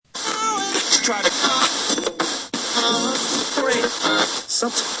try to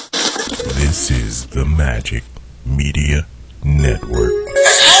This is the Magic Media Network. Open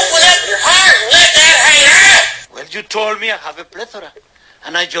up your heart and let that hang out. Well, you told me I have a plethora,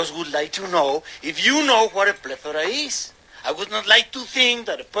 and I just would like to know if you know what a plethora is. I would not like to think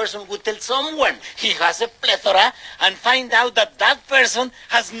that a person would tell someone he has a plethora and find out that that person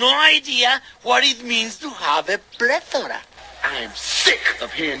has no idea what it means to have a plethora. I am sick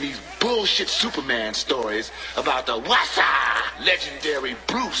of hearing these bullshit Superman stories about the Wassa legendary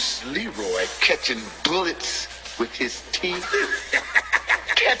Bruce Leroy catching bullets with his teeth.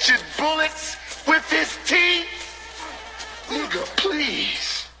 Catching bullets with his teeth? Nigga,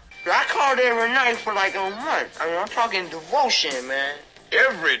 please. I called every night for like a month. I mean, I'm talking devotion, man.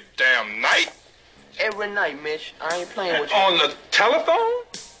 every damn night Every night, Mitch. I ain't playing with you. on the telephone?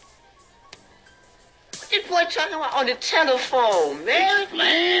 This boy talking about on the telephone, man.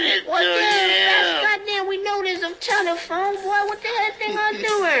 Explain it What to the hell? you. Goddamn, we know there's a telephone, boy. What the hell thing I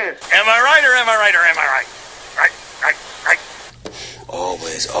doing? Am I right or am I right or am I right? Right.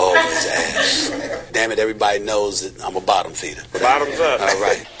 Always ass. Damn it, everybody knows that I'm a bottom feeder. Bottoms up. All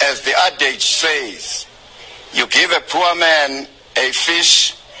right. As the adage says, you give a poor man a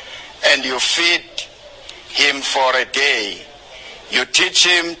fish and you feed him for a day. You teach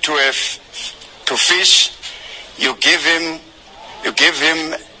him to fish. You give him,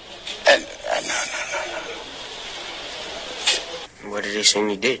 and no. What did they say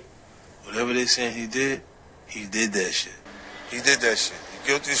he did? Whatever they saying he did that shit. He did that shit. He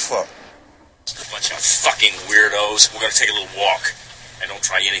guilty as fuck. A bunch of fucking weirdos. We're gonna take a little walk. And don't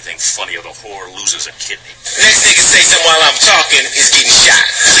try anything funny or the whore loses a kidney. Next nigga say something while I'm talking is getting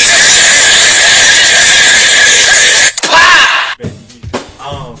shot.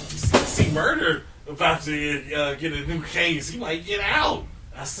 See Murder about to get a new case. He might get out.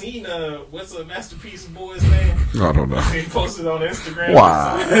 I seen what's a Masterpiece boy's name? I don't know. He posted on Instagram.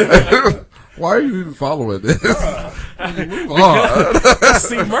 Why? Why are you even following this? Move on.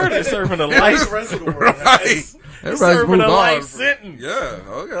 See Murder serving a life. Right. Everybody's Serving moved a on. life sentence. Yeah,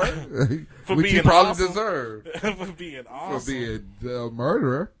 okay. For Which being he probably awesome. deserved. For being awesome. For being a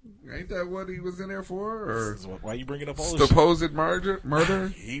murderer. Ain't that what he was in there for? Or Why you bringing up all this supposed murder?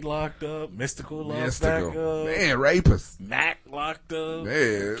 He locked up. Mystical locked Mystical. back up. Man, rapist. Mac locked up.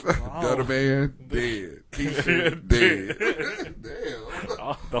 Man. Gutter man, dead. Keisha, dead. Damn.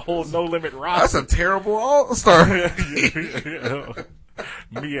 Oh, the whole No Limit roster. That's a terrible all-star.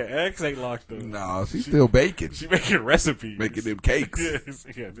 Mia X ain't locked up. No, she's still baking. She making recipes. Making them cakes.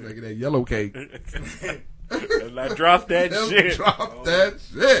 Yeah, Making that yellow cake. and I dropped that shit. Drop that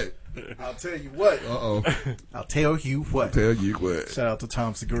shit. I'll tell you what. Uh-oh. I'll tell you what. Tell you what. Shout out to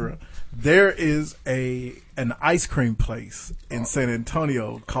Tom Segura. There is an ice cream place in San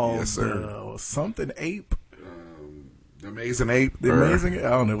Antonio called Yes, sir. something Ape. The Amazing Ape. The Amazing, I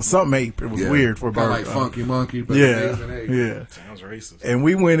don't know. It was something Ape. It was weird for a Kinda bird. like Funky Monkey, but Yeah, Amazing Ape. yeah. Sounds racist. And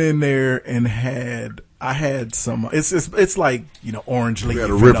we went in there and I had some. It's like Orange Leaf. had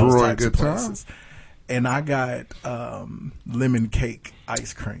a and rip those roaring types of good time? places. And I got lemon cake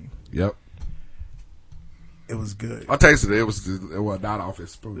ice cream. Yep. It was good. I tasted it. It was not off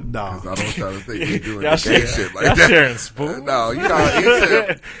his spoon. No. 'Cause I don't try to think he's doing Y'all the gay share- shit like y'all that. sharing spoons? No, he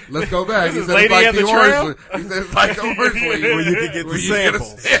said, let's go back. He This is said Lady it's like at the the orange Trail? one. He said it's like the orange one. Where you can get the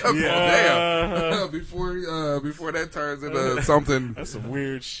samples. Sample. Yeah. Damn. Before that turns into something. That's some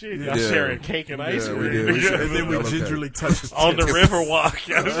weird shit. Y'all Yeah. sharing cake and ice Yeah, cream. we did. We should- And then we Okay. gingerly touched On the river walk.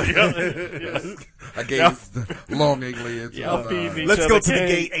 Y'all I gave longingly. It's, Y'all feeding each Let's other go to the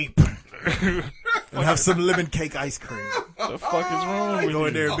cake. gay ape and have some lemon cake ice cream. The fuck is wrong with Go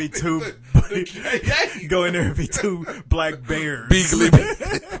in you? there and be two. Go in there and be two black bears.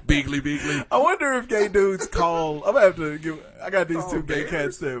 Beagly. I wonder if gay dudes call. I'm gonna have to give. I got these two gay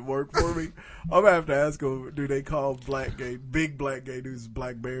cats that work for me. I'm gonna have to ask them. Do they call big black gay dudes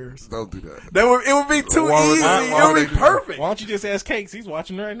black bears? Don't do that. It would be too Why would- easy. why It would would they be do that? perfect. Why don't you just ask Cakes? He's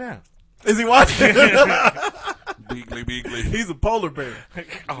watching right now. Is he watching? Beagly. He's a polar bear.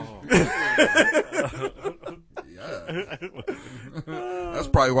 Oh. Yeah. That's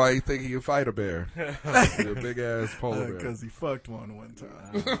probably why he think he can fight a bear. A big ass polar bear. Because he fucked one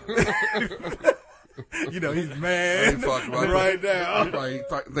time. He's I mad didn't fuck him up. right now. He's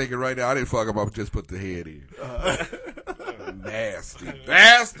probably thinking right now, I didn't fuck him up, just put the head in. Nasty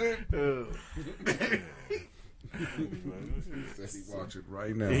bastard. He's watching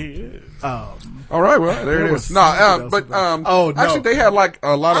right now. He is. All right, well, there it was is. No, something else but about- Oh, no. actually, they had like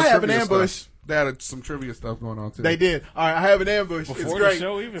a lot of I have an trivia ambush. stuff. They had some trivia stuff going on too. They did. All right, I have an ambush. Before it's the great.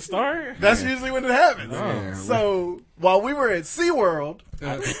 show even started? That's usually when it happens. Yeah. So while we were at SeaWorld,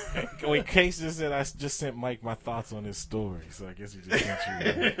 Wait, Case just said I just sent Mike my thoughts on his story, so I guess he just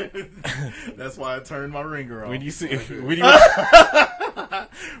sent you. That's why I turned my ringer on. When you see,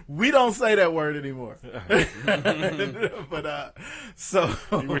 we don't say that word anymore. But so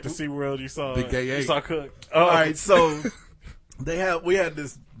you went to SeaWorld, you saw Big Gay you Eight. saw Cook. All right, so we had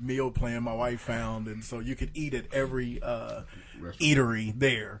this meal plan my wife found, and so you could eat at every eatery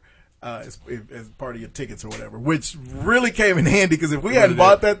there. As part of your tickets or whatever, which really came in handy because if we hadn't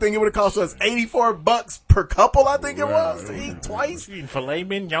bought that thing, it would have cost us $84 per couple. I think it was to eat twice. You eating filet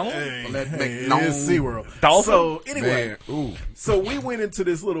mignon? It is SeaWorld. Dolphin? So anyway, Ooh. so we went into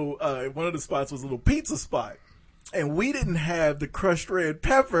this little. One of the spots was a little pizza spot, and we didn't have the crushed red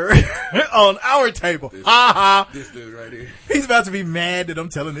pepper on our table. Ha ha! This dude right here. He's about to be mad that I'm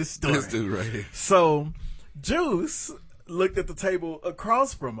telling this story. This dude right here. So Juice looked at the table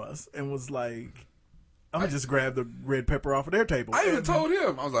across from us and was like, I'm going to just grab the red pepper off of their table. I even told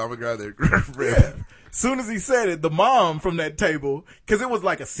him. I was like, I'm going to grab that red pepper. Soon as he said it, the mom from that table, because it was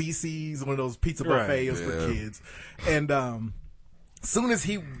like a CC's, one of those pizza buffets for kids. And soon as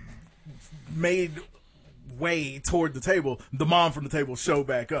he made way toward the table, the mom from the table showed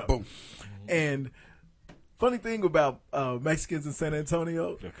back up. Boom. And funny thing about Mexicans in San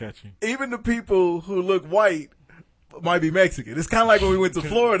Antonio, They'll catch you. even the people who look white might be Mexican. It's kind of like when we went to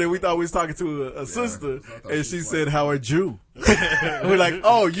Florida, we thought we was talking to a sister, and she said, "How are you?" We're like,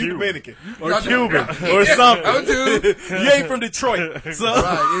 "Oh, you Dominican or Cuban or something. You ain't from Detroit." So,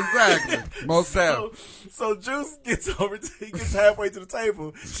 right, exactly. Most time. So Juice gets he gets halfway to the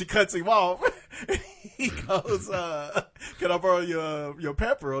table. She cuts him off. And he goes, "Can I borrow your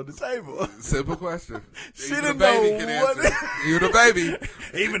pepper on the table?" Simple question. She Even didn't a baby know can what answer. Even a baby.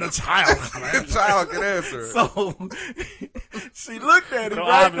 Even a child. A child can answer. So she looked at him No,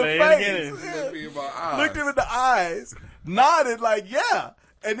 right in the habla, face. Looked me in my eyes. Looked him in the eyes, nodded like yeah,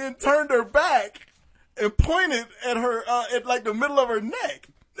 and then turned her back and pointed at her at like the middle of her neck.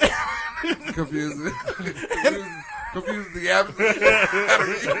 Confusing. Confused the absence.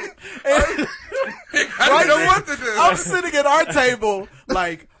 I don't know what to do. I'm sitting at our table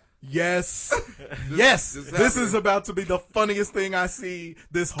like, yes, this is about to be the funniest thing I see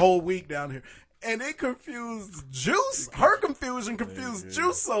this whole week down here. And it confused Juice. Her confusion confused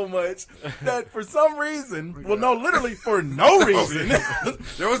Juice so much that for some reason, well, no, literally for no reason,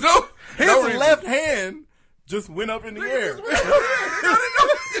 There was no his reason. left hand just went up in the air.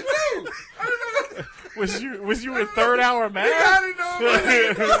 Was you in third hour math? I didn't know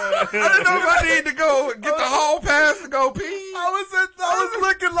if I need to go get the hall pass to go pee. I was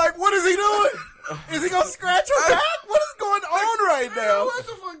looking like, what is he doing? Is he gonna scratch her back? What is going on right now? What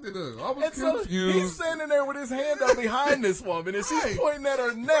the fuck to do? I was And so confused. he's standing there with his hand up behind this woman, and she's pointing at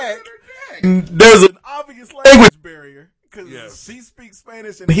her neck. There's an obvious language barrier because she speaks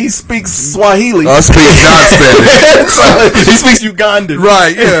Spanish and he speaks Swahili. I speak not Spanish. He speaks Ugandan.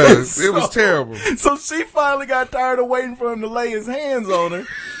 Right, yes. It was terrible. So she finally got tired of waiting for him to lay his hands on her,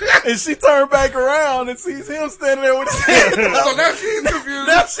 and she turned back around and sees him standing there with his hands up. So now she's confused.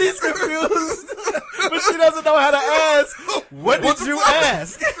 Now she's confused, but she doesn't know how to ask. What did you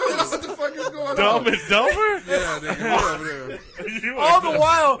ask? What the fuck is going Dumb on? and dumber? Yeah, nigga, whatever. All the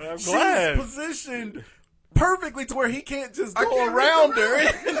while, I'm she's glad. positioned perfectly to where he can't just go around her.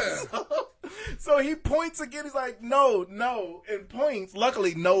 So he points again. He's like, no, and points.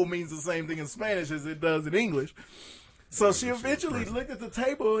 Luckily, no means the same thing in Spanish as it does in English. So she eventually looked at the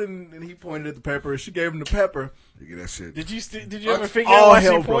table and he pointed at the pepper. She gave him the pepper. You get that shit. Did you ever figure all out why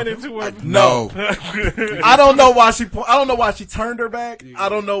hell she pointed to her? No. I don't know why she turned her back. I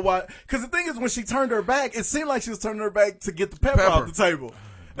don't know why. Because the thing is, when she turned her back, it seemed like she was turning her back to get the pepper off the table.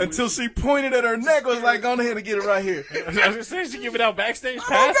 Until she pointed at her neck, was like, go ahead and get it right here. I was gonna say she give it out backstage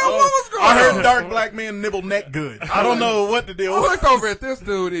pass. I heard dark black man nibble neck good. I don't know what the deal I was. looked over at this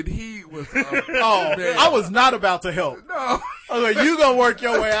dude and he was. I was not about to help. No. I was like, you gonna work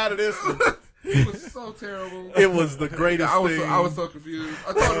your way out of this one. He was so terrible. It was the greatest thing. I was so confused.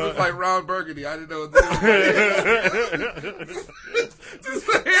 I thought it was like Ron Burgundy. I didn't know what this was.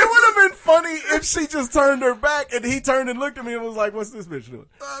 It would have been funny if she just turned her back and he turned and looked at me and was like, what's this bitch doing?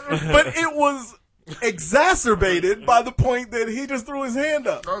 But it was exacerbated by the point that he just threw his hand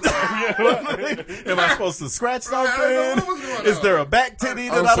up. Am I supposed to scratch something? Is there a back titty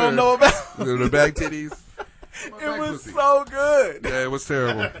that I don't know about? The back titties. It was so good. Yeah, it was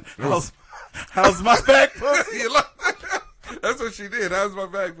terrible. How's my back pussy? That's what she did. How's my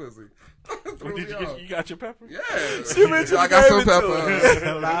back pussy? You got your pepper? Yeah. She mentioned I got some gave it to pepper.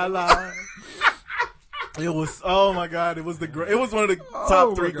 her. La la. It was, oh my God, it was it was one of the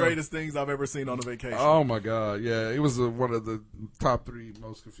top 3 greatest things I've ever seen on a vacation. Oh my God, yeah, it was one of the top 3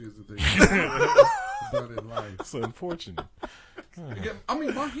 most confusing things done in life. So unfortunate. Yeah, I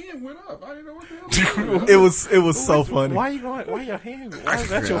mean, my hand went up. I didn't know what the hell. It was so funny. Why your hand? Why is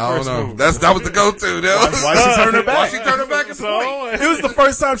that your I first don't know. move? That was the go-to. Why she turned her back? Why she turned her back at the point? It was the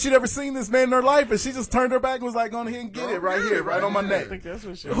first time she'd ever seen this man in her life, and she just turned her back and was like, "Go ahead and get it right here, right on my neck." I think that's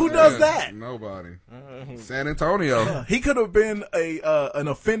what she Who does that? Nobody. San Antonio. He could have been an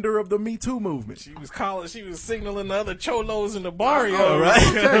offender of the Me Too movement. She was signaling the other cholos in the barrio, Oh, right?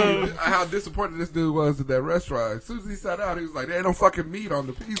 I'll tell you how disappointed this dude was at that restaurant. As soon as he sat out, he was like, "There ain't no fucking meat on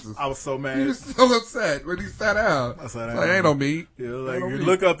the pieces." I was so mad. He was so upset when he sat out. I said, Like, ain't no meat. Yeah, like, Ain't no you meat.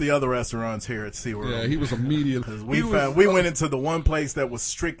 look up the other restaurants here at SeaWorld. Yeah, he was immediately. We went into the one place that was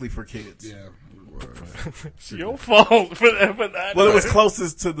strictly for kids. Yeah. It's your fault for that. Well, it was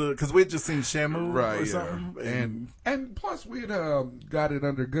closest to because we had just seen Shamu Right, or yeah. something. And plus we had got it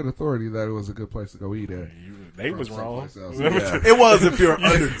under good authority that it was a good place to go eat at. They was wrong. Yeah. It was if you're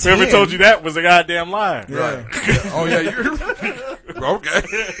under 10. Whoever told you that was a goddamn lie. Yeah. Oh yeah, you're okay.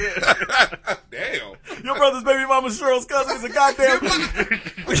 Damn. Your brother's baby mama Cheryl's cousin is a goddamn.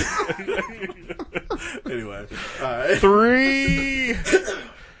 Anyway, all right. 3.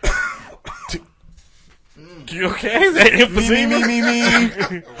 You okay? Is that emphysema? Me.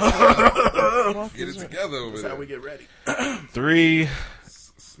 Get it together over That's there. how we get ready. 3,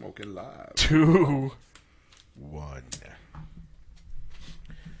 Smoking live. 2, 1.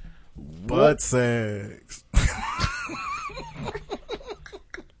 Butt sex.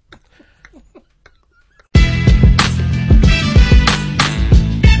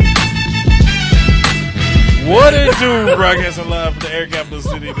 What it do? Broadcasting live from the Air Capital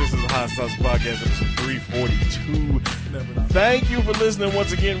City. This is the Hot Sauce Podcast, episode 342. Thank you for listening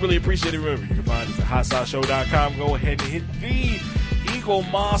once again. Really appreciate it. Remember, you can find us at hotsauceshow.com. Go ahead and hit the Eagle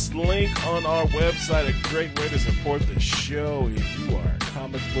Moss link on our website. A great way to support the show. If you are a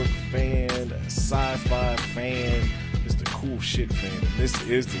comic book fan, a sci-fi fan, just a cool shit fan, and this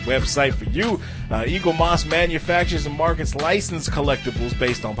is the website for you. Eagle Moss manufactures and markets licensed collectibles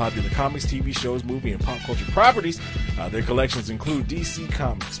based on popular comics, TV shows, movie, and pop culture properties. Their collections include DC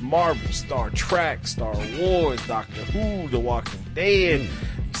Comics, Marvel, Star Trek, Star Wars, Doctor Who, The Walking Dead. You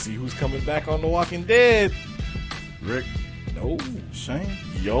see who's coming back on The Walking Dead? Rick. No. Shane?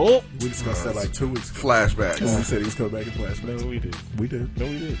 Yup. We discussed that like 2 weeks ago. Flashbacks. He said he was coming back in flashbacks. No, we did. We did. No,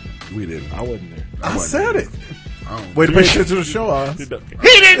 we did. We didn't. I wasn't there. I said it. I don't- Way to pay attention to the show, Oz. He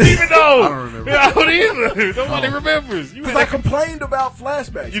didn't even know. I don't remember. I don't either. Nobody remembers. You Because I complained about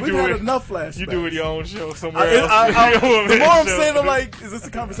flashbacks. You We've do had it. enough flashbacks. You do it your own show somewhere else. The more I'm saying, I'm like, is this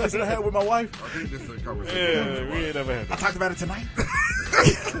a conversation I had with my wife? I think this is a conversation. Yeah, we ain't never had I that. talked about it tonight.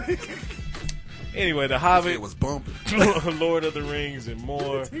 Anyway, The Hobbit, It was bumping. Lord of the Rings, and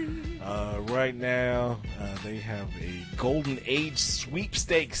more. Right now, they have a Golden Age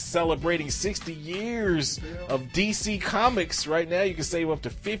sweepstakes celebrating 60 years of DC Comics. Right now, you can save up to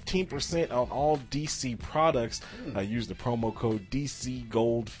 15% on all DC products. Use the promo code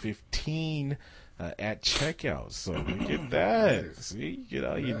DCGold15 at checkout. So you get that. See, you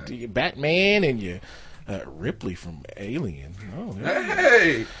know, you get Batman and you Ripley from Alien. Oh,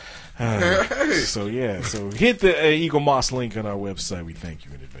 Hey. So hit the Eagle Moss link on our website. We thank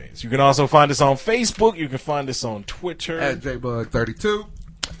you in advance. You can also find us on Facebook. You can find us on Twitter At JBug32.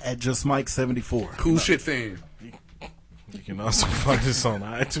 At Just Mike 74. Cool shit fan. You can also find us on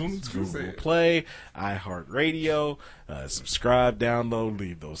iTunes, Google Play, iHeartRadio. Subscribe, download,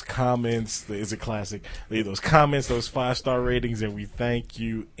 leave those comments. It's a classic. Leave those comments, those 5-star ratings, and we thank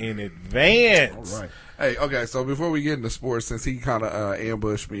you in advance. All right. Hey, okay, so before we get into sports, since he kind of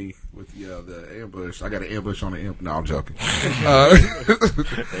ambushed me with the ambush, I got an ambush on the ambush. No, I'm joking.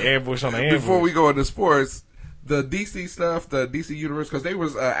 The ambush on the ambush. Before we go into sports, the DC stuff, the DC universe, because they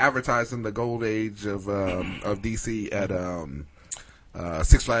was advertising the gold age of DC at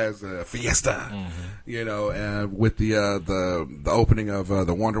Six Flags Fiesta, you know, and with the opening of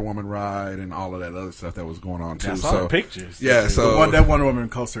the Wonder Woman ride and all of that other stuff that was going on too. I saw the pictures. Yeah, so that Wonder Woman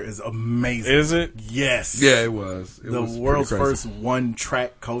coaster is amazing. Is it? Yes. Yeah, it was. It the was world's pretty crazy. first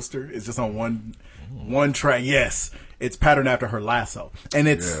one-track coaster. It's just on one track. Yes, it's patterned after her lasso, and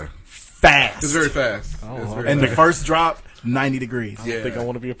it's fast. It's very fast. And the first drop, 90 degrees. I don't think I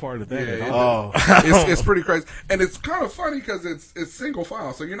want to be a part of that. It's pretty crazy, and it's kind of funny because it's single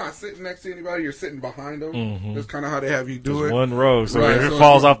file, so you're not sitting next to anybody, you're sitting behind them. Mm-hmm. That's kind of how they have you do Just it. one row, so Right, if it so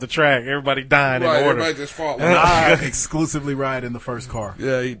falls off the track, everybody dying in order. Everybody just falls. I exclusively ride in the first car.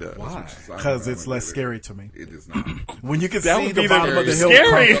 Yeah, he does. Why? Because it's less scary to me. It is not. When you can That see would the be bottom of the hill.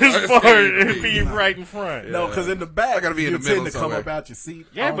 scariest part, be right in front. No, because in the back, I gotta be in you the middle tend to come somewhere. up out your seat.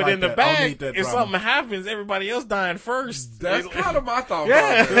 I Yeah, don't but like in the that. I don't back, need that if drama. something happens, everybody else dying first. That's kind of my thought.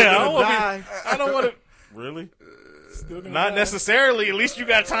 Yeah, process. I don't want to. Really? Not necessarily. At least you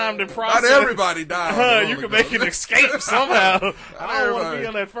got time to process. Not everybody dies. You can make an escape somehow. I don't want to be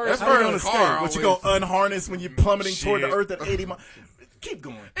on that first. That's first on the car. What you gonna unharness when you're plummeting toward the earth at 80 miles? Keep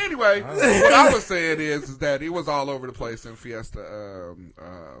going. Anyway, what I was saying is that it was all over the place in Fiesta,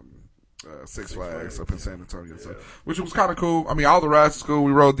 Six Flags up in San Antonio, so, which was kind of cool. I mean, all the rides was cool.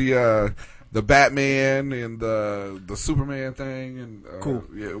 We rode the Batman and the Superman thing, and Cool.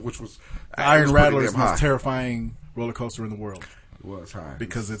 yeah, which was Iron Rattler is pretty the damn most high. terrifying roller coaster in the world. It was high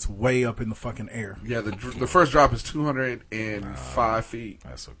because it's way up in the fucking air. Yeah, the first drop is 205 feet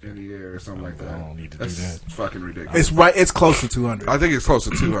That's okay. in the air or something like that. I don't need to That's do that. fucking ridiculous. It's close to 200. I think it's close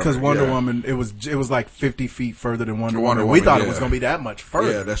to 200 because Wonder yeah. Woman it was like 50 feet further than Wonder Wonder Woman. We thought yeah. it was going to be that much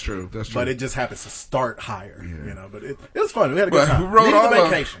further. Yeah, that's true. That's true. But it just happens to start higher, you know. But it was fun. We had a But good time. we rode Needed all the of-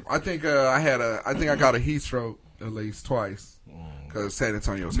 vacation. I think I got a heat stroke at least twice because San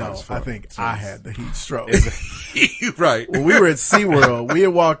Antonio's hot No, as fuck. I think I had the heat stroke. Right. When we were at SeaWorld, we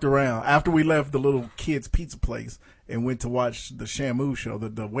had walked around after we left the little kids' pizza place and went to watch the Shamu show,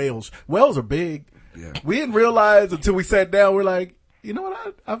 the whales. Whales are big. Yeah. We didn't realize until we sat down, we're like, you know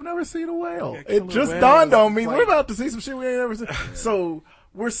what? I've never seen a whale. Yeah, It just whales, dawned on me. it's We're like- about to see some shit we ain't ever seen. So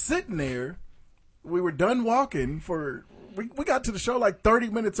we're sitting there. We were done walking we got to the show like 30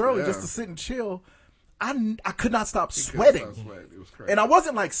 minutes early Yeah. just to sit and chill. I could not stop Couldn't sweating. stop sweating. It was crazy. And I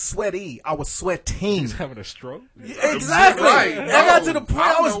wasn't like sweaty. I was sweating. He's having a stroke. Exactly. Right. I got to the point I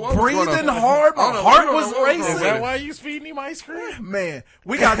I don't was know what was breathing going on. hard. My I don't know heart what was was going on. racing. Is that why you was feeding him ice cream? Man,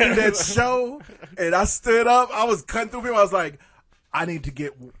 we got through that show, and I stood up. I was cutting through people. I was like, I need to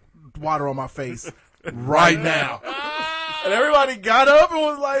get water on my face right now. And everybody got up and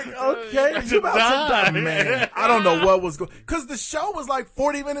was like, okay, you about to die, man. I don't know what was going because the show was like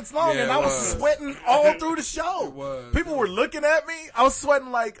 40 minutes long, Yeah, and it I was was. sweating all through the show. It was. People were looking at me. I was sweating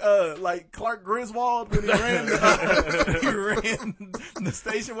like Clark Griswold when he ran the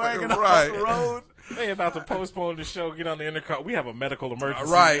station wagon Right. off the road. They about to postpone the show. Get on the intercom. We have a medical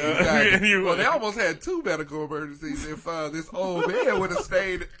emergency. Right, and exactly. you- Well, they almost had two medical emergencies if this old man would have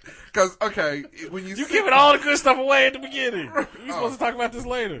stayed. Because, okay, when you You giving all the good stuff away at the beginning. We supposed to talk about this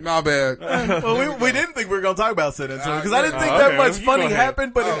later. Not bad. Well, we didn't think we were going to talk about San Antonio because I didn't think Oh, that okay. much You funny go ahead.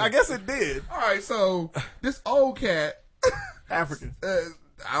 happened, but I guess it did. All right, so this old cat, African.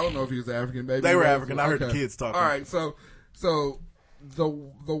 I don't know if he was African. Maybe They he were was. African. I heard the Okay. kids talking. All right, so the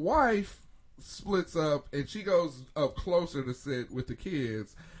wife splits up and she goes up closer to sit with the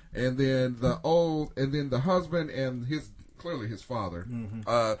kids, and then the husband and clearly his father,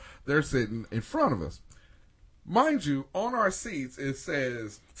 they're sitting in front of us. Mind you, on our seats it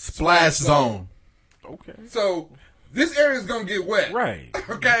says Splash zone. Okay. So this area is gonna get wet, Right.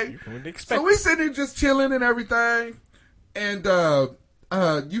 Okay. You would expect So we sitting there just chilling and everything, and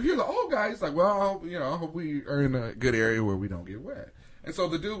you hear the old guy. He's like, "Well, I hope we are in a good area where we don't get wet." And so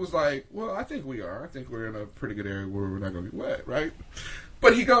the dude was like, "Well, I think we are. I think we're in a pretty good area where we're not going to get wet, right?"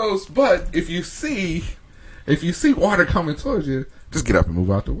 But he goes, "But if you see water coming towards you, just get up and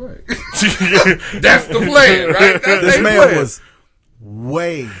move out the way." That's the plan, right? That's This their man plan. was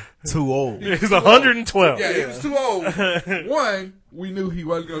way too old. He's 112. Yeah, he was too old. One, we knew he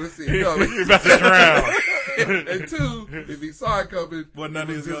wasn't going to see it coming. You're about to drown. And two, if he saw it coming, Well, none of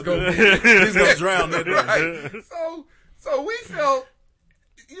he these was gonna gonna do. be He's gonna drown that day. Right. So we felt,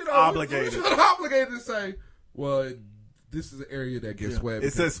 Obligated. We felt obligated to say, well, this is an area that gets wet. It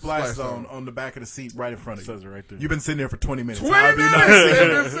because says splash zone on the back of the seat right in front of you. It says it right there. You've been sitting there for 20 minutes. 20 How have you not minutes. seen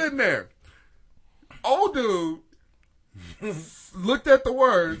They've it? been sitting there. Old dude looked at the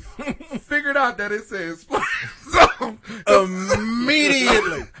words, figured out that it says splash zone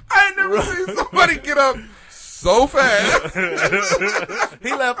Immediately. I ain't never seen somebody get up so fast.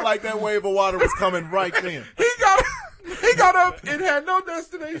 He left like that wave of water was coming right then. He got up and had no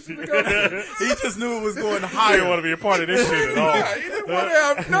destination to go to. He just knew it was going I higher. didn't want to be a part of this shit at all. Yeah, he didn't want to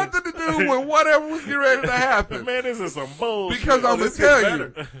have nothing to do with whatever was getting ready to happen. Man, this is some bullshit. Because I'm going this to tell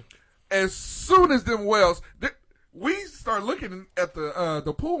gets you, as soon as them wells, we start looking at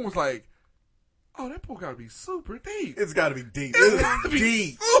the pool and was like, oh, that pool got to be super deep. It's got to be deep. It's got to be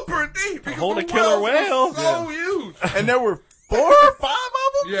deep. super deep. Because Hold the a killer wells were whale. so huge. And there were 4 or 5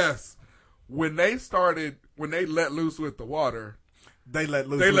 of them? Yes. When they let loose with the water, They let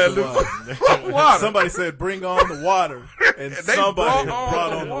loose. with the water. Somebody said, "Bring on the water," and They somebody brought brought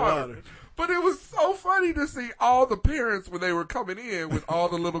on on the the water. But it was so funny to see all the parents when they were coming in with all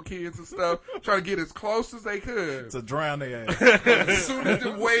the little kids and stuff, trying to get as close as they could To drown their ass. as soon as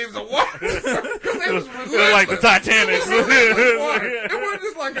the waves of water, because they was relentless. Like the Titanic. It wasn't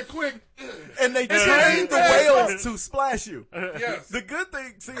just like a quick. And they trained the whales to splash you. Yes. The good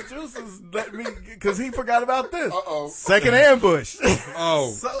thing, see, Juices let me, because he forgot about this. Uh-oh. Second ambush.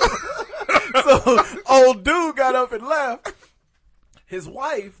 Oh. So old dude got up and left. His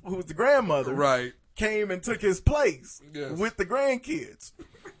wife, who was the grandmother, Right. came and took his place Yes. with the grandkids.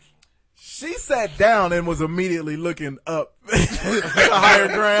 She sat down and was immediately looking up to higher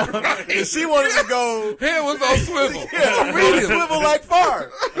ground. And she wanted to go. Head was on swivel. Yeah, Immediately. swivel like far.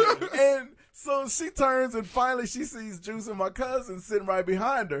 And so she turns and finally she sees Juice and my cousin sitting right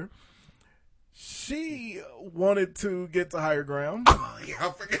behind her. She wanted to get to higher ground. Yeah,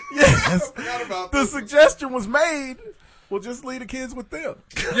 I forgot. Yes. I forgot about The this. suggestion was made. Well, just leave the kids with them.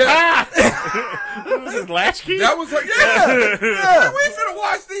 Yeah. This is latchkey? That was like, Yeah. We finna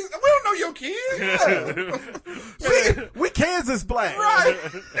watch these. We don't know your kids. We Kansas black. Right.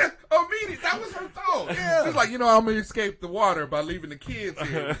 Immediately. That was her thought. Yeah. She's like, I'm going to escape the water by leaving the kids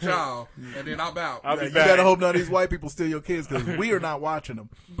here with y'all, and then I'm out. I'll be You back. better hope none of these white people steal your kids because we are not watching them.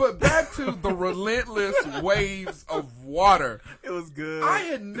 But back to the relentless waves of water. It was good. I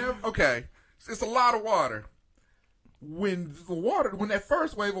had never. Okay, it's a lot of water. When that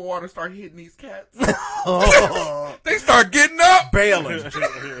first wave of water started hitting these cats, they start getting up, bailing.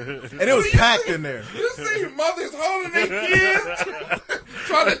 And it was packed in there. You see mothers holding their kids,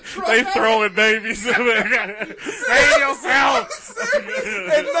 trying to They throwing babies. Save yourself.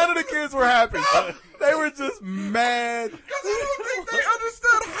 And none of the kids were happy. They were just mad. Because I don't think they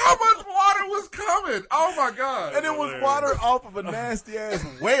understood how much water was coming. Oh my God. And it was water off of a nasty ass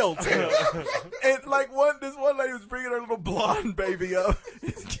whale tail. And like this one lady was bringing her little blonde baby up,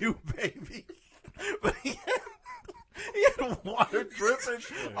 his cute baby. But he had water dripping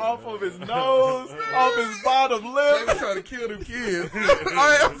off of his nose, off his bottom They lip. were trying to kill them kids.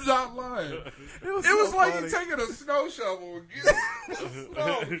 I am not lying. It was so like funny. you taking a snow shovel and getting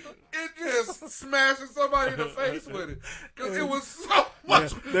snow. It just smashing somebody in the face with it. Because it was so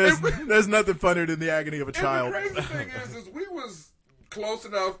much. There's nothing funnier than the agony of a child. And the crazy thing is we was close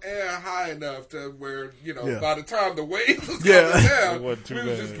enough and high enough to where, Yeah. by the time the waves was Yeah. coming down, It wasn't too we was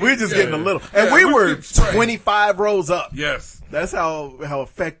bad. just We were just getting a little. Yeah, And we was were getting sprayed. 25 rows up. Yes. That's how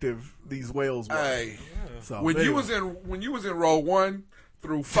effective these whales were. Hey. So, When you was in row 1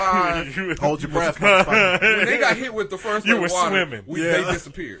 through 5, hold your breath, motherfucker. when they got hit with the first You wave were of water, swimming. they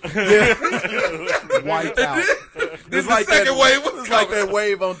disappeared. Wiped out. This the second wave was It's like coming. that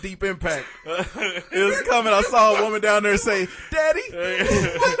wave on Deep Impact. It was coming. I saw a woman down there say, "Daddy."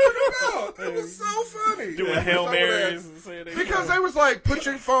 It was so funny. Doing Hail Marys. and saying they Because they was like, put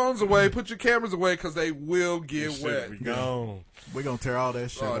your phones away, put your cammers away, because they will get Shit, wet. we gone. We're gonna tear all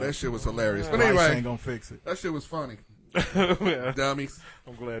that shit. Oh, up. that shit was hilarious. But Rice anyway, ain't gonna fix it. that shit was funny. Yeah. Dummies.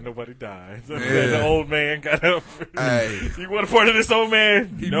 I'm glad nobody died. I'm Yeah. glad the old man got up. Hey. You want a part of this old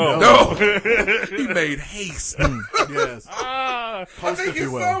man? No. He made haste. Yes. Ah. I Post, think if his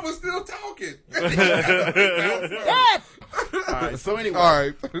you will. son was still talking. All right. So anyway,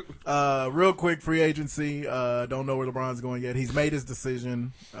 All right. real quick, free agency. Don't know where LeBron's going yet. He's made his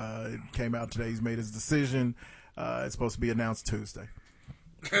decision. It came out today. He's made his decision. It's supposed to be announced Tuesday.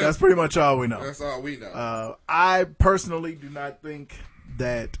 That's pretty much all we know. That's all we know. I personally do not think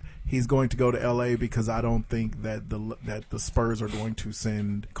that he's going to go to LA because I don't think that the Spurs are going to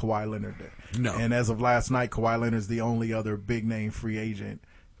send Kawhi Leonard there. No. And as of last night, Kawhi Leonard's the only other big name free agent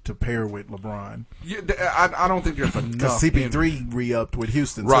to pair with LeBron. Yeah, I don't think there's enough. Because CP3 re-upped with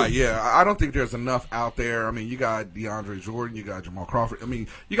Houston. Right, too. yeah. I don't think there's enough out there. I mean, you got DeAndre Jordan, you got Jamal Crawford. I mean,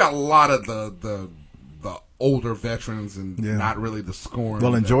 you got a lot of the older veterans and not really the scoring.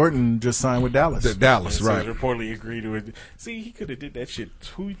 Well, and Jordan just signed with Dallas. Dallas, So right. reportedly agreed to it. See, he could have did that shit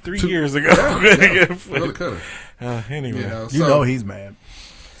 2-3 Two- years ago. Yeah, really could have. Anyway. You know he's mad.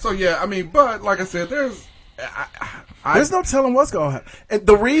 So, yeah, I mean, but like I said, there's no telling what's going to happen. And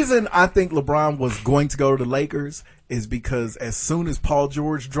the reason I think LeBron was going to go to the Lakers is because as soon as Paul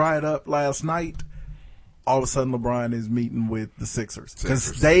George dried up last night, all of a sudden LeBron is meeting with the Sixers.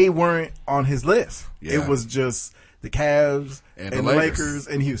 Because they weren't on his list. Yeah. It was just the Cavs and the Lakers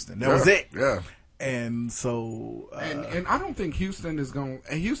and Houston. That was it. Yeah. And so... and I don't think Houston is going...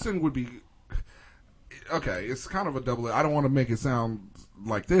 And Houston would be... okay, it's kind of a double. I don't want to make it sound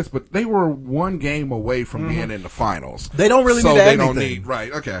like this, but they were one game away from being in the finals. They don't really need they anything. don't need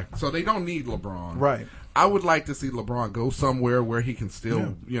right. Okay, so they don't need LeBron. Right. I would like to see LeBron go somewhere where he can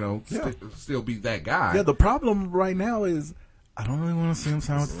still, still be that guy. Yeah, the problem right now is I don't really want to see him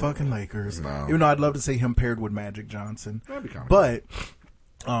sign with the fucking Lakers. No. Even though I'd love to see him paired with Magic Johnson. That'd be kind of but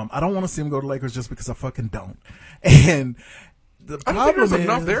I don't want to see him go to Lakers just because I fucking don't. And the I problem think there's is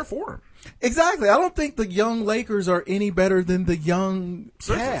enough there for him. Exactly. I don't think the young Lakers are any better than the young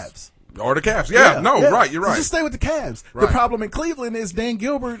Cavs. Or the Cavs. Yeah, right, you're right. Just stay with the Cavs. Right. The problem in Cleveland is Dan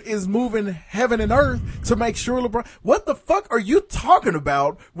Gilbert is moving heaven and earth to make sure LeBron. What the fuck are you talking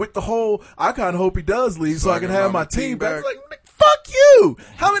about with the whole, I kind of hope he does leave so I can have my team back. Like, fuck you.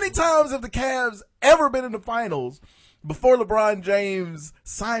 How many times have the Cavs ever been in the finals before LeBron James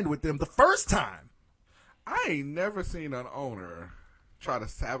signed with them the first time? I ain't never seen an owner try to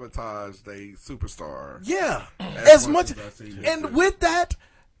sabotage the superstar. Yeah. As much. as I've seen And this. with that,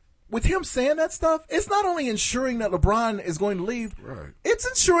 with him saying that stuff, it's not only ensuring that LeBron is going to leave, Right. it's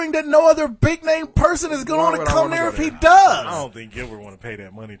ensuring that no other big name person is going Why to would I come wanna there go if he there? does. I don't think Gilbert want to pay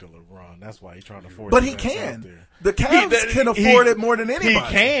that money to LeBron. That's why he's trying to force. But his he ass out can. there. The Cavs can afford it more than anybody. He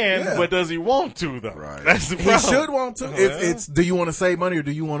can, Yeah. but does he want to though? Right. That's the He problem. should want to. It's do you want to save money or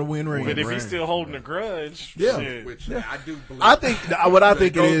do you want to win rings? But if he's still holding a grudge, Yeah. shit. Which I do believe. I think what I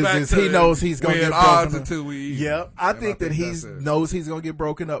think it goes back is to he knows he's going to win get odds broken up. until we even. Yeah, I And think that he that's it. knows he's going to get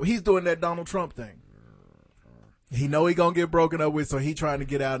broken up. He's doing that Donald Trump thing. He know he going to get broken up with, so he trying to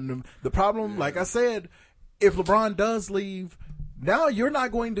get out. And the problem, like I said, if LeBron does leave, now you're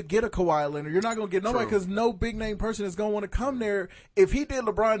not going to get a Kawhi Leonard. You're not going to get nobody because no big name person is going to want to come there. If he did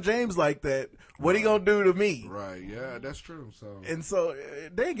LeBron James like that, what he going to do to me? Right, yeah, that's true. So And so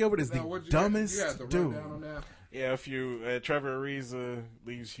Dan Gilbert is Now, the what'd you dumbest you had the dude. rundown on that? Yeah, if you Trevor Ariza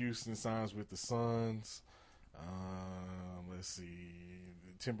leaves Houston, signs with the Suns. Let's see,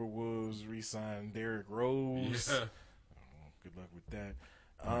 the Timberwolves re-sign Derrick Rose. Yeah. Good luck with that.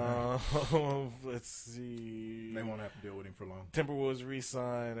 Let's see. They won't have to deal with him for long. Timberwolves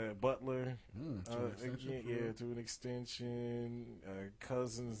re-sign Butler to an extension again, for- to an extension.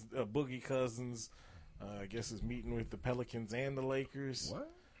 Cousins, Boogie Cousins, I guess is meeting with the Pelicans and the Lakers.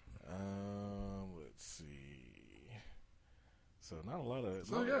 What? Let's see. So not a lot of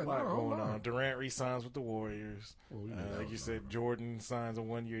So, yeah, not a whole going lot. on. Durant re-signs with the Warriors. Well, you know that like you was said, Jordan signs a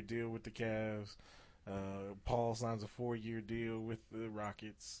 1-year deal with the Cavs. Paul signs a 4-year deal with the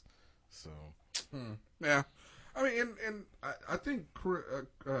Rockets. So Yeah, I mean, and I think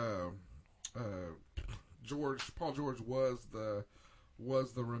Paul George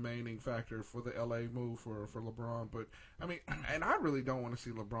was the remaining factor for the LA move for LeBron. But I mean, and I really don't want to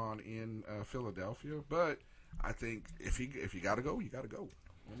see LeBron in Philadelphia. But I think if you got to go, you got to go.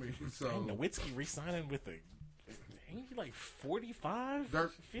 I mean, so and Nowitzki re-signing with the. Ain't he like 45,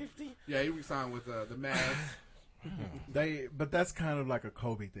 Dirk. 50? Yeah, he re-signed with the Mavs. But that's kind of like a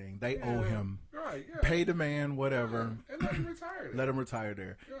Kobe thing. They owe him. Right, yeah. Pay the man, whatever. And let him retire there. Let him retire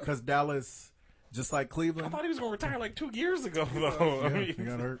there. Because Dallas, just like I Cleveland, thought he was going to retire like 2 years ago, though. I yeah, mean, he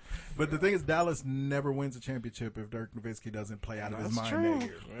got hurt. But the thing is, Dallas never wins a championship if Dirk Nowitzki doesn't play out of his That's mind true. that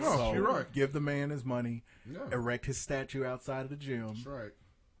year. No, So you're right. give the man his money, Yeah. erect his statue outside of the gym, That's right.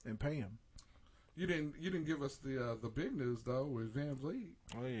 and pay him. You didn't give us the big news though with Van Vliet.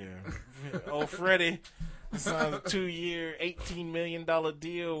 Oh yeah, oh Freddie signed a 2-year, $18 million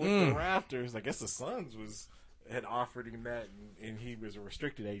deal with the Raptors. I guess the Suns had offered him that, and he was a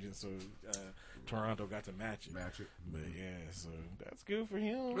restricted agent, so Toronto got to match it. But yeah, so that's good for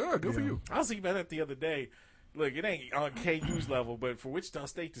him. Yeah, good for you. I was thinking about that the other day. Look, it ain't on KU's level, but for Wichita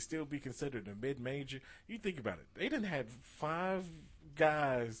State to still be considered a mid-major, you think about it. They done had 5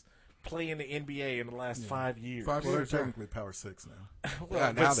 guys play in the NBA in the last 5 years. Well, they're technically Power 6 now. Well,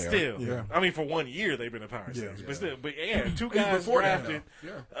 Yeah, now but they are. still, Yeah. I mean, for 1 year they've been a Power 6, but still, but yeah, 2 guys before that, drafted.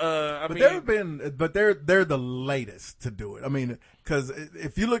 though. I But mean, they're the latest to do it. I mean, because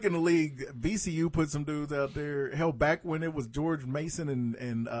if you look in the league, VCU put some dudes out there. Hell, back when it was George Mason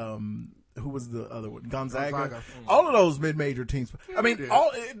and who was the other one? Gonzaga. All of those mid-major teams. I mean, they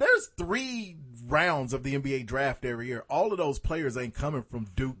did. there's 3 rounds of the NBA draft every year. All of those players ain't coming from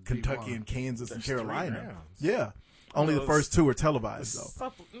Duke, Kentucky, and Kansas and 3 Carolina. rounds. Yeah. Only the Well, first 2 are televised,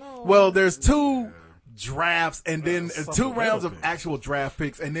 though. no. Well, there's 2 drafts and then 2 supplemental rounds of picks. actual draft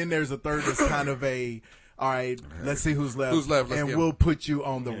picks, and then there's a third that's kind of a, all right, let's see who's left. Who's left, let's and get we'll 'em. put you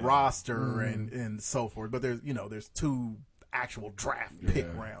on the roster and so forth. But there's 2 actual draft pick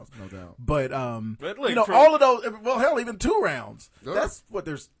rounds. No doubt. But, But look, for- all of those, well, hell, even 2 rounds. Yeah. That's what,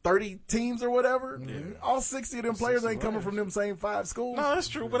 there's 30 teams or whatever. All 60 of them players ain't coming from them same 5 schools. No, that's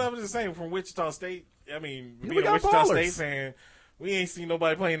true. But I was just saying, from Wichita State, I mean, Yeah, being we a got Wichita ballers. State fan, we ain't seen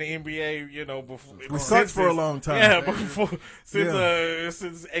nobody playing the NBA, before. We sucked for a long time. Yeah,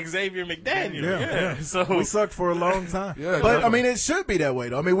 since Xavier McDaniel. Yeah. So we sucked for a long time. Yeah, but definitely. I mean, it should be that way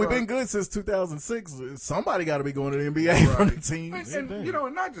though. I mean, we've been good since 2006. Somebody got to be going to the NBA from the team. And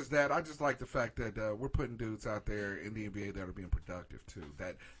and not just that, I just like the fact that we're putting dudes out there in the NBA that are being productive too.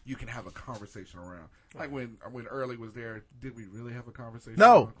 That you can have a conversation around. Like when Early was there, did we really have a conversation?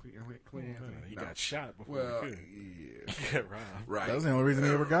 No. Clean he got shot before. Well, yeah, right. That was the only reason he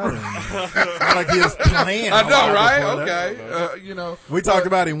ever got it. It's not like he was playing. I know, right? before that. Okay. We talked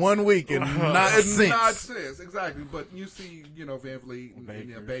about him 1 week and not since. Not since, exactly. But you see, Van Vliet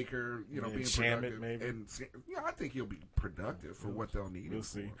and Baker, being Shamet, productive. maybe. And I think he'll be productive for what they'll need. We'll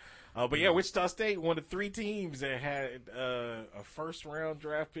see. But yeah, Wichita State, one of 3 teams that had a first-round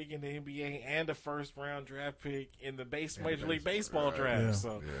draft pick in the NBA and a first-round draft pick in the Major League Baseball draft. Yeah.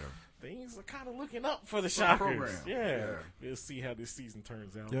 So things are kind of looking up for the Shockers. Program. Yeah. We'll see how this season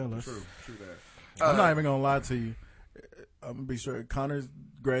turns out. Yeah, True that. I'm not even gonna lie to you. I'm gonna be sure Connor's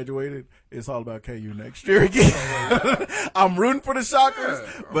graduated. It's all about KU next year again. I'm rooting for the Shockers,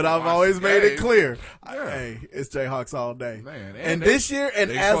 but I've always made it clear. Hey, it's Jayhawks all day. Man, and this year, and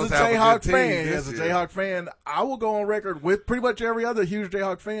as a supposed to have a Jayhawk good fan, team as a this year. Jayhawk fan, I will go on record with pretty much every other huge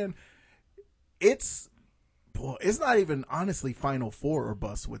Jayhawk fan. It's not even honestly Final Four or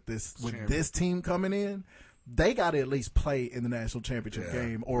bust with this team coming in. They got to at least play in the national championship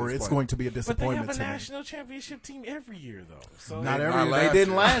game, or it's going to be a disappointment. But they have a to national championship team every year, though. So not every year. They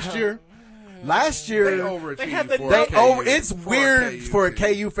didn't last year. Last year, They overachieved. It's weird for a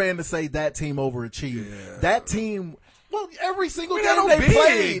KU fan to say that team overachieved. Yeah. That team. Well, every single We game had no they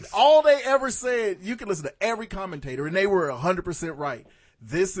played, bigs. all they ever said, you can listen to every commentator, and they were 100% right.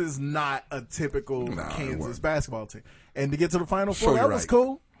 This is not a typical Kansas basketball team. And to get to the Final Four, that was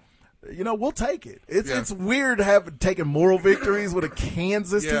cool. We'll take it. It's weird taking moral victories with a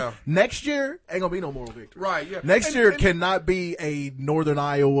Kansas team. Next year, ain't going to be no moral victory. Right, yeah. Next year cannot be a Northern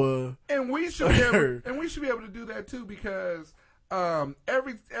Iowa. And we should be able to do that too, because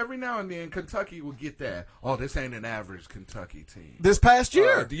every now and then Kentucky will get that. Oh, this ain't an average Kentucky team. This past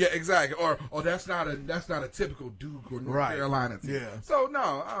year. Yeah, exactly. Or that's not a typical Duke or North Carolina team. Yeah. So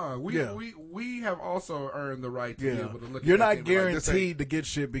no, we have also earned the right to be able to look. You're at not that team and be like, guaranteed to get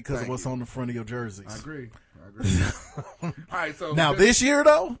shit because of what's on the front of your jerseys. I agree. All right, so now this year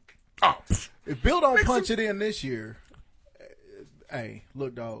though, if Bill don't Make punch it in this year, hey,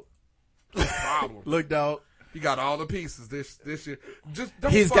 look, dog. problem. Look, dog. He got all the pieces this year. Just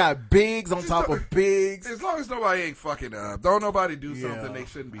don't He's got bigs on top of bigs. As long as nobody ain't fucking up, don't nobody do something they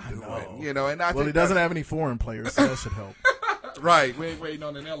shouldn't be doing. And I think he doesn't have any foreign players, so that should help. Right, we ain't waiting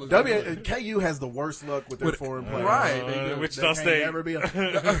on an eligibility. KU has the worst luck with their foreign players. Right, they do. Wichita State.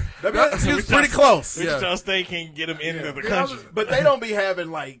 WSU's pretty close. Wichita State can get them into the country, but they don't be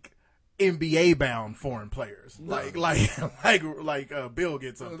having like NBA bound foreign players like Bill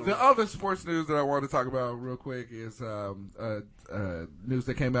gets up. The other sports news that I want to talk about real quick is news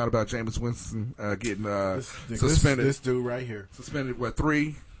that came out about Jameis Winston getting suspended. This dude right here suspended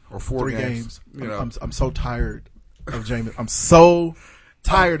 3 or 4 games. I'm so tired of Jameis. I'm so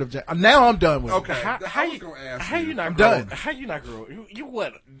tired of Jameis. Now I'm done with it. Okay, How you not grow? You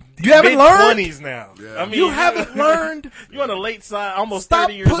what? You haven't learned? 20s now. Yeah. I mean, You haven't learned? You on the late side, almost Stop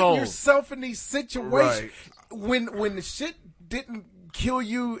 30 years putting old. yourself in these situations. Right. When the shit didn't kill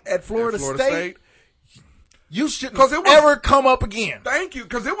you at Florida State, you shouldn't ever come up again. Thank you,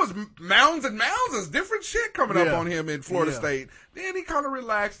 because it was mounds and mounds of different shit coming up on him in Florida State. Then he kind of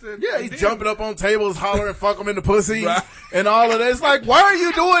relaxed it. Yeah, he's jumping up on tables, hollering, fuck him in the pussy, and all of that. It's like, why are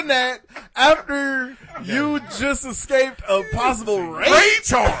you doing that after you just escaped a possible rape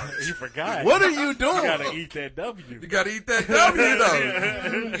charge? You forgot. What are you doing? You gotta eat that W. You gotta eat that W,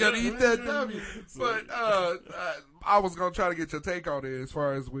 though. You gotta eat that W. But I was gonna try to get your take on it as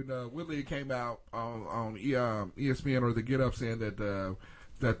far as when Willie came out on ESPN or the Get Up saying that the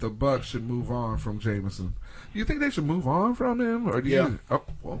Bucs should move on from Jameson. Do you think they should move on from him, or do you? Oh,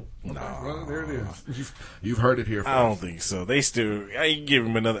 well, well, there it is. You've heard it here. First. I don't think so. They still. I give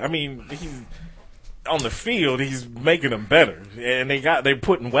him another. I mean, he's on the field. He's making them better, and they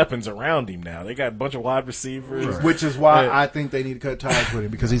putting weapons around him now. They got a bunch of wide receivers, which is why I think they need to cut ties with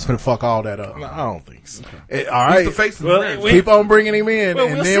him because he's going to fuck all that up. No, I don't think so. All right, keep on bringing him in,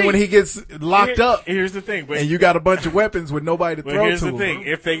 and then when he gets locked up, here's the thing. And you got a bunch of weapons with nobody to throw to. Here's the thing: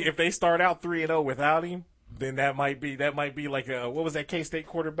 if they start out 3-0 without him, then that might be like what was that K-State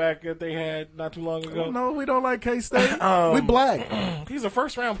quarterback that they had not too long ago? No, we don't like K-State. We black. He's a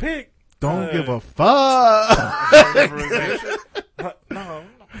first round pick. Don't give a fuck. No.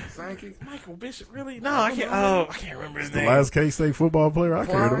 Frankie? Michael Bishop, really? No, I can't. Oh, I can't remember his The name. last K-State football player I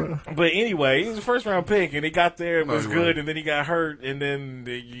cared about. But anyway, he was a first round pick, and he got there, No, was he good, wasn't. and then he got hurt, and then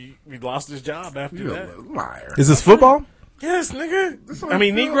he lost his job after You're that. a liar. Is this football? Yes, nigga. This I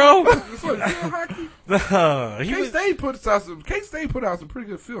mean, field- Negro. This one field hockey. He was. K-State put out some pretty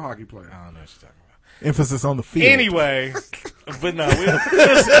good field hockey players. I don't know what you're talking about. Emphasis on the field. Anyway, but no,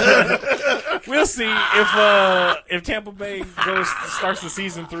 we'll see if Tampa Bay starts the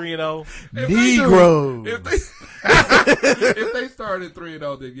season 3-0. Negro. If they started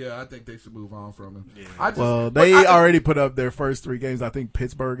 3-0, then yeah, I think they should move on from him. Yeah. Well, they already put up their first 3 games. I think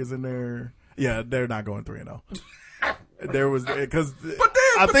Pittsburgh is in there. Yeah, they're not going 3-0. There was because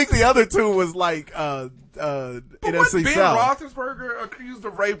I think the other 2 was like NFC Ben South. Roethlisberger accused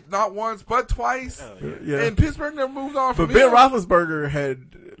of rape not once but twice, Yeah. and Pittsburgh never moved on from But Ben him. Roethlisberger had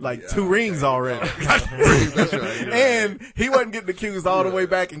like 2 rings already, That's right. and he wasn't getting accused all the way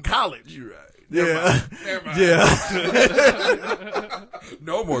back in college. You're right. Yeah, Never mind. yeah.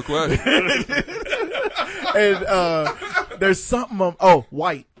 No more questions. And there's something.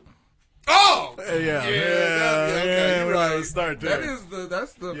 White. Oh, Yeah, okay, you're right. Start there.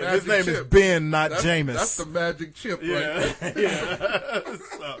 That's the magic His name chip. is Ben, not That's Jameis. the magic chip, right? Yeah.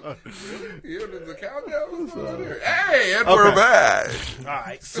 Here is the countdown. What's going on here? Hey, and we're back. All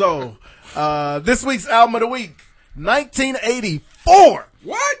right. So, this week's album of the week, 1984.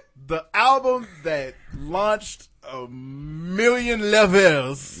 What? The album that launched a million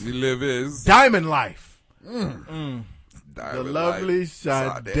levels. We live is Diamond Life. Diamond The lovely Life.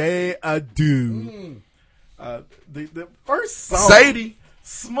 Sade Adu. The first song. Sadie.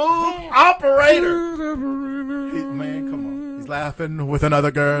 Smooth Operator. Man, come on. He's laughing with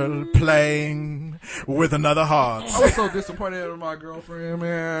another girl, playing with another heart. I was so disappointed in my girlfriend,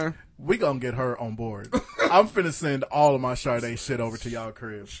 man. We gonna get her on board. I'm finna send all of my Sade shit over to y'all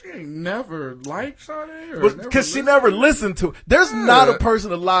crib. She ain't never liked Sade, Because she never listened to it. There's not a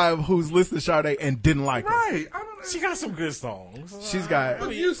person alive who's listened to Sade and didn't like her. Right. I don't know. She got some good songs. She's got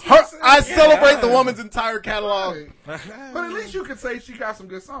But you still her. say- I Yeah. celebrate the woman's entire catalog. Right. But at least you could say she got some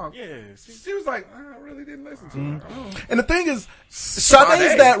good songs. Yeah. She was like, I really didn't listen to her. Oh. And the thing is,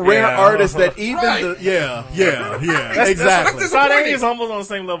 Sade's that rare Yeah. artist that even Right. exactly. Sade is almost on the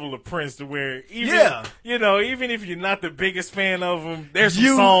same level of Prince, to where even Yeah. even if you're not the biggest fan of him, there's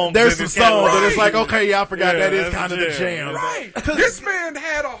some songs. There's in some his songs catalog. that it's like, okay, yeah, I forgot Yeah, that is that's- kind of the yeah. jam. Right. This man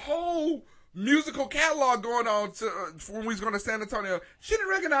had a whole musical catalog going on when we was going to San Antonio. She didn't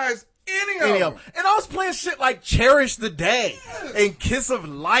recognize any of them. And I was playing shit like Cherish the Day and Kiss of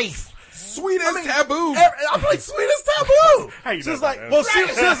Life. Sweet as Taboo. I'm like, Sweet as Taboo. How you She's know like, that? well,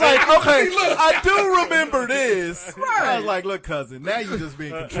 she's like, okay, See, look. I do remember this. Right. I was like, look, cousin, now you just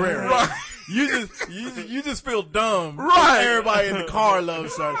being contrary. Right. You just feel dumb. Right. Everybody in the car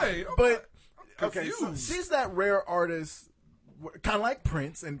loves her. Right. But I'm okay, so confused. she's that rare artist, kind of like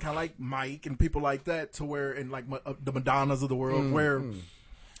Prince and kind of like Mike and people like that, to where in like the Madonnas of the world, where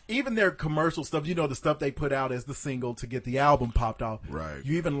even their commercial stuff, the stuff they put out as the single to get the album popped off. Right.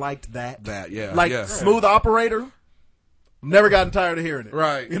 You even liked that. Yeah. Like yeah. Smooth Operator. Never gotten tired of hearing it.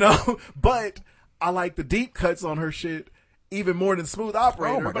 Right. But I like the deep cuts on her shit even more than Smooth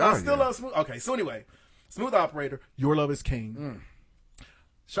Operator. Oh my but God, I still yeah. love Smooth. Okay, so anyway, Smooth Operator, Your Love is King.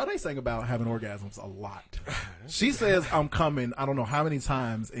 Sade sang about having orgasms a lot. She says, I'm coming, I don't know how many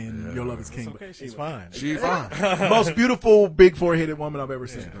times in Your Love is King. Okay, she's fine. She's fine. Most beautiful, big foreheaded woman I've ever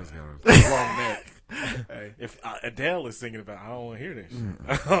seen. Long neck. Hey. If Adele is singing about, I don't want to hear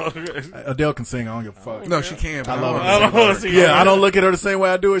this. Adele can sing, I don't give a fuck. No, she can. I love her. I don't want to see. Yeah, I don't look at her the same way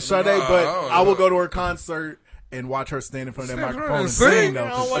I do as Sade, No, but no, I will no. go to her concert and watch her stand in front of that Stand in microphone front and and sing, sing. though.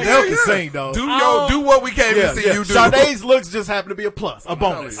 Oh, Adele yeah. can sing, though. Do what we came to see you do. Sade's looks just happen to be a plus, a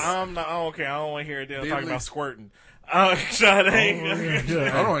bonus. I don't care. I don't want to hear Adele talking Really? about squirting. Sade.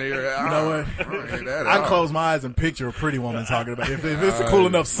 I don't want to hear that. You know what? I don't want to hear that. I can close my eyes and picture a pretty woman talking about it. If it's a cool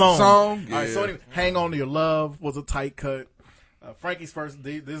enough song. All right, so yeah. anyway, Hang On to Your Love was a tight cut. Frankie's First,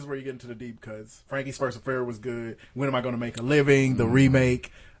 this is where you get into the deep cuts. Frankie's First Affair was good. When Am I Going to Make a Living? The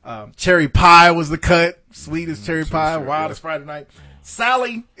remake. Cherry Pie was the cut. Sweet as Cherry Pie. Wild as Friday Night.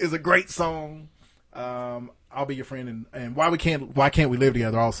 Sally is a great song. I'll Be Your Friend, and Why Can't We Live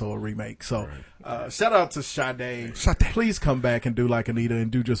Together, also a remake. So shout out to Sade. Please come back and do like Anita and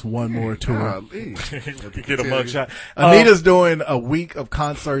do just one more tour. Get a mugshot. Anita's doing a week of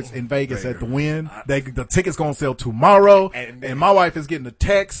concerts in Vegas at the Wynn. The tickets gonna sell tomorrow, and my wife is getting a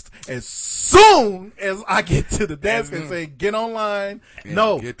text as soon as I get to the desk and say, "Get online."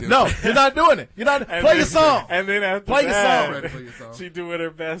 No, you're not doing it. You're not. Play your song. And then after Play your that, song. she doing her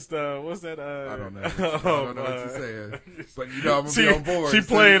best. What's that? I don't know. Oh know what you're saying. But you know I'm gonna be on board. She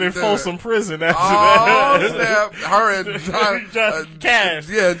playing in Folsom Prison after that. Snap. Her and Johnny Cash.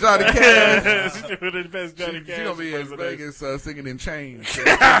 Yeah, Johnny Cash. She's doing the best Johnny Cash. She gonna be in Vegas singing in chains.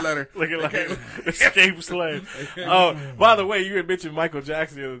 Looking like an escaped slave. Oh, by the way, you had mentioned Michael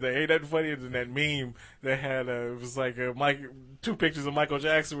Jackson the other day. Ain't that funnier than that meme that had it was like two pictures of Michael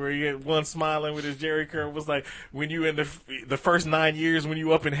Jackson where he had one smiling with his Jerry curl. It was like when you in the first 9 years when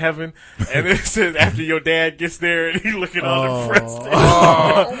you up in heaven, and it says after your dad gets there and he looking all depressed.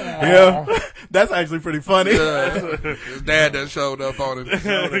 Yeah, that's actually pretty funny. His dad done showed up on him.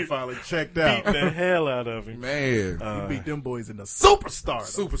 They finally checked out. Beat the hell out of him. Man, he beat them boys in the superstar.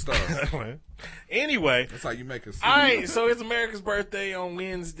 Anyway, that's how you make a. All right, so it's America's birthday on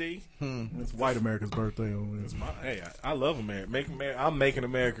Wednesday. It's white America's birthday on Wednesday. Hey, I love America. I'm making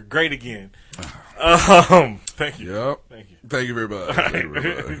America great again. Thank you. Yep. Thank you very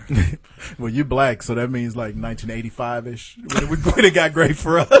much. Well, you black, so that means like 1985-ish. When it got great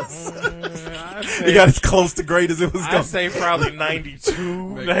for us. It got as close to great as it was going. I'd say probably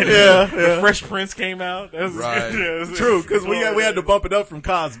 92. Yeah. Fresh Prince came out. That was right. True, because we had to bump it up from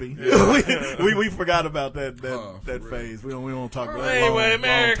Cosby. Yeah. we forgot about that phase. We don't talk about that. Anyway,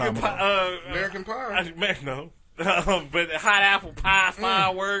 American Pie. No. But hot apple pie,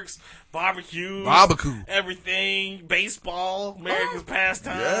 fireworks, barbecue, everything, baseball, America's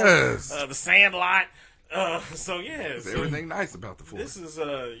pastime, the Sandlot. So yes, everything nice about the 4th. This is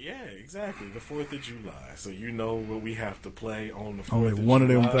exactly the 4th of July. So you know what we have to play on the 4th. Only one of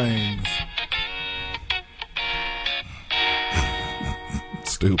them things.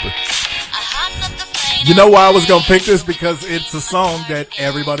 Stupid. You know why I was gonna pick this? Because it's a song that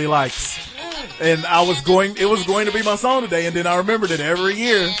everybody likes. And it was going to be my song today, and then I remembered that every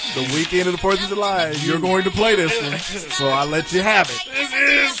year, the weekend of the 4th of July, you're going to play this one. So I let you have it. This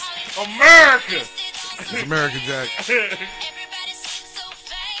is America. It's America, Jack. The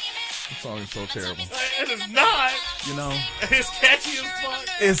song is so terrible. It is not. You know, it's catchy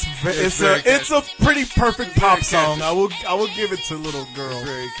as fuck. It's a pretty perfect pop song. I will give it to Little Girl. It's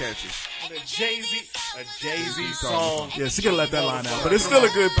very catchy. A Jay-Z song. Yeah, she could let that line out, but it's still a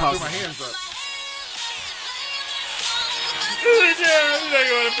good pop song. Put my hands up. You know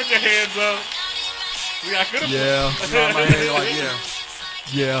you want to put your hands up. I could have. Yeah. My hand like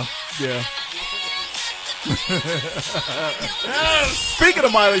Yeah. Speaking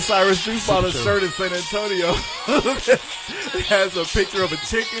of Miley Cyrus, Juice bought a shirt in San Antonio. It has a picture of a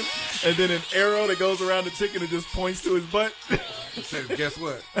chicken and then an arrow that goes around the chicken and just points to his butt. Guess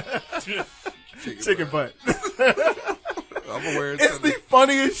what? Chicken butt. I'm aware it's the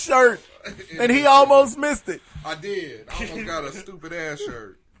funniest shirt. And he almost missed it. I did. I almost got a stupid ass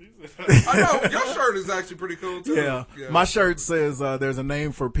shirt. I know. Your shirt is actually pretty cool too. Yeah. My shirt says there's a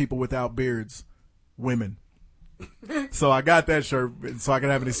name for people without beards. Women. So I got that shirt so I can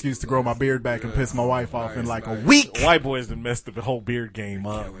have an excuse to grow my beard back and piss my wife off in like a week. White boys done messed up the whole beard game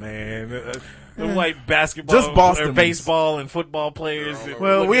up, man. The white basketball, just Boston or baseball and football players.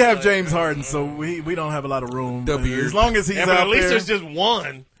 Well, we have James Harden, so we don't have a lot of room. As long as he's out but at least there. there's just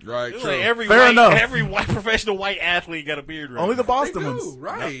one. Right, it's true. Like Fair enough. Every professional white athlete got a beard. Right Only the Boston they ones, do,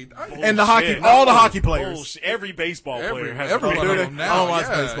 right? And the hockey, all the hockey players. Bullshit. Every baseball player has every one of them now. I don't watch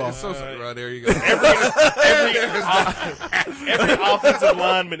baseball. Right there you go. Every offensive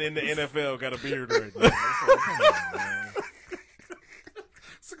lineman in the NFL got a beard right now.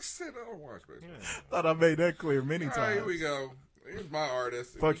 I don't watch baseball. Thought I made that clear many times. All right, here we go. Here's my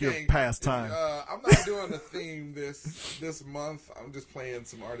artist. Fuck your pastime. I'm not doing a theme this month. I'm just playing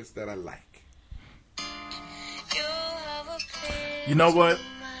some artists that I like. You know what?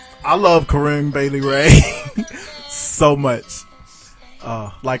 I love Corinne Bailey Rae so much.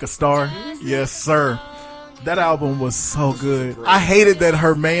 Like a Star, yes sir. That album was so good. I hated that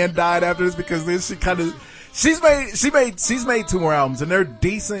her man died after this because then she's made 2 more albums and they're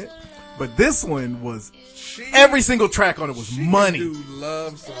decent, but this one was every single track on it was money. She do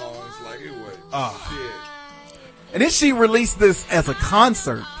love songs like it was shit. And then she released this as a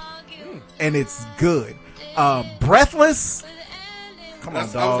concert, and it's good. Breathless. Come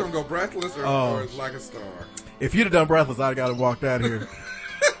on, dog. I was gonna go Breathless or Like a Star. If you'd have done Breathless, I'd have got to walk out here.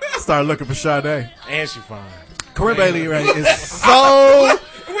 Start looking for Sade. And she fine. Corinne Bailey Rae is so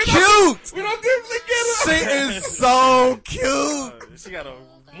cute. We don't get it. She is so cute. She got a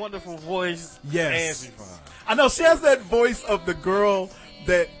wonderful voice. Yes. And she fine. I know she has that voice of the girl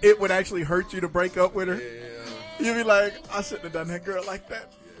that it would actually hurt you to break up with her. Yeah. You'd be like, I shouldn't have done that girl like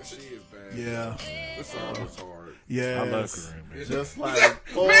that. Yeah, she is bad. Yeah. This song was hard. Yes. I love Corinne, man. Just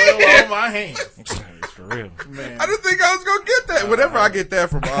like oil on my hands. It's for real. Man. I didn't think I was gonna get that. Whenever I get that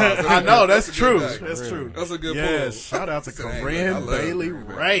from Oz, I know, that's a true. good day. That's true. That's a good pull. Yes. Shout out to Dang, I Corinne love Bailey Corinne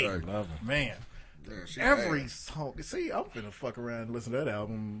Ray. Bailey. Love her. Man. Yeah, she Every bad. song. See, I'm finna fuck around and listen to that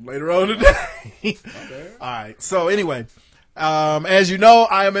album later on today. All right. So anyway, as you know,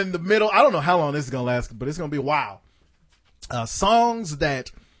 I am in the middle. I don't know how long this is gonna last, but it's gonna be a while. Songs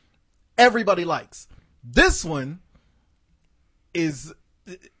that everybody likes. This one is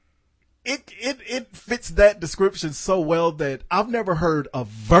it fits that description so well that I've never heard a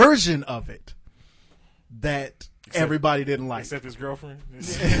version of it that everybody didn't like. Except his girlfriend.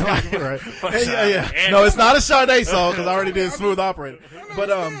 Right. Yeah. No, it's not a Sade song because I already did Smooth Operator. But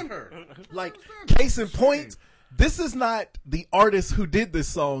like case in point, this is not the artist who did this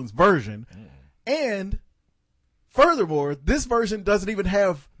song's version, and furthermore, this version doesn't even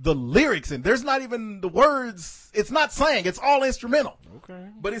have the lyrics in. There's not even the words. It's not sang. It's all instrumental. Okay.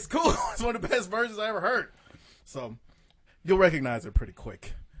 But it's cool. It's one of the best versions I ever heard. So you'll recognize it pretty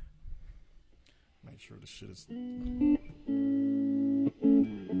quick. Make sure this shit is. Oh,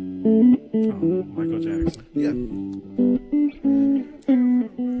 Michael Jackson. Yeah.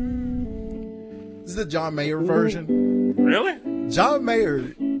 This is the John Mayer version. Really? John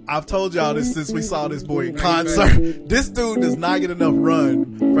Mayer, I've told y'all this since we saw this boy in concert. This dude does not get enough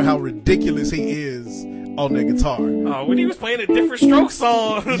run for how ridiculous he is on the guitar. Oh, when he was playing a Different Strokes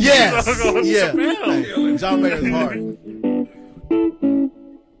song. Yes. Yeah. Chappelle. Hey, John Mayer's hard.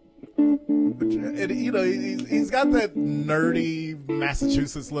 And, you know, he's got that nerdy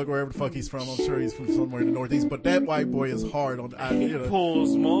Massachusetts look, wherever the fuck he's from. I'm sure he's from somewhere in the Northeast, but that white boy is hard on. He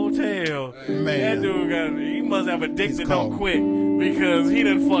pulls Motel. Man, that dude he must have a dick that don't quit because he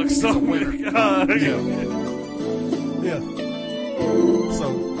done fucked so many. Yeah.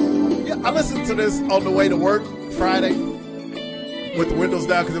 So, yeah, I listened to this on the way to work Friday with the windows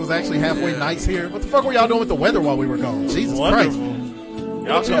down because it was actually halfway nice here. What the fuck were y'all doing with the weather while we were gone? Jesus Christ.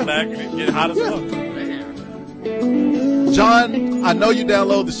 Y'all come back and get hot as fuck. John, I know you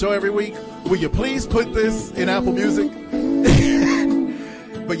download the show every week. Will you please put this in Apple Music?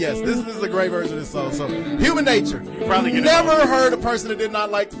 But yes, this is a great version of this song. So, Human Nature. You probably get never heard a person that did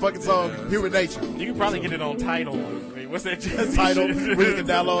not like the fucking song Human Nature. You can probably get it on Tidal. I mean, what's that? Tidal. Where you can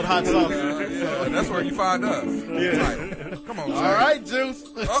download Hot Sauce. So, that's where you find us. Yeah. Come on, Jay. All right, Juice.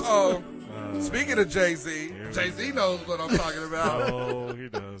 Uh-oh. Speaking of Jay-Z, Jay-Z knows what I'm talking about. Oh, he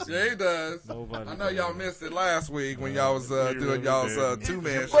does. Yeah, he does. Nobody I know y'all missed it last week when y'all was doing really y'all's did.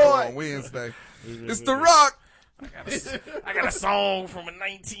 two-man show on Wednesday. It's The Rock. I got a song from a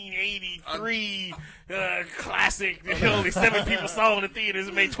 1983 classic that only 7 people saw in the theaters.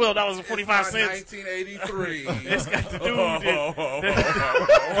 It made $12.45. 1983. It's got the dude.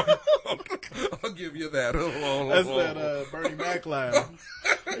 I'll give you that. That's that Bernie Mac line.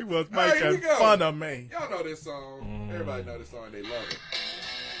 He was making fun of me. Y'all know this song. Everybody know this song. They love it.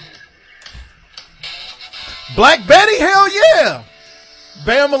 Black Betty, hell yeah.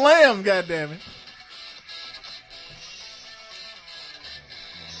 Bam a Lamb, goddammit.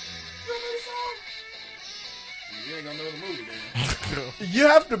 You ain't gonna know the movie, then. You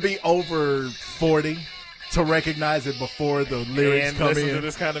have to be over 40 to recognize it before the lyrics and come listen in. to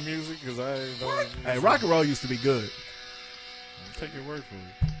this kind of music because I don't. Hey, rock and roll used to be good. I'll take your word for it.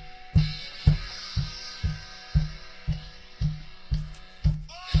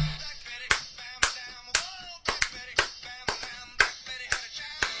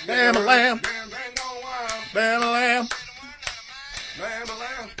 Bam a Lamb. Bam a Lamb. Bam a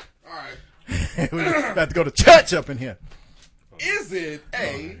Lamb. All right. We about to go to church up in here. Is it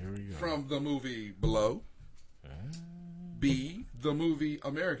A, from the movie Below? B, the movie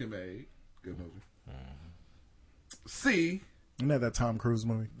American Made? Good movie. C, Isn't that Tom Cruise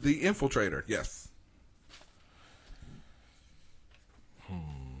movie? The Infiltrator? Yes.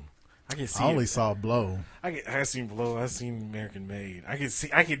 I can see. I only saw Blow. I seen Blow. I seen American Made. I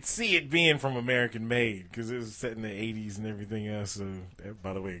could see it being from American Made because it was set in the 80s and everything else. So,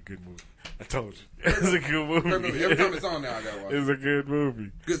 by the way, a good movie. I told you, it's a good movie. Every time it's on now, I gotta watch it. It's a good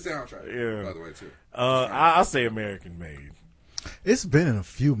movie. Good soundtrack. Yeah. By the way, too. I'll say American Made. It's been in a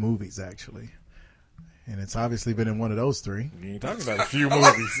few movies, actually. And it's obviously been in one of those 3. You ain't talking about a few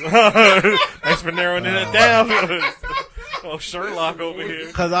movies. Thanks for narrowing it down. Oh, Sherlock over here.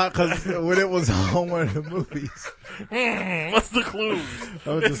 Because when it was on one of the movies. What's the clue?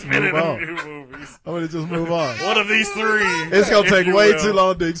 I'm going to just move on. I'm going to just move on. One of these 3. It's going to take way too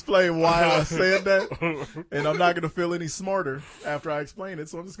long to explain why I said that. And I'm not going to feel any smarter after I explain it.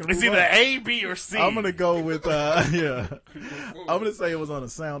 So I'm just going to move on. It's either A, B, or C. I'm going to go with, I'm going to say it was on a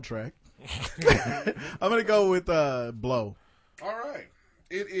soundtrack. I'm gonna go with Blow. All right.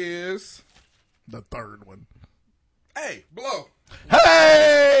 It is the third one. Hey, Blow.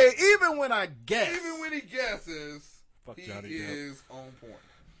 Hey, even when I guess. Even when he guesses, Fuck he Johnny is on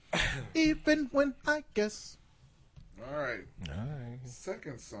point. Even when I guess. All right. All right.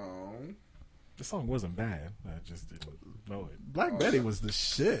 Second song. The song wasn't bad. I just didn't know it. Black Betty was the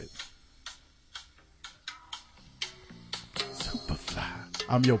shit. Superfly.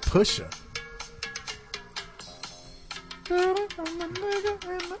 I'm your pusher.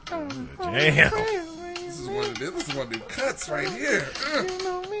 Damn. This is one of the cuts right here.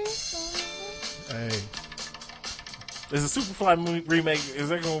 Hey. Is a Superfly remake, is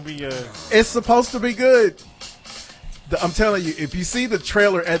that going to be It's supposed to be good. I'm telling you, if you see the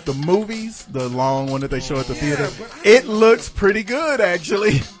trailer at the movies, the long one that they show at the theater, it looks pretty good,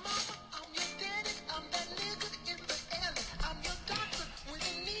 actually.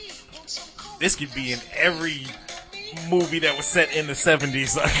 This could be in every movie that was set in the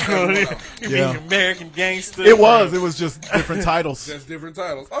 70s. It be American Gangster. It was just different titles. Just different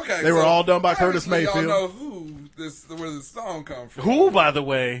titles. Okay. They were all done by Curtis obviously Mayfield. Y'all know where the song comes from. Who, by the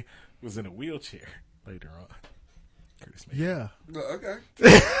way, was in a wheelchair later on. Curtis Mayfield. Yeah. Okay.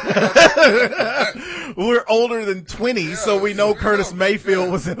 We're older than 20, so we know Curtis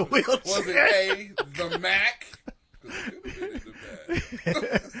Mayfield was in a wheelchair. Was it A, the Mac?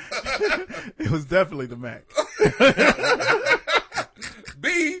 It was definitely the Mac.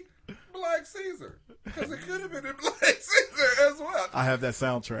 B, Black Caesar. Because it could have been in Black Caesar as well. I have that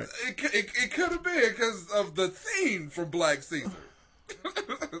soundtrack. It could have been because of the theme from Black Caesar.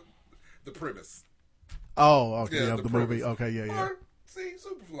 The premise. Oh, okay, Yeah, of the premise. movie. Okay, yeah. Or, see,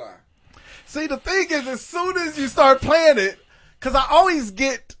 Superfly. See, the thing is, as soon as you start playing it, because I always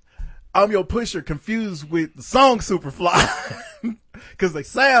get I'm Your Pusher confused with the song Superfly. Because they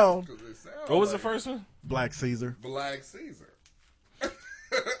sound. What was the first one? Black Caesar. Black Caesar.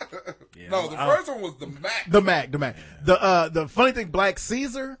 Yeah, No, the first one was the Mac. The Mac. The funny thing, Black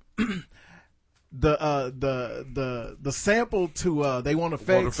Caesar, the sample to They Want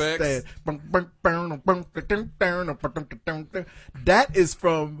Effects, that is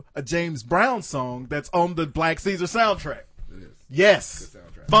from a James Brown song that's on the Black Caesar soundtrack. It is. Yes.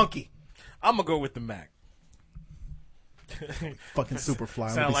 Funky. I'm going to go with the Mac. Fucking Superfly. I'm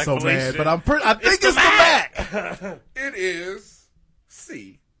Sound gonna be like so Felicia. mad, but I think it's the Mac. It is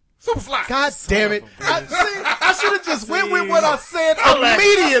C. Superfly. God damn it. I should have just went with what I said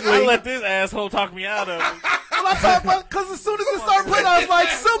immediately. I let this asshole talk me out of it. Well, I talked about, because as soon as it started playing, I was like,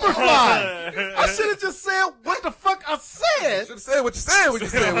 Superfly. I should have just said what the fuck I said. Should have said what you said when you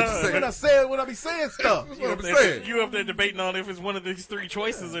said what you said. When I said when I be saying stuff. That's what I'm saying. You up there debating on if it's one of these three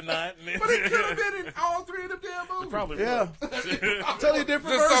choices or not. But it could have been in all three of them damn movies. Probably Yeah. Tell you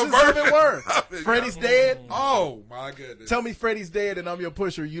different Just some versions of it were. version. Freddy's dead. Oh, my goodness. Tell me Freddy's dead and I'm Your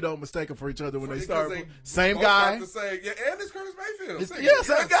Pusher. You don't mistake them for each other when they Because start. they Same both guy. got the same, yeah, and it's Curtis Mayfield. It's- Same- yeah,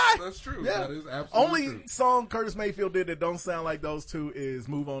 same yes, guy. That's true. Yeah. That is absolutely Only true. song Curtis Mayfield did that don't sound like those two is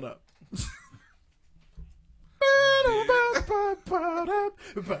Move On Up.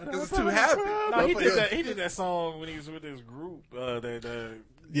 It's too happy. No, he did that song when he was with his group.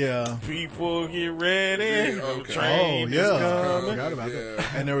 Yeah. People get ready. Yeah, The okay. train Oh, is yeah. coming. Forgot about Yeah.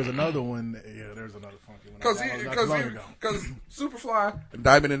 that. And there was another one. Yeah, there was another funky one. Because Superfly,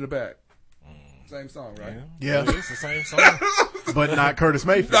 Diamond in the Back. Same song, right? Yeah. It's the same song. But not Curtis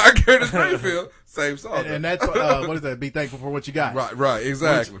Mayfield. Not Curtis Mayfield. Same song. And that's what is that? Be thankful for what you got. Right,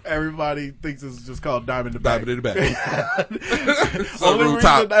 exactly. Which everybody thinks is just called Diamond in the Back. Diamond in the Back.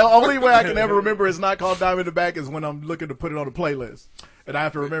 The only way I can ever remember it's not called Diamond in the Back is when I'm looking to put it on a playlist. And I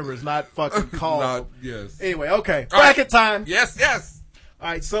have to remember it's not fucking called. Yes. Anyway, okay. Bracket time. Yes. All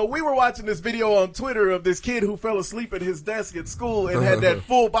right, so we were watching this video on Twitter of this kid who fell asleep at his desk at school and had that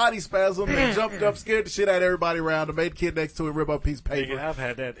full body spasm and jumped up, scared the shit out of everybody around him, made the kid next to it rip up a piece of paper. I've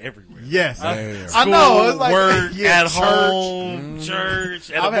had that everywhere. Yes. I know. It's like, work, yeah, at home,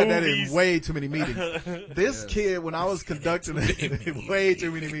 church, at I've the had that movies. in way too many meetings. This kid, when I was conducting way too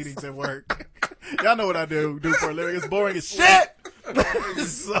many meetings at work. Y'all know what I do for a living. It's boring as shit.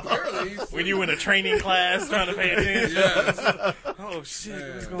 So, when you in a training class trying to pay attention. Yes. Oh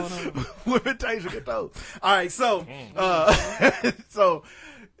shit, what's going on? Limitation get those. All right, so so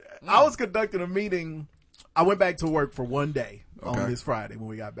I was conducting a meeting. I went back to work for one day on this Friday when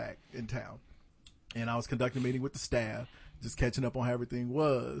we got back in town, and I was conducting a meeting with the staff, just catching up on how everything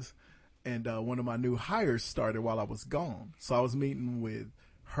was. And one of my new hires started while I was gone, so I was meeting with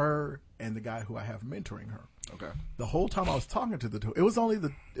her and the guy who I have mentoring her. Okay. The whole time I was talking to the two, it was only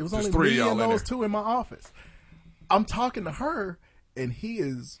Just three me of y'all and in those there. two in my office. I'm talking to her, and he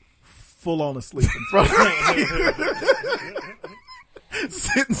is full on asleep in front of me.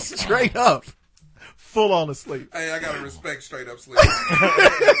 Sitting straight up. Full on asleep. Hey, I gotta respect straight up sleep.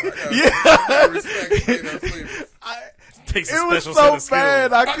 I gotta respect straight up sleep. Takes a It was special so set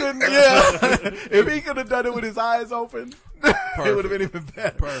of bad, skills. I couldn't. Yeah, if he could have done it with his eyes open, it would have been even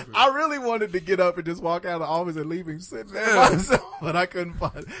better. Perfect. I really wanted to get up and just walk out of the office and leave him sitting there by himself, but I couldn't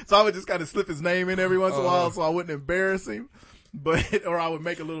find it. So I would just kind of slip his name in every once in a while, so I wouldn't embarrass him. But or I would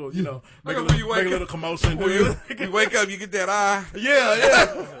make a little, you know, make a little commotion. When you wake up, you get that eye.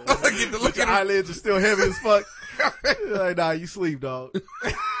 Yeah. Get to look Your at eyelids are still heavy as fuck. Like, nah, you sleep, dog.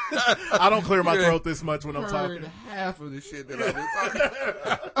 I don't clear my throat this much when I'm talking. Half of the shit that I've been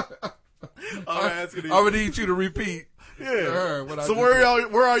talking. I'm gonna need you to repeat. Yeah. What I So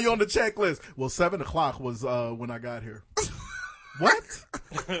just where are you on the checklist? Well, 7:00 was when I got here. What?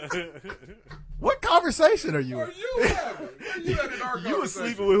 What conversation are you in? you having? You had an You were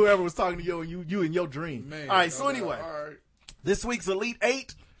sleeping with whoever was talking to you, and you in your dream. Man, all right. So okay, anyway, all right. this week's Elite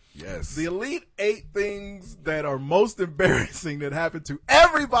 8. Yes. The Elite 8 things that are most embarrassing that happened to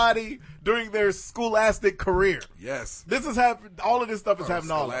everybody during their scholastic career. Yes. This has happened. All of this stuff is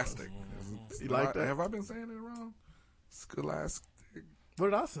happening all of us. Scholastic. You like that? Have I been saying it wrong? Scholastic.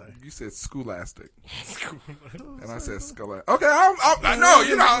 What did I say? You said scholastic. And I said scholastic. Okay, I know,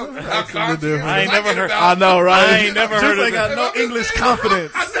 you know. I ain't never heard. I know, right? I ain't never heard of Just got no English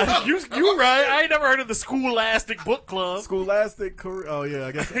confidence. You right. I ain't never heard of the Scholastic Book Club. Scholastic career. Oh, yeah,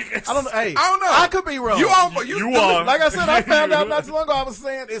 I guess. I don't know. Hey, I don't know. I could be wrong. You are. Like I said, I found out not too long ago. I was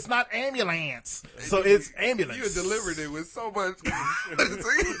saying it's not ambulance. So it's ambulance. You delivered it with so much.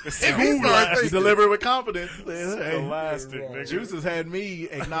 You deliver it with confidence. Scholastic, nigga. Juice has had me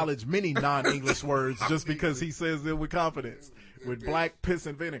acknowledge many non-English words just because he says it with confidence. With black piss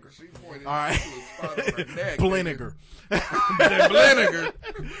and vinegar. All right. Bliniger. Bliniger.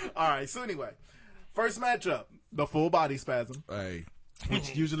 All right. So anyway, first matchup, the full body spasm. Hey.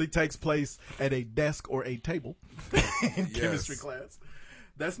 Which usually takes place at a desk or a table in chemistry class.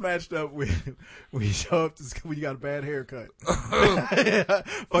 That's matched up with when you show up to school when you got a bad haircut.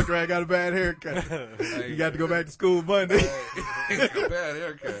 Fuck around, got a bad haircut. You got to go back to school Monday. A bad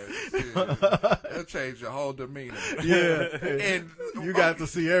haircut. Shit. That'll change your whole demeanor. Yeah. And you got to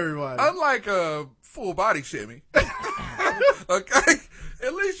see everybody. Unlike a full body shimmy. Okay?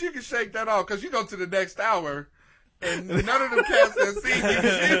 At least you can shake that off because you go to the next hour. And none of them cats that see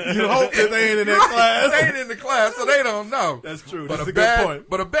you hope that they ain't in that class. They ain't in the class, so they don't know. That's true. But That's a bad, good point.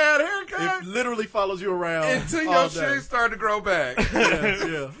 But a bad haircut, it literally follows you around until all your day. shit start to grow back.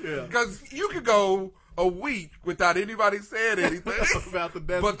 Yeah. Because you could go a week without anybody saying anything about the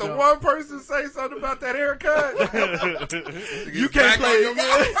desk. But the one person say something about that haircut, you can't play.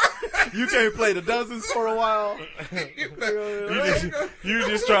 You can't play the dozens for a while. You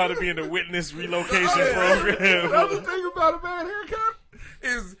just try to be in the witness relocation program. Another thing about a bad haircut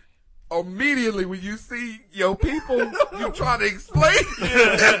is immediately when you see your people, you try to explain.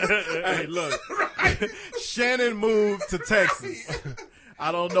 Hey, look, Shannon moved to Texas.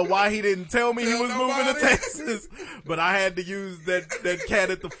 I don't know why he didn't tell me he was moving to Texas, but I had to use that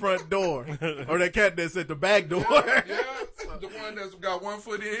cat at the front door, or that cat that's at the back door. Yeah, the one that's got 1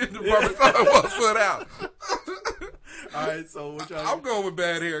 foot in, the barbershop, 1 foot out. All right, so what y'all? I'm going with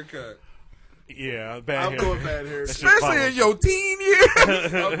bad haircut. Yeah, bad I'm haircut. going bad haircut. Especially in your teen years.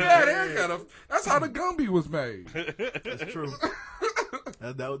 A bad haircut. That's how the Gumby was made. That's true.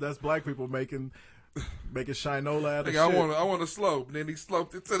 That's black people making Shinola out of shit. I want to slope. And then he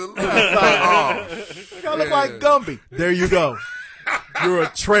sloped it to the left. You look like Gumby. There you go. You're a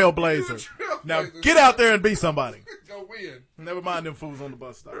trailblazer. Now get out there and be somebody. Go win. Never mind them fools on the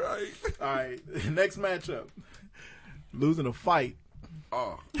bus stop. Right. All right. Next matchup. Losing a fight.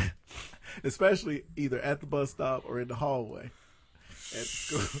 Oh. Especially either at the bus stop or in the hallway at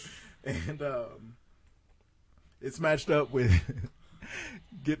school. And it's matched up with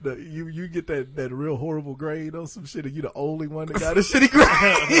you get that real horrible grade on some shit and you the only one that got a shitty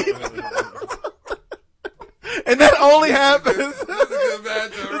grade. And that only happens. It's a good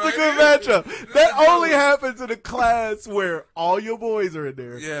matchup, It's a good matchup. That only happens in a class where all your boys are in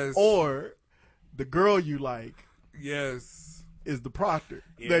there. Yes. Or the girl you like. Yes. Is the proctor.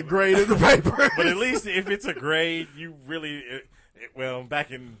 Yeah, that grade in the paper. But at least if it's a grade, you really, well,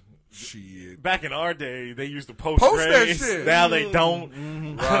 back in Shit. Back in our day, they used to post Post that grades. shit. Now they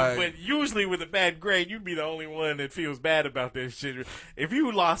don't. Right. But usually with a bad grade, you'd be the only one that feels bad about that shit. If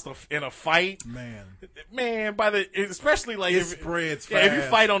you lost in a fight, man, especially like It spreads if you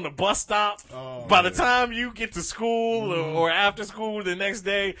fast. fight on the bus stop, Oh, by the time you get to school or after school the next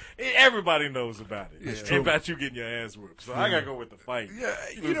day, everybody knows about it. It's And true. about you getting your ass whooped. So I gotta go with the fight. Yeah,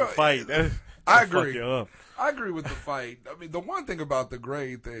 You you lose know, a fight. I that'll fuck agree. you up. I agree with the fight. I mean, the one thing about the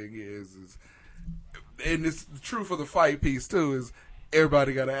grade thing is, and it's true for the fight piece too, is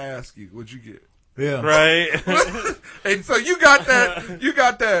everybody got to ask you what you get. Yeah. Right. And so you got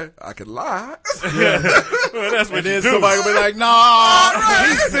that. I can lie. Yeah. Well, that's what And you then do. somebody will be like, nah,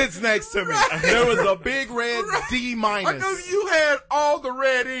 he sits next to me. There was a big red D I minus. know you had all the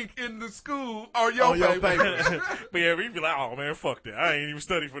red ink in the school on your paper. But yeah, we'd be like, oh man, fuck that. I ain't even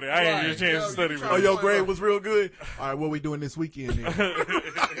study for that. I ain't even get a chance to study for Oh, that. your grade was real good. All right, what we doing this weekend?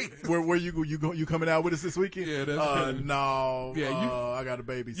 Then? Where you coming out with us this weekend? Yeah, that's no. Yeah, I got a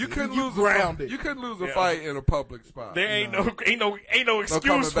baby. You couldn't lose grounded. You couldn't lose a fight in a public spot. There ain't no excuse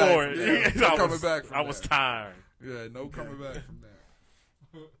coming for back. it. Yeah, no coming back from I was that. tired. Yeah, no coming back from that.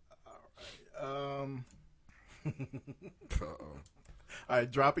 All right,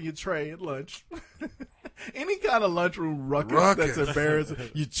 dropping your tray at lunch. Any kind of lunchroom ruckus that's embarrassing.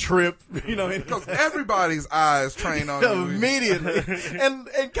 You trip, because everybody's eyes train on you immediately. and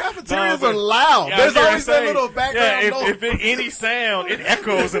cafeterias No, are but- loud. Yeah, There's I was always gonna that say, little background noise. if any sound, it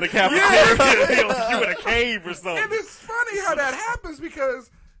echoes in the cafeteria. You in a cave or something. And it's funny how that happens because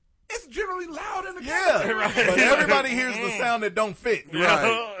it's generally loud in the Yeah, cafeteria. Right. but everybody hears the sound that don't fit.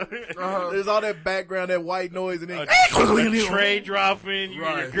 Right. There's all that background, that white noise, and then A tray dropping,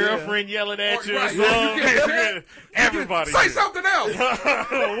 your girlfriend yelling at you. Right. Or something. Everybody. Say something else.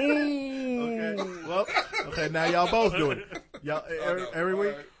 Okay, now y'all both do it. Y'all every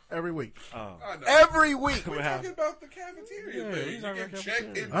week. Every week. I know. Every week. We're talking about the cafeteria thing. You get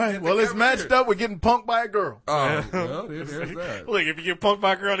checked in. All right. Well, it's matched up with getting punked by a girl. Oh, well, there's that. Look, if you get punked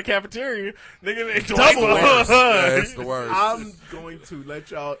by a girl in the cafeteria, nigga, it's Double worse. That's the worst. I'm going to let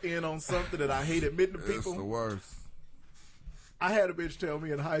y'all in on something that I hate admitting to That's people. the worst. I had a bitch tell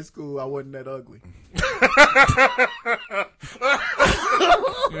me in high school I wasn't that ugly. You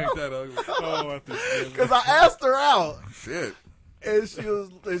ain't that ugly. Because I asked her out. Shit. And she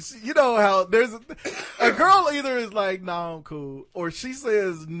was, you know how there's a girl either is like, no, I'm cool, or she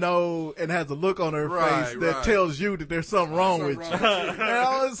says no and has a look on her face that tells you that there's something wrong with you. And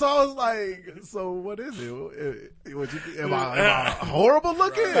I was like, so what is it? Am I horrible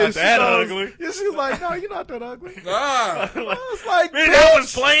looking? Right. Not that ugly. Yeah, she was like, no, you're not that ugly. Ah. I was like, man, I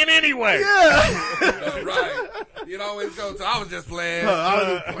was playing anyway. Yeah. Right. You'd always go to, I was just playing.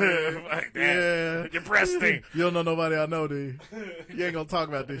 Like that. Yeah. Your breast thing. You don't know nobody I know, do you? You ain't gonna talk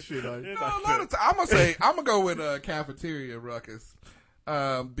about this shit, are you? No, a lot of times, I'm gonna go with cafeteria ruckus.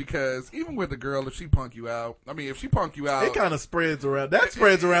 Because even with the girl, if she punk you out, It kind of spreads around. That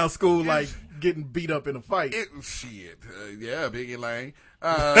spreads around school like getting beat up in a fight. Yeah, Biggie Lane.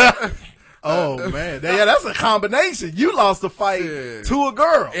 Oh man, yeah, that's a combination. You lost a fight to a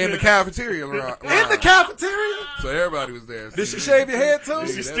girl in the cafeteria. In the cafeteria. So everybody was there. Did she shave your head too?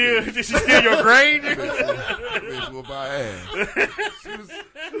 Did she steal your grade? Bitch whooped my ass. She was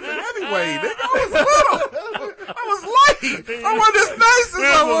heavyweight. Nigga, I was little. I was light. I wasn't as nice as I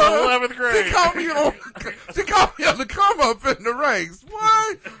was. 11th grade. She called me on the come up in the ranks.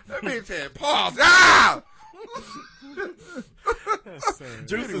 What? That bitch had paws. Ah!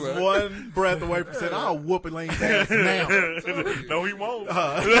 Juice is one breath away from saying, "I'll whoop Elaine's ass now." No, he won't.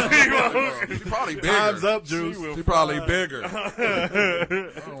 She probably bigger. Time's up, Juice. She probably bigger. I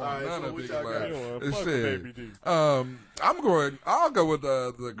don't want right, none so of what Big y'all got? Lane. Fuck Shit. Baby D. I'll go with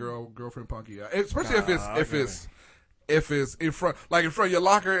the girlfriend punky, especially if it's in front of your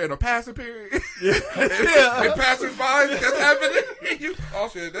locker in a passing period. Yeah. And passing by, that's happening. Oh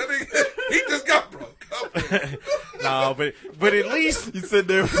shit, that nigga, he just got broke up. No, but at least You sit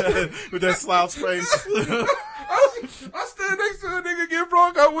there with that slouch face. I stood next to a nigga get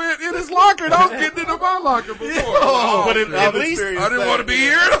broke up with in his locker, and I was getting into my locker before. But at least I didn't want to be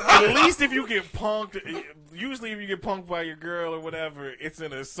here. At least if you get punked, usually if you get punked by your girl or whatever, it's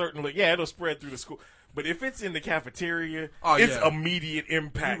in a certain it'll spread through the school. But if it's in the cafeteria, it's immediate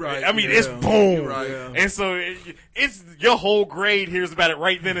impact. You're right. I mean, it's boom. You're right. And so it's your whole grade hears about it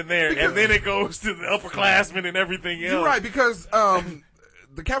right then and there. And then it goes to the upperclassmen and everything else. You're right, because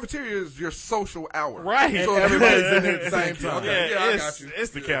the cafeteria is your social hour. Right. So And everybody's in there at the same Thank you. time. Okay. Yeah, I got you.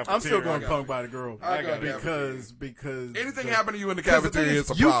 It's the cafeteria. I'm still going punk by the girl. I got because anything happen to you in the cafeteria,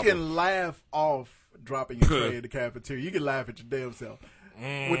 it's a you problem. can laugh off dropping your tray in the cafeteria. You can laugh at your damn self.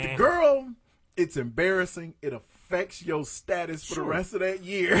 With the girl, it's embarrassing. It affects your status for the rest of that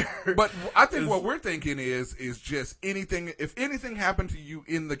year. But I think what we're thinking is just anything. If anything happened to you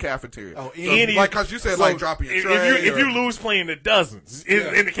in the cafeteria, like because you said like dropping your tray. If you lose playing the dozens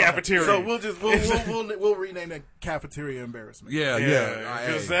in the cafeteria, so we'll rename that cafeteria embarrassment.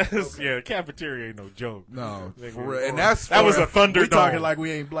 Because cafeteria ain't no joke. No, for real. And that was a Thunderdome. We talking like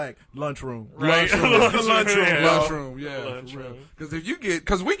we ain't black. Lunchroom, right? Lunchroom. Because if you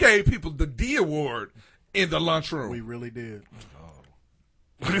because we gave people the D award in the lunchroom. We really did.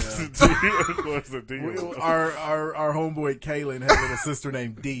 What's the deal? Our homeboy Kaylin had a sister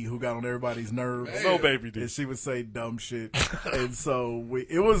named D who got on everybody's nerves. No baby D. And she would say dumb shit. And so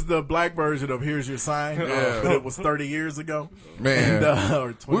it was the black version of Here's Your Sign, but it was 30 years ago. Man,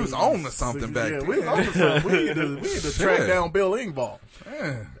 or 20, we was on to something back then. We was on to something. We need to track down Bill Engvall.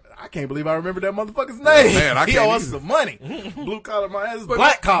 Man. I can't believe I remember that motherfucker's name. Man, he owed us some money. Blue collar, my ass,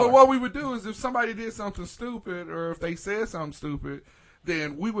 black collar. But what we would do is if somebody did something stupid or if they said something stupid,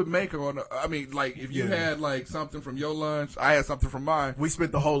 then we would make like if you had like something from your lunch, I had something from mine. We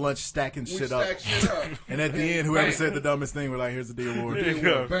spent the whole lunch stacking shit up. And at the end, whoever said the dumbest thing, we're like, here's the D award.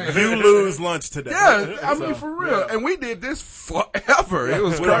 You lose lunch today. Yeah, I mean, for real. Yeah. And we did this forever. It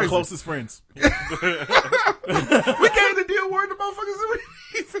was we're crazy. Our closest friends. We gave the D award to motherfuckers.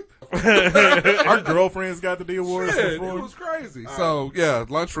 Our girlfriends got the D award. It was crazy. So,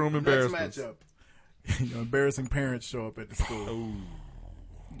 lunchroom embarrassment. Next matchup. Embarrassing parents show up at the school. Ooh.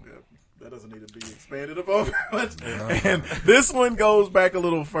 That doesn't need to be expanded upon much. And this one goes back a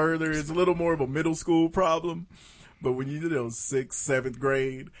little further. It's a little more of a middle school problem. But when you're 6th, 7th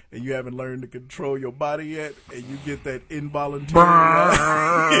grade and you haven't learned to control your body yet and you get that involuntary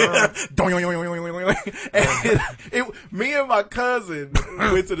and me and my cousin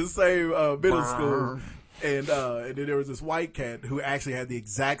went to the same middle school. And then there was this white cat who actually had the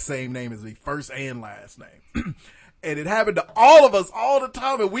exact same name as me, first and last name. And it happened to all of us all the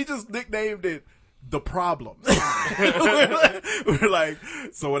time, and we just nicknamed it The Problem. We're like,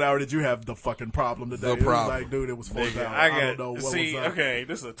 so what hour did you have the fucking problem today? The problem. It was like, dude, it was 4th hour. I don't know what was up. Okay,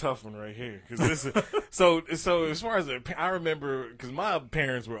 this is a tough one right here. Cause this is, so as far as I remember, because my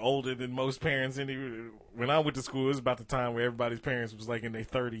parents were older than most parents. When I went to school, it was about the time where everybody's parents was like in their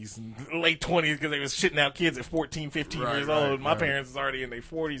 30s and late 20s because they was shitting out kids at 14, 15 years old. My parents was already in their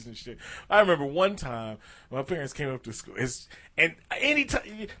 40s and shit. I remember one time my parents came up to school, and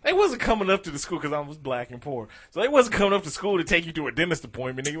anytime they wasn't coming up to the school because I was black and poor, so they wasn't coming up to school to take you to a dentist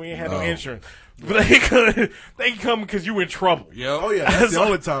appointment. They ain't had no insurance, but they come because you in trouble. Yeah, oh yeah, that's the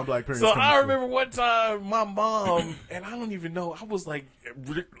only time black parents. So come I remember one time my mom and I don't even know. I was like,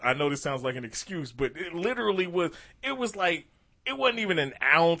 I know this sounds like an excuse, but it literally was. It was like. It wasn't even an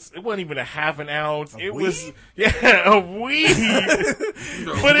ounce. It wasn't even a half an ounce. It was a weed.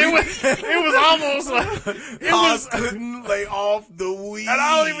 But it was almost like I couldn't lay off the weed. And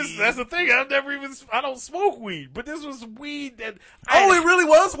I don't even. That's the thing. I don't smoke weed. But this was weed that. It really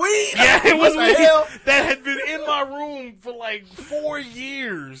was weed. Yeah, it was weed that had been in my room for like 4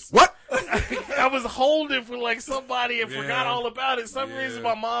 years. What? I was holding for like somebody and forgot all about it. Some reason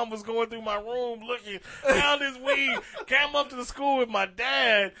my mom was going through my room looking, found this weed, came up to the school with my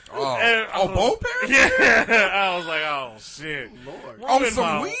dad. Both parents? Yeah. I was like, oh shit. Lord. On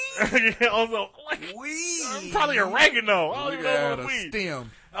some weed? Yeah, on some weed. Probably oregano. I don't even know what weed.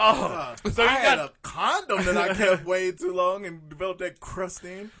 Stem. So I had a condom that I kept way too long and developed that crust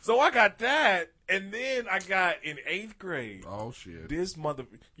in. So I got that. And then I got in 8th grade. Oh shit! This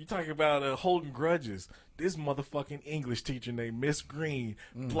you talking about holding grudges? This motherfucking English teacher named Miss Green,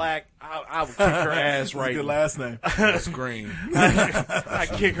 black. I would kick her ass right. Good last name, Miss Green. I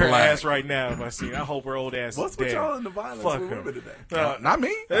kick her ass right now if I see her. I hope her old ass What's is with dead. y'all in the violence with women today? Not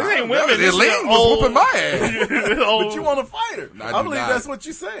me. This ain't women. This was whooping my ass. But you want to fight her? I believe not. that's what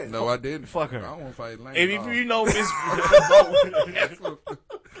you said. No, I didn't. Fuck her. I don't want to fight Lane. If you know Miss,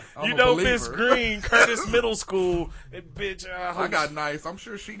 you know Miss Green, Curtis Middle School, bitch. I got nice. I'm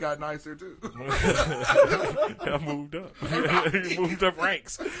sure she got nicer too. I moved up. Moved up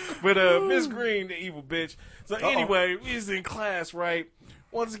ranks. But Miss Green, the evil bitch. So anyway, we was in class, right?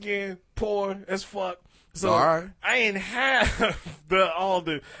 Once again, poor as fuck. So I ain't have all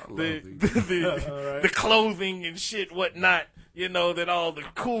the clothing and shit, whatnot. You know, that all the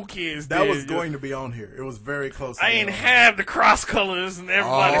cool kids that did. was going to be on here. It was very close to I ain't have the cross colors and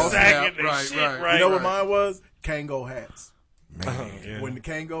everybody sagging their shit, right? You know what mine was? Kango hats. When the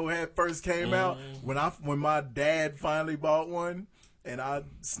Kango hat first came out, when my dad finally bought one, and I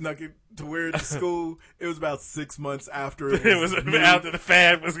snuck it to wear it to school. It was about 6 months after it was after the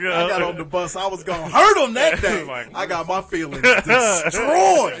fad was gone. I got on the bus. I was going to hurt him that day. I got my feelings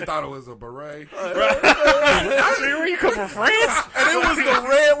destroyed. I thought it was a beret. Where you come from, France? And it was the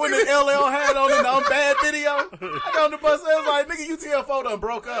red with the LL hat on it, the I'm bad video. I got on the bus. I was like, nigga, UTFO done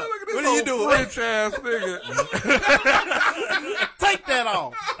broke up. What are you doing? French ass nigga. Take that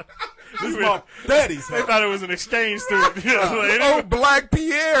off. This is my daddy's hat. They thought it was an exchange student. Oh, Black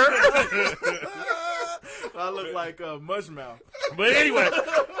Pierre. I look like Mushmouth. But anyway,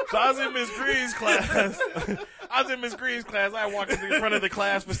 so I was in Miss Green's class. I walked in front of the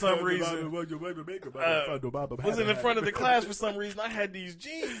class for some reason. Was in the front of the class for some reason. I had these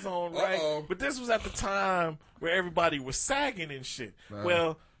jeans on, right? But this was at the time where everybody was sagging and shit.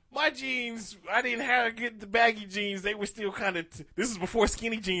 Well, my jeans, I didn't get the baggy jeans. They were still kind of, this is before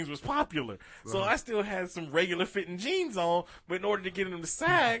skinny jeans was popular. So I still had some regular fitting jeans on, but in order to get them to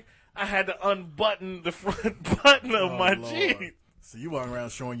sag, I had to unbutton the front button of my jeans. So you walking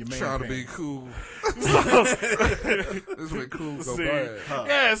around showing your man trying pants. to be cool. This is when cool go bad.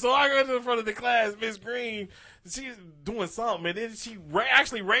 Yeah, so I go to the front of the class, Miss Green, she's doing something, and then she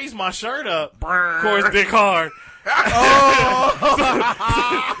actually raised my shirt up. Of course, Dick Hard.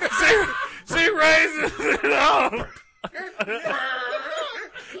 She raises it up.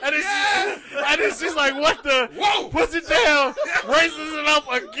 And then she's like, what the? Whoa! Puts it down, raises it up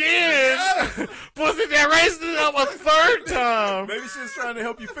again, puts it down, raises it up a third time. Maybe she was trying to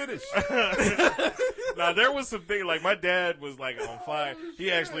help you finish. Now, there was some thing, like, my dad was, like, on fire.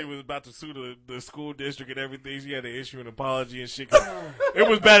 He actually was about to sue the school district and everything. She had to issue an apology and shit. It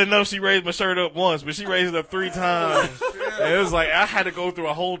was bad enough she raised my shirt up once, but she raised it up 3 times. And it was like, I had to go through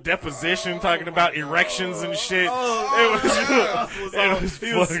a whole deposition talking about erections and shit. It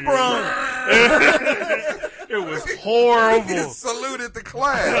was sprung. It was horrible. Saluted the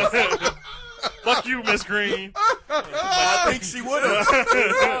class. Fuck you, Miss Green. I think she would have.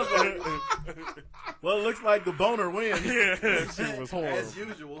 Well, it looks like the boner wins. Yeah, she was horrible. As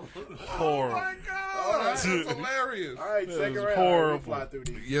usual. Horrible. Oh my God, that's hilarious. All right, second round. Horrible. We'll fly through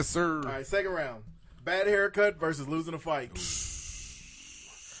these. Yes, sir. All right, second round. Bad haircut versus losing a fight.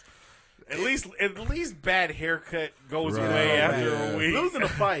 At least bad haircut goes away after a week. Losing a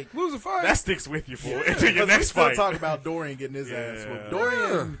fight. That sticks with you for until your Because we next still fight. talk about Dorian getting his ass whooped.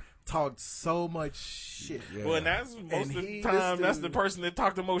 Dorian talked so much shit. Well, and that's most of the time, that's the person that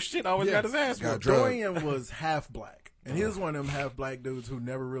talked the most shit always got his ass whooped. Dorian was half black. And he was one of them half black dudes who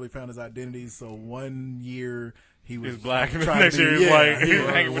never really found his identity. So one year he was black, and the trying next to year be, he was white. He was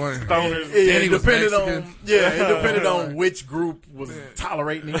hanging with the stoners. It depended on which group was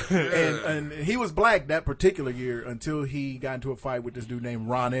tolerating him. And he was black that particular year until he got into a fight with this dude named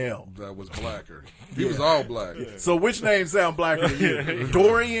Ron L. That was blacker. He was all black. So which name sound blacker to you?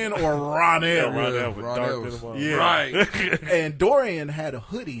 Dorian or Ron L? Ron L was dark was- than a Yeah. Right. And Dorian had a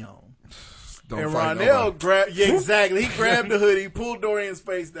hoodie on. Don't And fight Ronell grabbed, exactly. He grabbed the hoodie, pulled Dorian's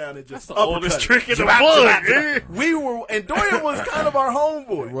face down, and just That's the oldest uppercut trick in the Jabap, book. jabap, jabap. We were, and Dorian was kind of our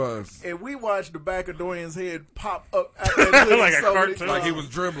homeboy. It was. And we watched the back of Dorian's head pop up out that hoodie Like a so many cartoon. Like he times. was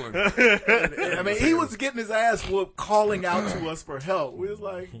dribbling. And, I mean, he was getting his ass whooped, calling out to us for help. We was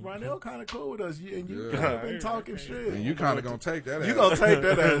like, Ronell kind of cool with us, and you kind of been talking shit. And you kind of gonna take that. You ass. gonna take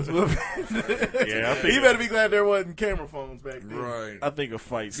that ass whooping. Yeah, I think He better be glad there wasn't camera phones back then. Right. I think a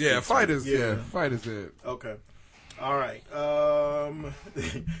fight. Yeah, fight is Yeah. fight is it. Okay. All right.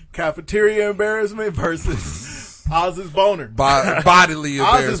 Cafeteria embarrassment versus Oz's boner. Bodily Oz's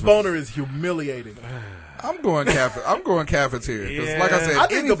embarrassment. boner is humiliating. I'm going cafeteria because, Yeah. like I said, I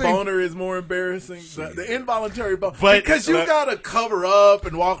think the anything- boner is more embarrassing. The involuntary boner. But- Because you gotta cover up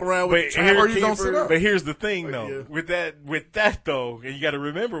and walk around with But the here- or you don't sit up. But here's the thing, though. Yeah. With that though, and you got to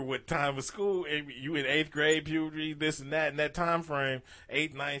remember what time of school. You in 8th grade, puberty, this and that, in that time frame,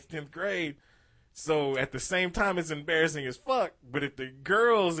 8th, 9th, 10th grade. So at the same time, it's embarrassing as fuck. But if the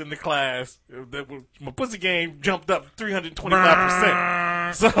girls in the class, my pussy game jumped up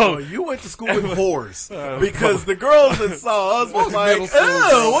 325%. So Oh, you went to school with whores because the girls that saw us was Most like, middle school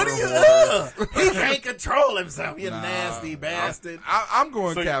 "Oh, what are girls you? He can't control himself, you nasty bastard." I'm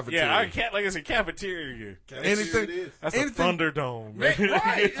going so, cafeteria. yeah, I can't, like I said, cafeteria. Anything. That's anything, a Thunderdome.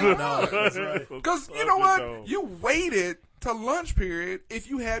 Right. No, that's right. Because you know what? You waited to lunch period if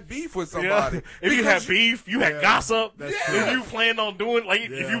you had beef with Yeah. somebody. If you had Because beef, you had gossip. That's If you planned on doing, like,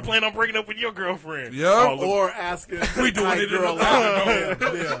 if Yeah. you plan on breaking up with your girlfriend. Yeah. Oh, look, Or asking We doing tight it in girl the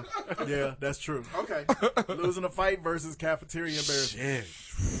out. Yeah, that's true. Okay, losing a fight versus cafeteria embarrassment.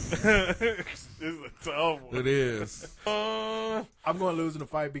 shit. It's a tough one. It is. I'm going to lose in the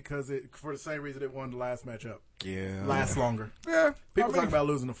fight because for the same reason it won the last matchup. Yeah. Lasts longer. Yeah. People talk about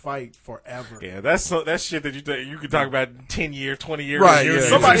losing the fight forever. Yeah, that's shit that you could talk about 10 years, 20 years. Right, years yeah.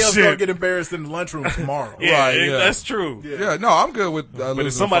 Somebody else shit. going to get embarrassed in the lunchroom tomorrow. Yeah, Right, yeah. that's true. Yeah, no, I'm good with But losing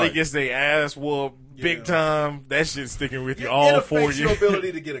if somebody the fight. gets their ass whooped big time, that shit's sticking with you It all 4 affects your years.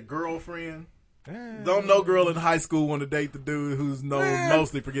 ability to get a girlfriend. Don't no girl in high school want to date the dude who's known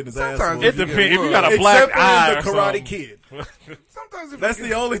mostly for getting his ass sometimes whooped. It depends. If you got a black Except for eye the or Karate something. Kid. Sometimes if That's you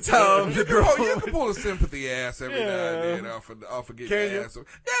the only time the girl. you can pull a sympathy ass every now and then off of getting Can your you? ass.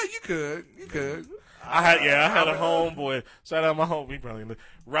 Yeah, you could. I had a homeboy. Shout out my homie. He probably look.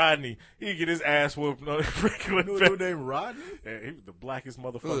 Rodney. He get his ass whooped on a regular. Dude named Rodney? Yeah, he was the blackest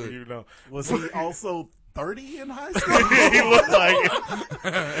motherfucker Good. you know. Was he also 30 in high school? He looked like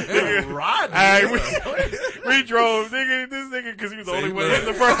Rodney. we drove this nigga because he was the only one look. in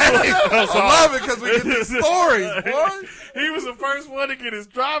the first one. I love it because we get these stories, boy. He was the first one to get his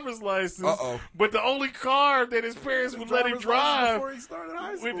driver's license. Uh-oh. But the only car that his parents would let him drive. Before he started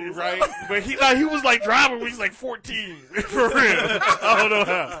high school. Right, but he was like driving when he was like 14. For real, I don't know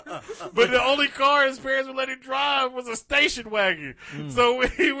how. But the only car his parents would let him drive was a station wagon. So when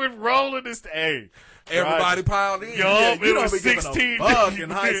he would roll in this, Everybody piled in. Yo, You it don't was be giving a 16 fuck in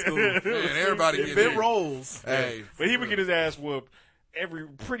high school. Man, everybody If get it in. rolls. Hey, But he would get his ass whooped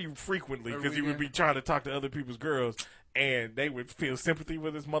pretty frequently because he would be trying to talk to other people's girls. And they would feel sympathy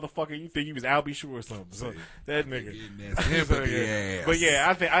with this motherfucker. You think he was Albie Shore or something? So that nigga. getting that sympathy ass. But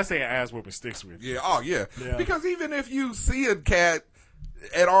yeah, I say an ass whooping sticks with you. Yeah, oh yeah. Yeah. Because even if you see a cat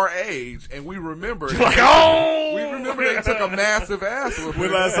at our age and we remember it, Like, oh! we remember they took a massive ass whooping.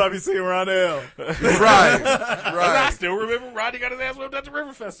 When last time you see him around L? Right, I right. still remember Rodney got his ass whipped at the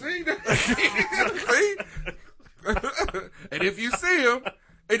River Festival. See? And if you see him,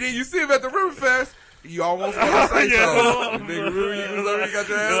 and then you see him at the River Fest, you almost want to say Yeah. something. Nigga, really, you was over, you got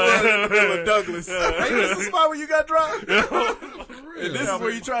your ass whooped. Dylan Douglas. Hey, this is the spot where you got dropped? And this is where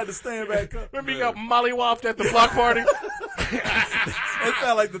you tried to stand back up. Remember you got mollywopped at the block party? That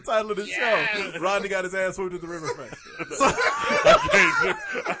sounds like the title of the show. Rodney got his ass whooped at the River Fest.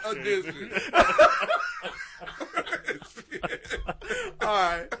 All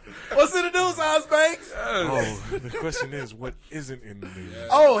right. What's in the news, Oz Banks? Oh, the question is, what isn't in the news?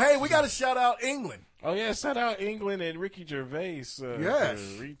 Oh, hey, we got to shout out England. Oh, yeah, shout out England and Ricky Gervais for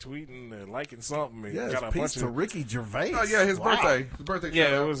retweeting and liking something. And Yes, got a peace bunch to of, Ricky Gervais. Oh, yeah, his Wow. birthday. His birthday. Yeah,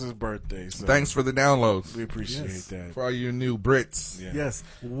 shout it out. was his birthday. So Thanks for the downloads. we appreciate Yes. that. For all you new Brits. Yeah. Yes,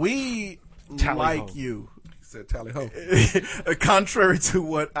 we Tally like ho. you. He said tally ho. Contrary to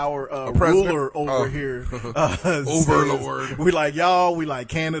what our president? ruler over here Overlord. says, we like y'all, we like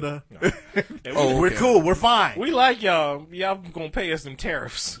Canada. Oh, We're okay. cool, we're fine. We like y'all. Y'all gonna pay us some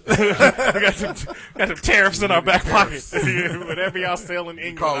tariffs. we got some tariffs in our back pocket. Whatever y'all sell in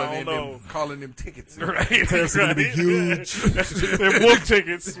England, I don't know. Calling them tickets. Right. Tariffs are gonna be huge. They're wolf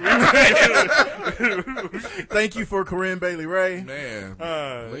tickets. Thank you for Corinne Bailey Ray. Man.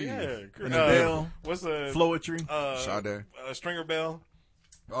 Yeah. Bell. What's a Floetry. Sade. Stringer Bell?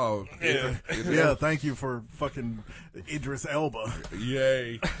 Oh, Yeah. Yeah, thank you for fucking Idris Elba.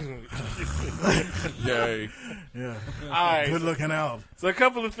 Yay. Yay. Yeah. All right. Good looking out. So a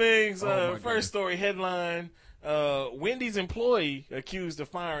couple of things. my First story headline: Wendy's employee accused of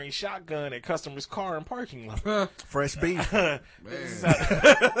firing shotgun at customer's car in parking lot. Fresh beef.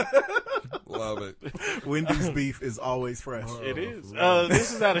 Love it. Wendy's beef is always fresh. It is.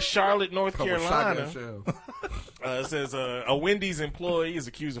 This is out of Charlotte, North Couple Carolina. shotgun shells. It says a Wendy's employee is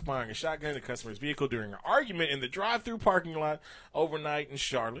accused of firing a shotgun at a customer's vehicle during an argument in the drive-through parking lot overnight in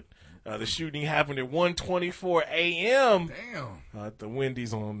Charlotte. The shooting happened at 1:24 a.m. Damn. At the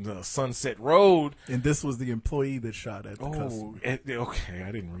Wendy's on Sunset Road. And this was the employee that shot at the customer. Okay,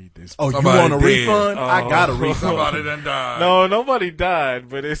 I didn't read this. Oh, Somebody you want a did. refund? I got a refund. Somebody done died. No, nobody died,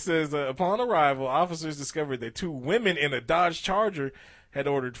 but it says upon arrival, officers discovered that two women in a Dodge Charger had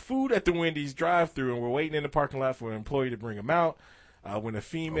ordered food at the Wendy's drive-thru and were waiting in the parking lot for an employee to bring them out. When a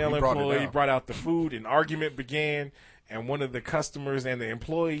female he brought it employee out. brought out the food, an argument began, and one of the customers and the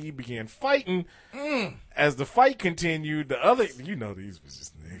employee began fighting. As the fight continued, the other, these was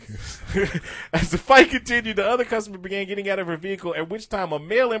just niggas. As the fight continued, the other customer began getting out of her vehicle, at which time a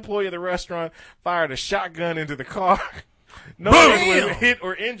male employee of the restaurant fired a shotgun into the car. No one was hit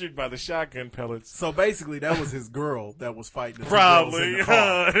or injured by the shotgun pellets. So basically, that was his girl that was fighting the two Probably. girls in the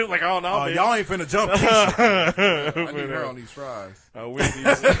car. It was like, oh, no, man. Y'all ain't finna jump Keisha. I need her on these fries.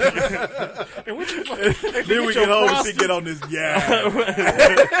 Wendy's. Then we get home and she get on this, yeah.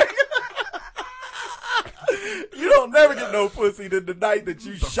 You don't never get no pussy than the night that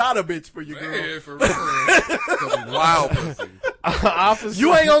you shot a bitch for your girl. Man, for real. Wild pussy.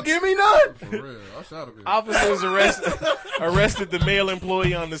 You ain't gonna give me none. For real. I shot a bitch. Officers arrested the male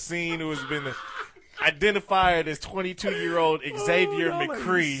employee on the scene who has been identified as 22-year-old Xavier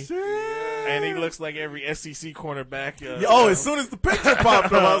McCree. And he looks like every SEC cornerback. As soon as the picture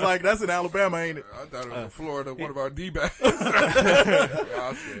popped up, I was like, that's in Alabama, ain't it? I thought it was in Florida, one of our D-backs. Is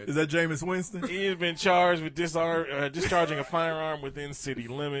that Jameis Winston? He has been charged with discharging a firearm within city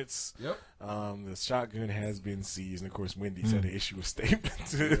limits. Yep. The shotgun has been seized, and of course, Wendy's had to issue a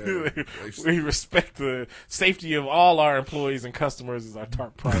statement. We respect the safety of all our employees and customers as our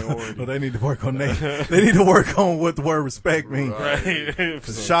top priority. Well, they need to work on that. They need to work on what the word respect means. Right.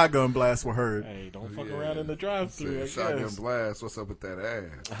 The shotgun blasts were heard. Hey, don't fuck around in the drive-thru. Shotgun blast. What's up with that ass?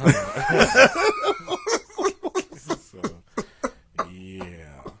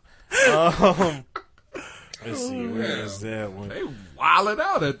 Let's see, where is that one? They wilding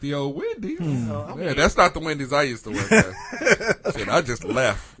out at the old Wendy's. Yeah, that's not the Wendy's I used to work at. Shit, I just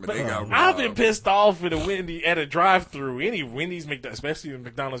left. But they got I've been pissed off with a Wendy at a drive-thru. Any Wendy's, especially the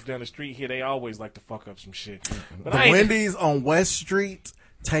McDonald's down the street here, they always like to fuck up some shit. But the Wendy's on West Street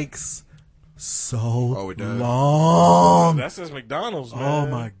takes so it does. long. That's just McDonald's, man. Oh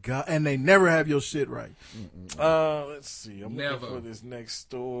my god! And they never have your shit right. Let's see. I'm looking for this next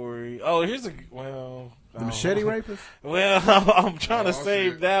story. Oh, here's the machete rapist. Well, I'm trying to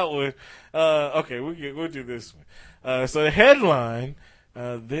save that one. Okay, we'll do this one. So the headline.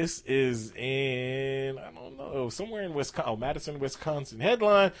 This is in somewhere in Wisconsin. Madison, Wisconsin.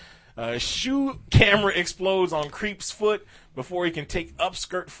 Headline. Shoe camera explodes on creep's foot before he can take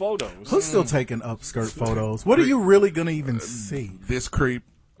upskirt photos. Who's still taking upskirt photos? What are you really going to even see? This creep.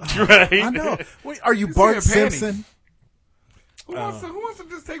 Right. I know. Wait, are you Bart Simpson? Who wants to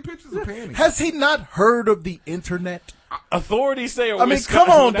just take pictures of panties? Has he not heard of the internet? Authorities say. Come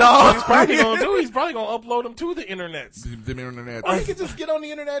on, dog. He's probably gonna do. He's probably gonna upload them to the internet. The internet. Or you can just get on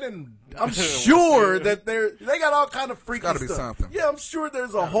the internet and I'm sure that they got all kind of freaky stuff. Gotta be something. Yeah, I'm sure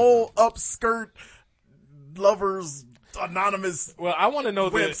there's a whole upskirt lovers anonymous. Well, I want to know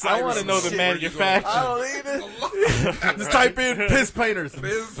the manufacturer. I don't need it. Just type in piss painters.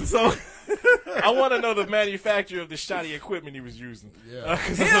 So. I want to know the manufacturer of the shoddy equipment he was using. Yeah.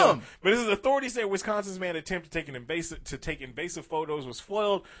 Him. But this is authorities say Wisconsin's man attempt to take invasive photos was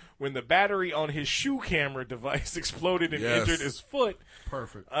foiled when the battery on his shoe camera device exploded and injured his foot.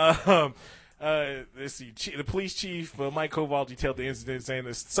 Perfect. Let's see. The police chief, Mike Koval, detailed the incident, saying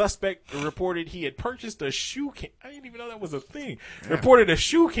the suspect reported he had purchased a shoe I didn't even know that was a thing. Yeah. Reported a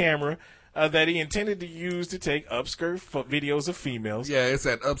shoe camera that he intended to use to take upskirt videos of females. Yeah, it's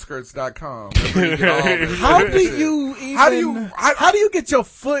at upskirts.com. How do you get your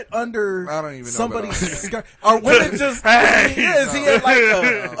foot under somebody's skirt? Are women just is he at like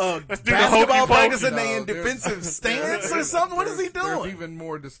a basketball practice and they in defensive stance or something? What is he doing? There's even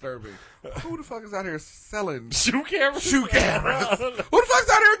more disturbing. Who the fuck is out here selling shoe cameras? Who the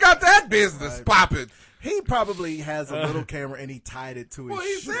fuck's out here got that business popping? He probably has a little camera and he tied it to his Well,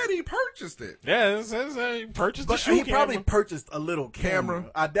 he said he purchased it. Yeah, it says he purchased a shoe camera. He probably purchased a little camera.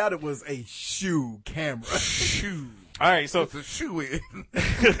 I doubt it was a shoe camera. Shoe. All right, so it's a shoe in.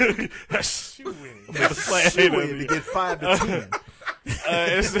 A shoe in to get 5 to 10.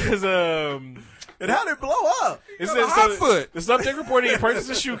 It says and how did it blow up? It says the subject reported he purchased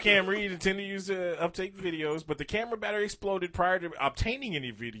a shoe camera. He intended to use to uptake videos, but the camera battery exploded prior to obtaining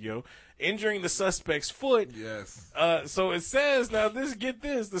any video, injuring the suspect's foot. Yes. So it says, now get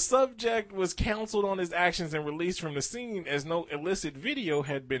this, the subject was counseled on his actions and released from the scene as no illicit video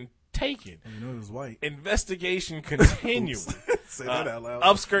had been taken. You know it was white. Investigation continued. Say that out loud.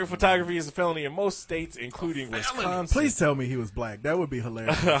 Upskirt photography is a felony in most states, including Wisconsin. Please tell me he was black. That would be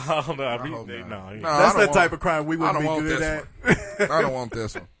hilarious. That's that type of crime we wouldn't be good at. I don't want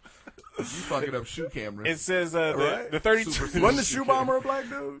this one. You fucking up shoe cameras. It says the 32. Wasn't the shoe bomber a black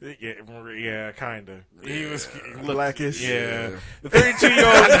dude? Yeah, kinda. He was blackish. Yeah. The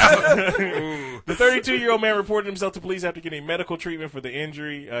 32-year-old man reported himself to police after getting medical treatment for the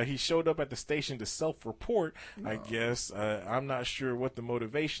injury. He showed up at the station to self-report. I guess I'm not sure what the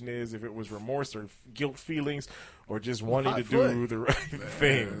motivation is. If it was remorse or guilt feelings, or just wanting to do the right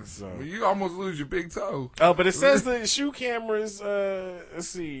thing. So. You almost lose your big toe. Oh, but it says the shoe cameras. Let's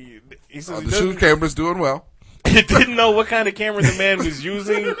see. He says the shoe camera's doing well. He didn't know what kind of camera the man was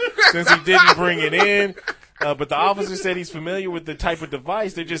using since he didn't bring it in. But the officer said he's familiar with the type of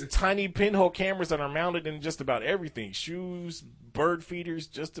device. They're just tiny pinhole cameras that are mounted in just about everything. Shoes, bird feeders,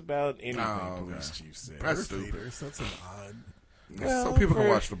 just about anything, police chief said. That's stupid. That's an odd... so people can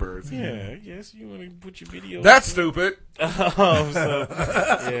watch the birds. Yeah, I guess you want to put your video. That's stupid.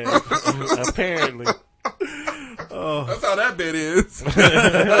 Apparently. Oh. That's how that bit is.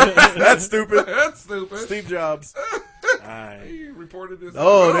 That's stupid. That's stupid. Steve Jobs. He reported this.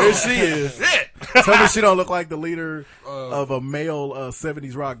 Oh, there she is. Shit. Tell me she don't look like the leader of a male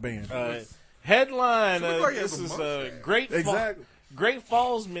 70s rock band. Headline. Like This is Exactly. Great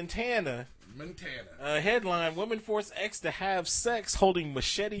Falls, Montana. Montana. Headline: Woman forced ex to have sex holding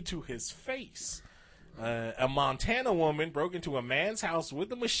machete to his face. A Montana woman broke into a man's house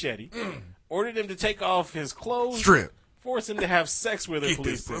with a machete, ordered him to take off his clothes, Strip, forced him to have sex with her.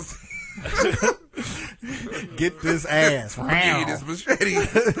 Police said. Get this ass. Get this machete.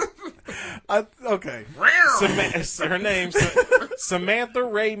 Okay. Her name's Samantha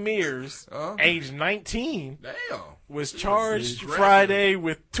Ray Mears, age 19. Damn. Was charged Friday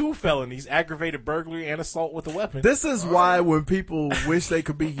with 2 felonies: aggravated burglary and assault with a weapon. This is why when people wish they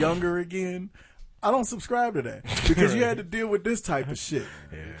could be younger again, I don't subscribe to that, because you had to deal with this type of shit.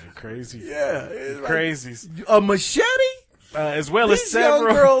 Yeah, crazy. Yeah, it's crazies. Like, a machete? As well These as several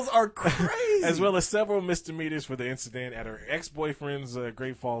young girls are crazy. As well as several misdemeanors for the incident at her ex-boyfriend's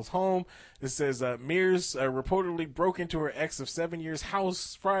Great Falls home. It says Mears reportedly broke into her ex of 7 years'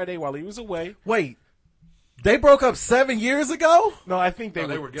 house Friday while he was away. Wait. They broke up 7 years ago? No, I think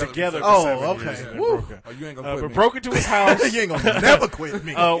they were together for Oh, 7 okay. years. and Woo. broke up. Oh, you ain't gonna quit but me. broke into his house. You ain't gonna never quit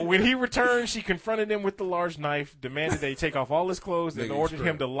me. When he returned, she confronted him with the large knife, demanded that he take off all his clothes, and ordered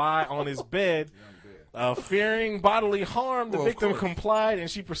him to lie on his bed. Fearing bodily harm, the victim complied, and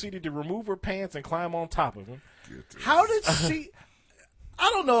she proceeded to remove her pants and climb on top of him. How did she... I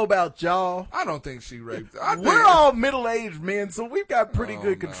don't know about y'all. I don't think she raped. We're all middle-aged men, so we've got pretty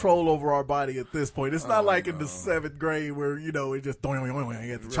good control over our body at this point. It's not like in the 7th grade where, it just at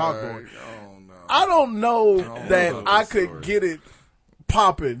the chalkboard. I don't know that I could get it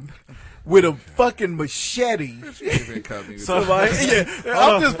popping with a fucking machete. I'm just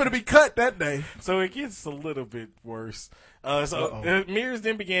going to be cut that day. So it gets a little bit worse. Mears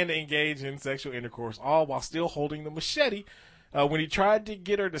then began to engage in sexual intercourse, all while still holding the machete. When he tried to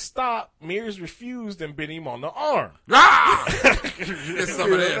get her to stop, Mears refused and bit him on the arm. It's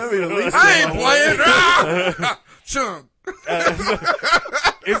some of this. I ain't playing. Chunk.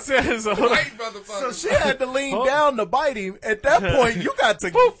 It says, so she had to lean down to bite him. At that point, you got to,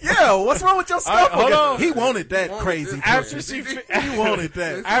 what's wrong with your stuff? Hold on. He wanted that crazy. After he wanted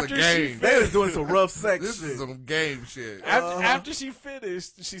that. They was doing some rough sex This shit. is some game shit. After she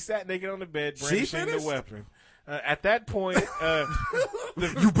finished, she sat naked on the bed, brandishing the weapon. At that point,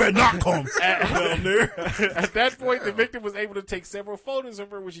 you better not come down there. At that point, the victim was able to take several photos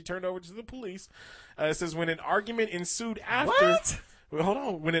of her, which she turned over to the police. It says when an argument ensued after. What? Well, hold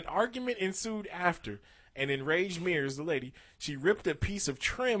on. When an argument ensued after, an enraged Mears, the lady, she ripped a piece of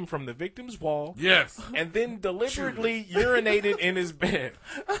trim from the victim's wall. Yes. And then deliberately urinated in his bed.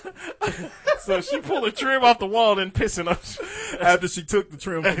 So she pulled a trim off the wall and pissing up. After she took the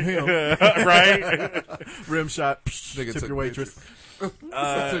trim from him. Right? Rim shot. Nigga Tip took your waitress.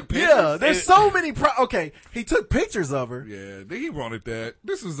 Yeah, there's so many. Okay, he took pictures of her. Yeah, he wanted that.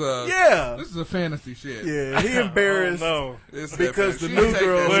 This is this is a fantasy shit. Yeah, he embarrassed. No, because the new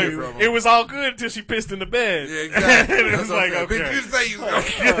girl. It was all good until she pissed in the bed. Yeah, exactly. It was like, okay. Bitch, you say you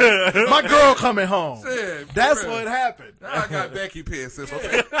my girl coming home. Yeah, that's what happened. I got Becky pissed. His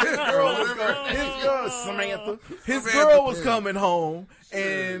girl, Samantha. His girl was coming home,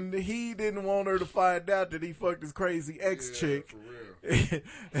 and he didn't want her to find out that he fucked his crazy ex chick. So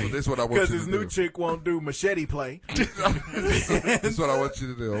this is what I want you to do. Because his new chick won't do machete play. This is what I want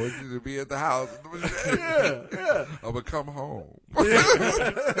you to do. I want you to be at the house. Yeah. I'm going to come home.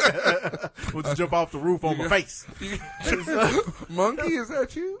 We'll just jump off the roof on my face. Monkey, is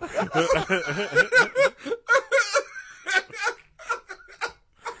that you?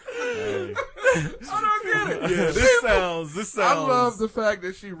 I don't get it. Yeah, this sounds. I love the fact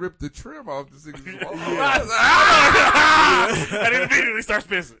that she ripped the trim off the nigga's wall. And it immediately starts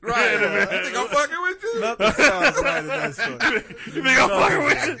pissing. Right. You think I'm fucking with you? Nothing sounds right in that story. You think I'm fucking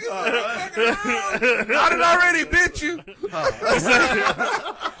with you? I done already bit you.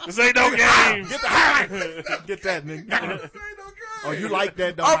 This ain't no game. Get that, nigga. Oh, you like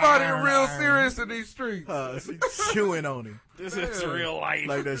that? I'm out here real serious in these streets. She chewing on him. This is real life.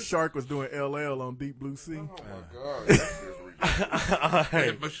 Like that shark was doing LL on Deep Blue Sea. Oh my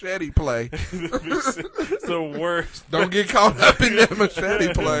God. Machete play. It's the worst. Don't get caught up in that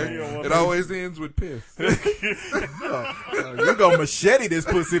machete play. It always ends with piss. You gonna machete this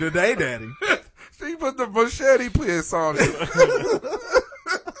pussy today, Daddy. She put the machete piss on it.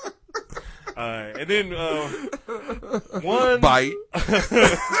 And then one Bite.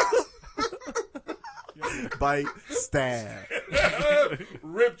 Bite, stab.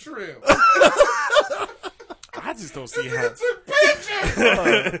 Rip trim. I just don't see how.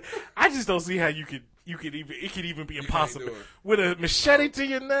 I just don't see how you could even. It could even be impossible with a machete to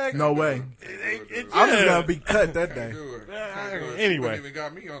your neck. No way. Yeah. I'm just gonna be cut that day. Anyway, She even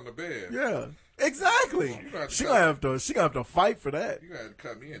got me on the bed. Yeah, exactly. She gonna have to fight for that. You gotta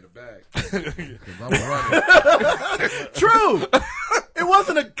cut me in the back. 'Cause I'm running. True. It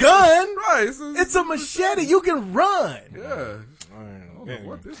wasn't a gun. Right. It's a machete. You can run. Yeah. I don't know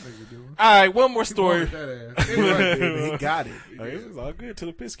what this nigga doing. all right, one more story. That ass. He got it. It was all good till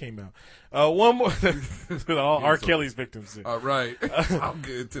the piss came out. One more. All R. Kelly's victims. Right. I'm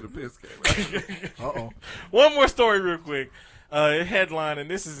good to the piss game. Uh-oh. One more story real quick. A headline, and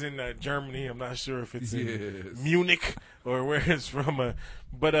this is in Germany. I'm not sure if it's in Munich or where it's from.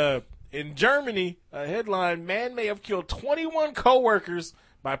 But in Germany, a headline, man may have killed 21 co-workers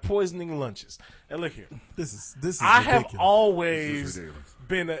by poisoning lunches. Now look here. This is I ridiculous. have always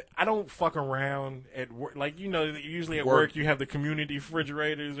been I don't fuck around at work. Like, you know, usually at work you have the community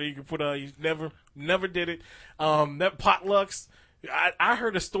refrigerators where you can put you never did it. That potlucks. I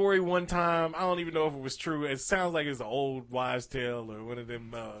heard a story one time. I don't even know if it was true. It sounds like it's an old wives' tale or one of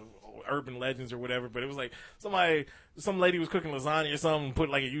them urban legends or whatever. But it was like some lady was cooking lasagna or something, and put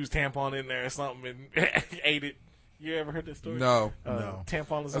like a used tampon in there or something, and ate it. You ever heard that story? No.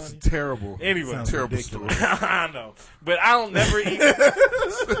 Tampon lasagna? That's terrible. Anyway. Terrible story. I know. But I don't never eat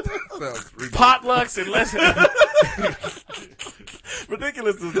potlucks unless...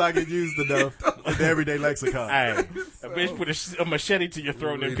 Ridiculous does not get used enough in the everyday lexicon. Hey, a bitch put a machete to your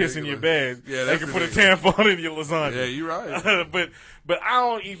throat and piss in your bed. Yeah, they can put a tampon in your lasagna. Yeah, you're right. But I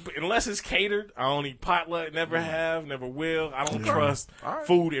don't eat, unless it's catered, I don't eat potluck, never have, never will. I don't trust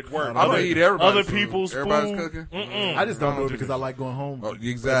food at work. I don't eat everybody's other food. people's Everybody's food. cooking. I just don't do it because I like going home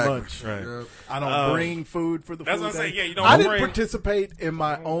exactly. for lunch. Right. Yeah. I don't bring food for the that's food what I'm day. saying. Yeah, you don't I bring. didn't participate in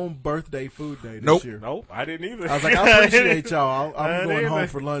my own birthday food day this Nope. year. Nope, I didn't either. I was like, I appreciate y'all. I'm I going didn't home either.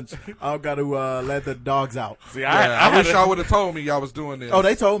 for lunch. I've got to let the dogs out. See, I wish y'all would have told me y'all was doing this. Oh,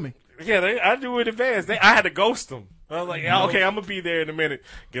 they told me. Yeah, I do it in advance. I had to ghost them. I was like, yeah, okay, I'm going to be there in a minute.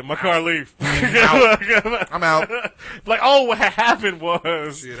 Get my car, leave. I'm out. Like, oh, what happened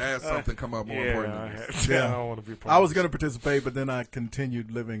was... Shit, I had something come up more important than this. I don't want to be a part I of was this. going to participate, but then I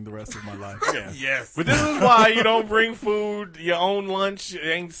continued living the rest of my life. Yeah. Yes. But this is why you don't bring food, your own lunch. It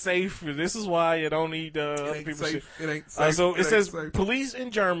ain't safe. This is why you don't eat other ain't people's shit. safe. It ain't safe. So It it ain't says safe. police in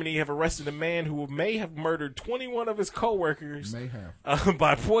Germany have arrested a man who may have murdered 21 of his co-workers May have.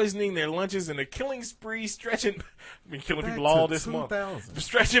 by poisoning their lunches in a killing spree stretching... I've been killing people all this month. 2000.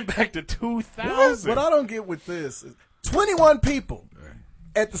 Stretching back to 2000. What I don't get with this is 21 people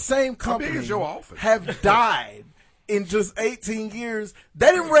at the same company big is your office? have died in just 18 years.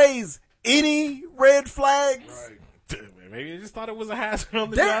 They didn't raise any red flags. Right. Maybe they just thought it was a hazard on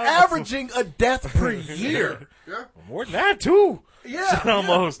the They're job. averaging a death per year. Yeah. More than that, too. Yeah,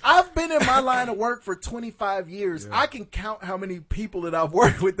 Almost. I've been in my line of work for 25 years. I can count how many people that I've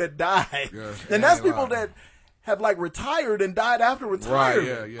worked with that died. Yeah. And that's Yeah, people wow. that have like retired and died after retirement.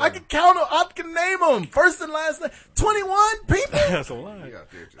 yeah, yeah. I can count them. I can name them. First and last name. 21 people. That's a lot. You out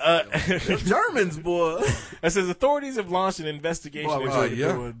there just The Germans, boy. It says authorities have launched an investigation Boy, I wish into, I could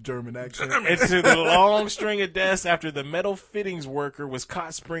yeah. do a German accent. into the long string of deaths after the metal fittings worker was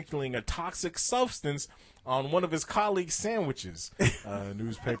caught sprinkling a toxic substance on one of his colleagues' sandwiches.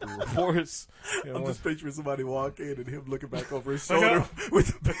 Newspaper reports. You know, I'm just picturing somebody walk in and him looking back over his shoulder with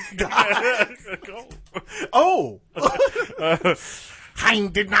a big eye. Oh! Hein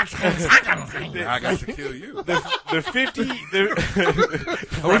did not I got to kill you. the 50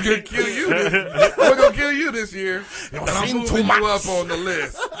 We're gonna kill you. We're gonna kill you this year. And I'm moving you up on the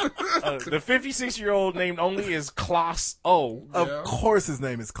list. the 56-year-old named only as Klaus O. Of course his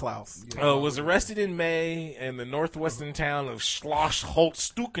name is Klaus. Was arrested in May in the northwestern town of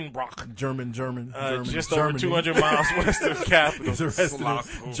Schloss-Holz-Stukenbrock. German. Just over 200 miles west of the capital. He's arrested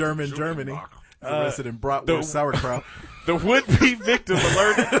in Germany. He's arrested in bratwurst sauerkraut. The would-be victim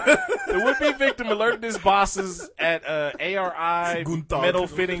alerted his bosses at ARI Gunther. metal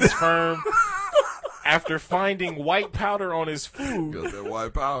fittings firm after finding white powder on his food. Got that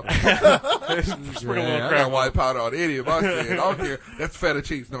white powder. Sprinkle a Yeah, little I crap got white powder on any of my shit. I don't care. That's feta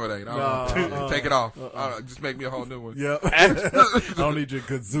cheese. No, it ain't. I don't know. Take it off. Just make me a whole new one. Yep. I don't need your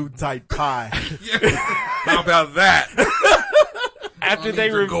kazoo type pie. How about that? After they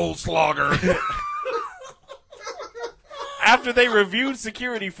Gold slogger. After they reviewed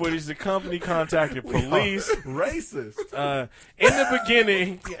security footage, the company contacted police. Racist. In the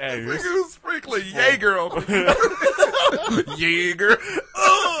beginning, Nigga was sprinkling Jaeger on Jaeger.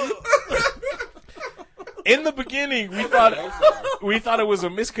 in the beginning, we thought it was a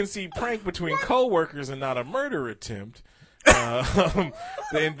misconceived prank between co-workers and not a murder attempt. The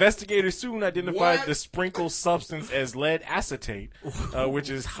investigators soon identified the sprinkled substance as lead acetate, which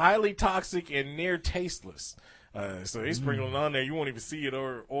is highly toxic and near tasteless. So they sprinkled it on there. You won't even see it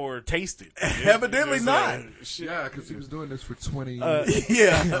or taste it. Evidently not. Yeah, because he was doing this for 20 years.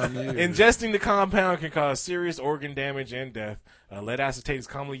 Ingesting the compound can cause serious organ damage and death. Lead acetate is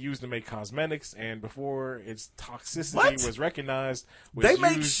commonly used to make cosmetics, and before its toxicity was recognized,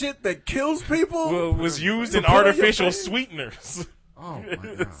 make shit that kills people. Was used in artificial sweeteners. Oh my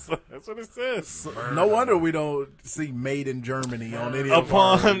God. That's what it says. No wonder we don't see "Made in Germany" on any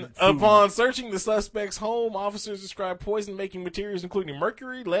Upon searching the suspect's home, officers described poison-making materials including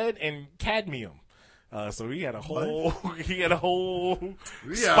mercury, lead, and cadmium. So he had a whole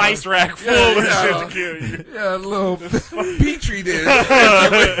spice rack full of shit to kill you. Yeah, a little petri dish.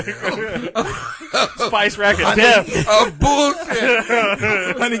 Spice rack of death. Of bullshit.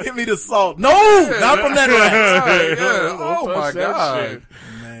 Honey, give me the salt. No, not from that rack. Oh my God. Shit.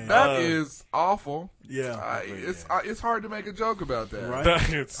 Man. That is awful. Yeah. It's hard to make a joke about that.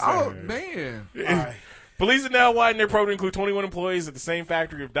 Right? Oh, man. All right. Police have now widened their probe to include 21 employees at the same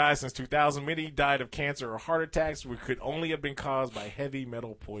factory have died since 2000. Many died of cancer or heart attacks, which could only have been caused by heavy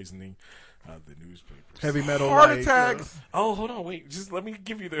metal poisoning. The newspapers. Heavy metal heart attacks. Oh, hold on, wait. Just let me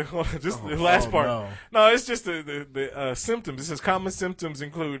give you the last part. No, it's just the symptoms. It says common symptoms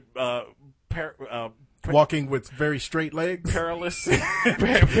include walking with very straight legs, paralysis,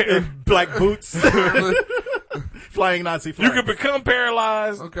 black boots. Flying Nazi flag. You can become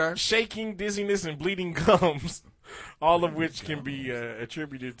paralyzed, shaking, dizziness, and bleeding gums, all of which can be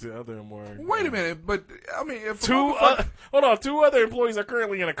attributed to other more. Wait a minute, but I mean, if two other employees are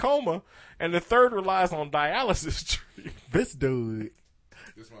currently in a coma, and the third relies on dialysis treatment. This dude.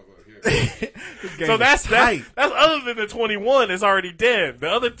 So that's other than the 21 that's already dead. The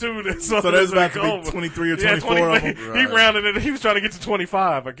other two that's so there's about to be 23 or 24 of them. He rounded it. He was trying to get to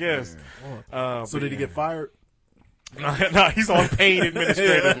 25, I guess. So did he get fired? No, he's on paid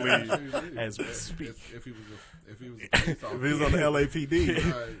administrative leave as we speak. If he was on the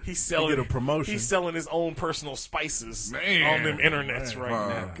LAPD, he's selling get a promotion. He's selling his own personal spices on them internets right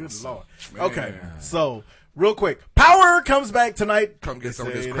now. Good Lord. Okay, so real quick, Power comes back tonight. Come get some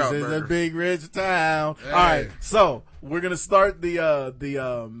of this crowd This is burger. a big rich town. Hey. All right, so we're gonna start the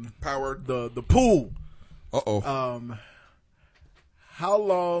Power the pool. Uh-oh. How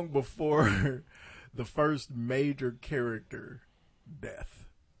long before the first major character death?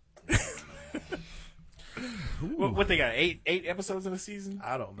 What they got? Eight episodes in a season?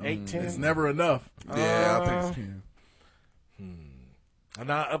 I don't know. 8, 10? It's never enough. Yeah, I think it's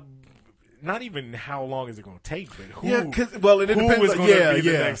 10. Not even how long is it going to take, but who? Yeah, it depends. Who is going to be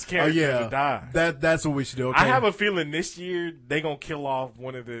the next character to die? That's what we should do. Okay. I have a feeling this year they gonna kill off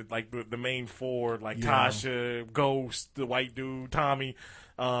one of the main four, Tasha, Ghost, the white dude, Tommy,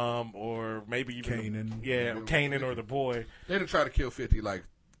 or maybe even Kanan or the boy. They're gonna try to kill 50 like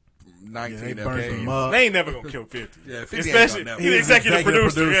 19 they ain't never gonna kill 50. Yeah, 50 especially he's the executive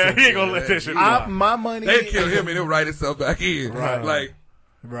producer. Yeah, he ain't gonna let that shit go. My money. They kill him and he'll write itself back in. Right.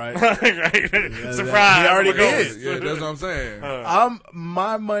 Right. Yeah, surprise. He already did. Yeah, that's what I'm saying.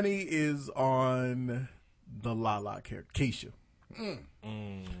 My money is on the Lala character, Keisha.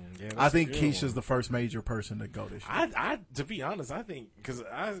 I think Keisha's the first major person to go this year. I to be honest, I think because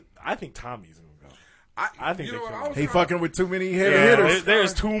I think Tommy's gonna go. I think he fucking with too many heavy hitters.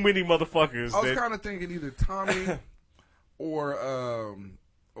 There's too many motherfuckers. I was kind of thinking either Tommy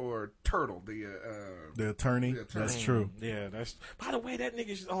or Turtle, the attorney. That's true. Yeah, that's. By the way, that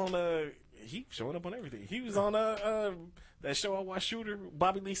nigga's on he showing up on everything. He was on that show I watched, Shooter,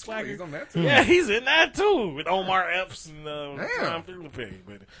 Bobby Lee Swagger. He's on that too. Yeah, he's in that too with Omar Epps and Ron Philippe.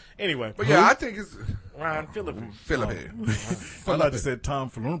 But anyway, yeah, I think it's Ron Philippe. I thought you said Tom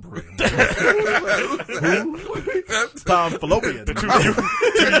Phillippe. Tom Fallopian.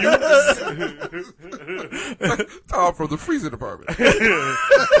 Tom from the freezer department.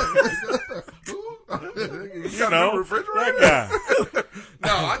 You know, refrigerator? That guy.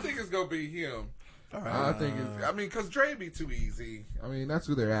 No, I think it's gonna be him. I think because Dre be too easy. I mean, that's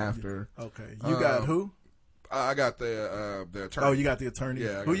who they're after. Okay, you got who? I got the attorney. Oh, you got the attorney.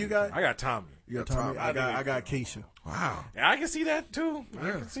 Yeah, who you got? I got Tommy. You got Tommy. I got Keisha. Wow. Yeah, I can see that too.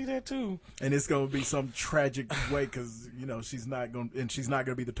 I can see that too. And it's gonna be some tragic way because she's not gonna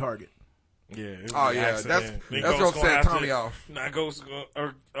be the target. Yeah. it was Oh, an yeah, accident. that's Ghost gonna set have to- Tommy off. Nah, Ghost,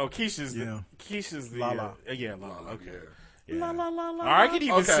 or Keisha's the Lala. yeah, Lala. Okay. Yeah. La, la, la, la, or I could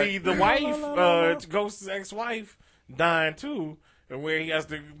even Okay. see the wife, Ghost's ex-wife, dying too, and where he has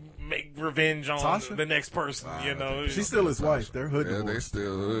to make revenge on Tasha? the next person. You know, She's still his wife. They're hood Yeah, they divorced.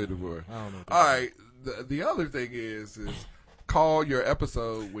 still hood divorced. I don't know. All right. The other thing is call your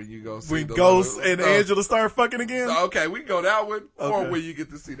episode when you go see When the Ghost little- and Angela start fucking again. Okay, we can go that one, or Okay. when you get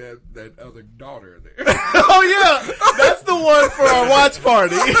to see that other daughter there. Oh yeah, that's the one for our watch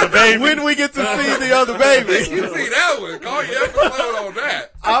party. When we get to see the other baby. You see that one? Call your episode on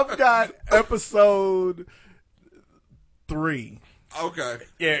that. I've got episode 3. Okay.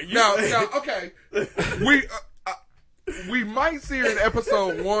 Yeah. Now, okay. We might see her in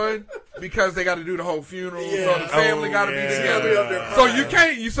episode 1 because they got to do the whole funeral, so the family got to be together.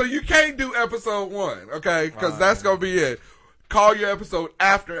 So you can't do episode 1, okay? Because that's gonna be it. Call your episode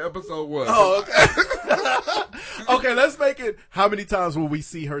after episode 1. Oh, okay. Okay, let's make it. How many times will we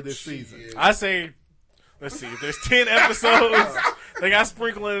see her this season? I say, let's see. If there's 10 episodes, they got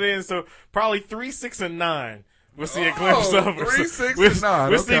sprinkling it in. So probably 3, 6, and 9. We'll see a glimpse of her. 3, 6, we'll, and 9.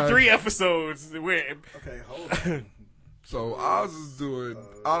 We'll see Okay. 3 episodes. Okay, hold on. So I was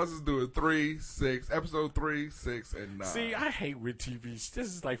just doing 3, 6, episode 3, 6, and 9. See, I hate with TV. This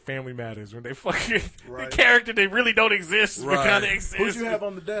is like Family Matters when they fucking Right. the character they really don't exist, but Right. kind of exist. Who'd you have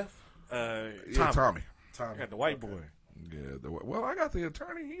on the death? Tommy. I got the white boy. Yeah. Well, I got the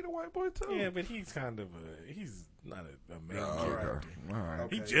attorney. He the white boy too. Yeah, but he's kind of he's not a main Oh, character. okay. All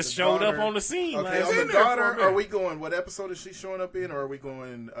right. He Okay, just the showed daughter- up on the scene. Okay, last on the been there for a daughter, minute. are we going, what episode is she showing up in, or are we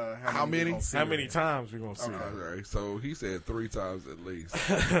going, how many? we gonna see How her many in? times we gonna see All right. So he said 3 times at least.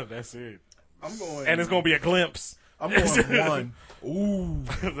 her? That's it. I'm going. And it's gonna be a glimpse. I'm going 1. Ooh.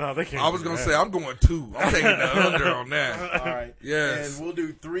 No, they can't I was do gonna that. say I'm going 2. I'm taking the under on that. All right. Yes. And we'll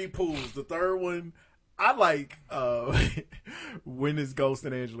do 3 pools. The third one, I like, when does Ghost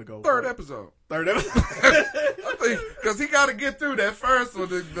and Angela go? Third episode. Third episode. I think because he got to get through that first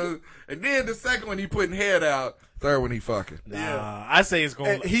one, and then the second one he putting head out. Third one he fucking. Nah, I say it's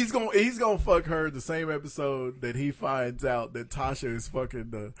going. And he's gonna fuck her the same episode that he finds out that Tasha is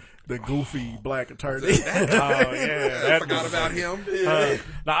fucking the goofy black attorney. Oh yeah, I forgot about him.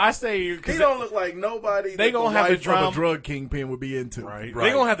 Now I say He 'cause don't look like nobody they that gonna the have the wife of drama- a drug kingpin would be into. right. Right.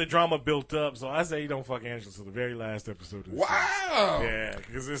 They gonna have the drama built up. So I say you don't fuck Angela till the very last episode. Of the Wow. season. Yeah,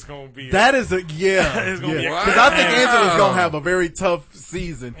 because it's gonna be That is a yeah, It's gonna be a- because I think Wow. Angela's gonna have a very tough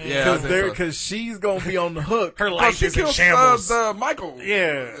season Yeah, I think because so. she's gonna be on the hook. her Oh, life she is in killed shambles. Michael.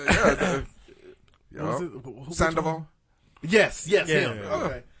 Yeah. Yeah. What was it? Who- Sandoval. Yes, Yeah. him.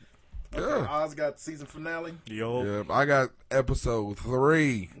 Okay. Yeah. Okay, Oz got season finale. Yo, Yeah, I got episode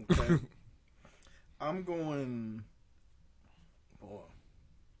 3. Okay. I'm going. Boy.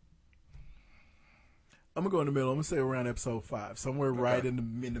 I'm gonna go in the middle. I'm gonna say around episode 5, somewhere right in the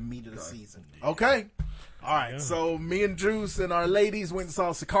meat of the season. Okay. All right. Yeah. So me and Juice and our ladies went and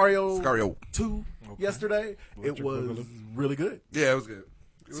saw Sicario 2 yesterday. It was really good. Yeah, it was good.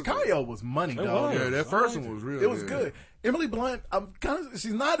 Sicario was money, dog. Yeah, that first one was really It was good. Emily Blunt,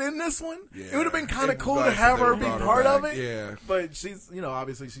 she's not in this one. Yeah. It would have been kind of It's cool to nice have that her they be brought her part of back. it. Yeah. But she's,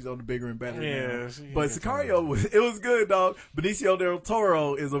 obviously she's on the bigger and better. Yeah, now. she- But Sicario, it was good, dog. Benicio del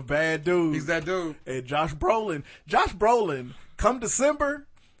Toro is a bad dude. He's that dude. And Josh Brolin, come December,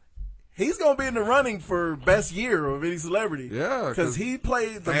 he's gonna be in the running for best year of any celebrity. Yeah, because he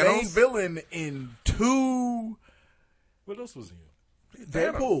played the Thanos? main villain in 2 what else was he in?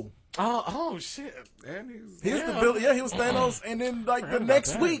 Deadpool. Oh shit! And he's He was the villain. Yeah, he was Thanos, and then like the Forgot next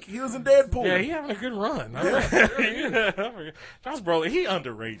about that. week he was in Deadpool. Yeah, he having a good run. Josh Brolin, he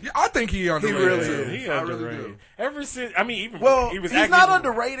underrated. I think he underrated. really too. is. He I really underrated. do. Ever since, I mean, even Well, he was he's acting- not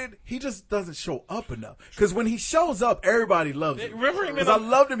underrated. He just doesn't show up enough. Because when he shows up, everybody loves him. Remember him in Because I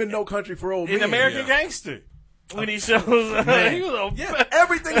loved him in No Country for Old in Men. American Gangster when he shows up. Man. He was a Yeah,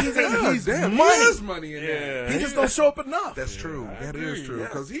 everything he's in, he's Damn, money. he is money in there. yeah. He just don't show up enough. That's true. That is agree, true. yeah.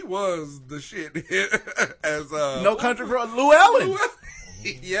 Because he was the shit as No Country for Lou Allen.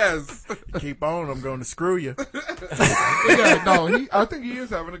 Yes. Keep on, I'm going to screw you. Yeah, no, I think he is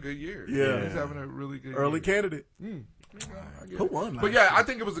having a good year. Yeah. He's having a really good Early year. candidate. Who won? But yeah, I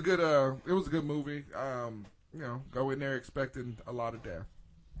think it was a good movie. Go in there expecting a lot of death.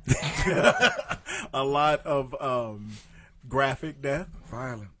 A lot of graphic death.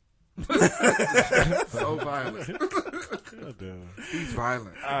 Violent. So violent. He's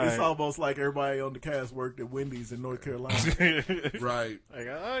violent. It's almost like everybody on the cast worked at Wendy's in North Carolina. Right. Like,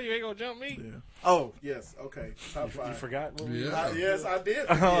 oh, you ain't gonna jump me? Yeah. Oh, yes. Okay. Top 5. You forgot? What we- Yeah. Yes, I did.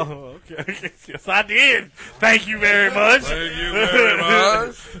 Oh, okay. Yes, I did. Thank you very much. Thank you very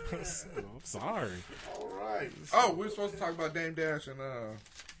much. I'm sorry. All right. Oh, we're supposed to talk about Dame Dash and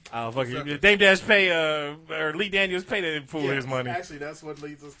Oh, fuck you. Dame Dash pay, or Lee Daniels pay that fool his money. Actually, that's what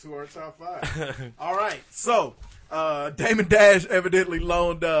leads us to our top 5. All right. So, Damon Dash evidently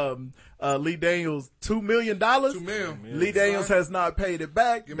loaned Lee Daniels $2 million. $2 million. Lee Daniels has not paid it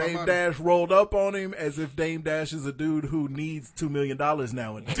back. Give my Dame money. Dash rolled up on him as if Dame Dash is a dude who needs $2 million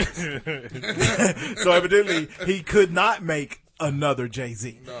nowadays. So evidently, he could not make another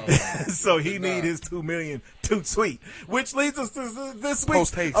Jay-Z. No. So he need his $2 million too sweet. Which leads us to this week.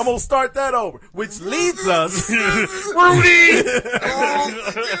 Post-haste. I'm going to start that over. Which leads us. Rudy! We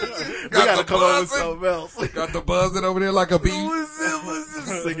got to come up with something else. Got the buzzing over there like a bee.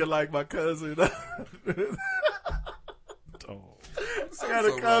 Singing like my cousin. I got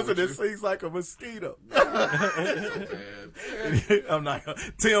so a cousin wrong that with sings like a mosquito. I'm not gonna,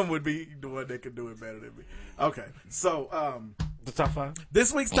 Tim would be the one that could do it better than me. Okay, so The top 5?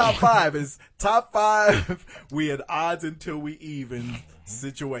 this week's top 5 is top 5 we had odds until we even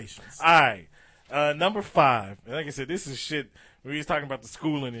situations. All right. Number 5. And like I said, this is shit. We was talking about the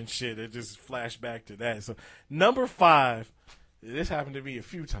schooling and shit. It just flashed back to that. So, number 5, this happened to me a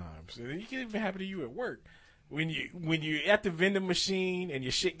few times. It can even happen to you at work. When you're at the vending machine and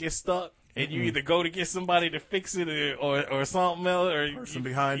your shit gets stuck, and you either go to get somebody to fix it or something else, or Person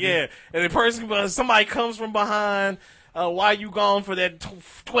behind you. yeah, and somebody comes from behind. While you gone for that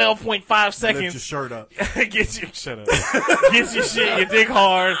 12.5 seconds, Lift your shirt up. Shut up. Get your shit, you dig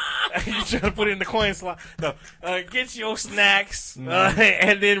hard. You try to put it in the coin slot. No, get your snacks,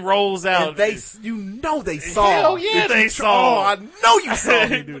 and then rolls out. And you know they saw. Hell yeah, they saw. Oh, I know you saw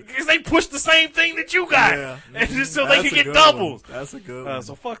me do it. Because they pushed the same thing that you got. Yeah. And just so That's they a can get good doubles. one. That's a good one.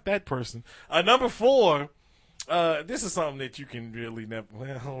 So fuck that person. Number 4, this is something that you can really never,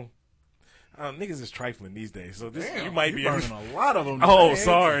 niggas is trifling these days, so this you might be burning a lot of them. Oh, man.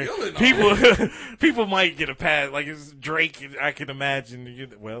 sorry. People might get a pass. Like it's Drake, I can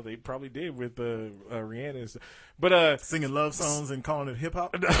imagine. Well, they probably did with Rihanna and stuff. But singing love songs and calling it hip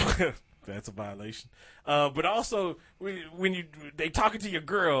hop. That's a violation. But also when they talking to your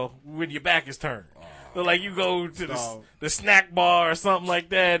girl when your back is turned. So like you go to the snack bar or something like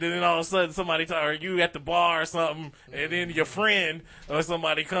that, and then all of a sudden somebody or you at the bar or something, and then your friend or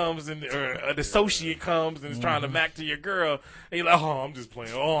somebody comes or an associate comes and is trying to mac to your girl, and you're like, oh, I'm just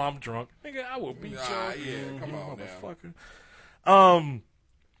playing. Oh, I'm drunk. Nigga, I will beat you. Yeah, come on motherfucker.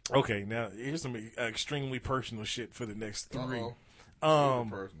 Okay, now here's some extremely personal shit for the next 3. All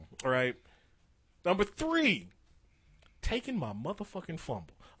right. Number 3, taking my motherfucking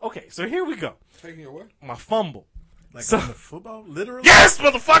fumble. Okay, so here we go. Taking your what? My fumble. Like on the football? Literally? Yes,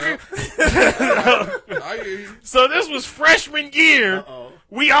 motherfucker! I hear you. So this was freshman year. Uh-oh.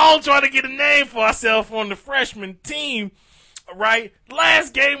 We all trying to get a name for ourselves on the freshman team, right?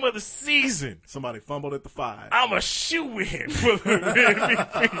 Last game of the season. Somebody fumbled at the 5. I'm a shoe-in for the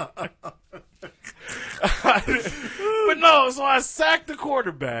MVP. But no, so I sacked the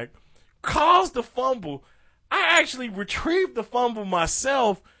quarterback, caused the fumble. I actually retrieved the fumble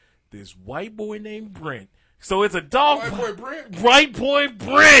myself. This white boy named Brent. So it's a dog. White boy Brent? White boy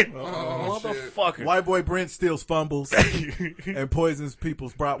Brent. Oh, motherfucker. Shit. White boy Brent steals fumbles and poisons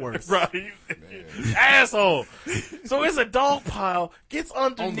people's bratwursts. Right. Asshole. So it's a dog pile. Gets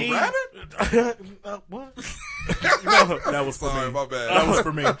underneath. On the rabbit? What? No, that was for Sorry, me. my bad. That was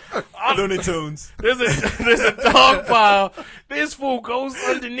for me. Looney Tunes. There's a dog pile. This fool goes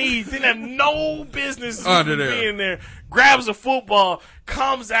underneath. Didn't have no business Under there. being there. Grabs a football,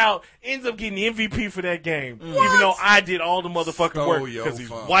 comes out, ends up getting the MVP for that game. Even though I did all the motherfucking Stole work your because he's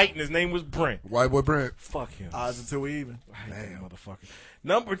fun. white and his name was Brent. White boy Brent. Fuck him. Odds until we even. I hate that motherfucker.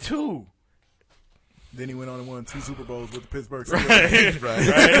 Number 2. Then he went on and won 2 Super Bowls with the Pittsburgh Steelers.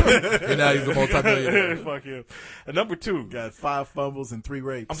 Right. And now he's a multi-millionaire. Fuck him. Number 2. Got 5 fumbles and 3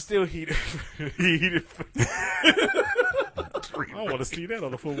 rapes. I'm still heated. I don't want to see that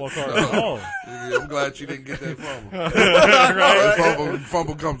on the football card at all. Yeah, I'm glad you didn't get that fumble. Right.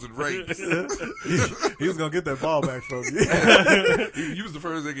 Fumble comes in rapes. He was going to get that ball back from you. You was the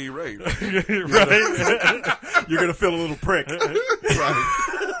first nigga he raped. Right? You're going to feel a little prick.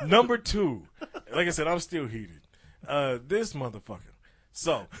 Right. Number 2. Like I said, I'm still heated. This motherfucker.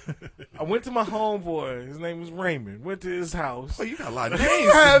 So, I went to my homeboy. His name was Raymond. Went to his house. Oh, you got a lot of names.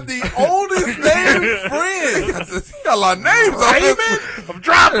 You have the oldest named friend. You got a lot of names on this. I'm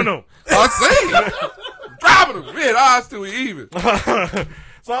dropping them. I see. Dropping them. We had odds till we even.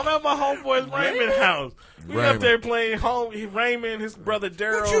 So I'm at my homeboy's Raymond house. We up Raymond. there playing Raymond, his brother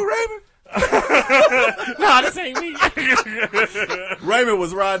Daryl. What you, Raymond? Nah, this ain't me. Raymond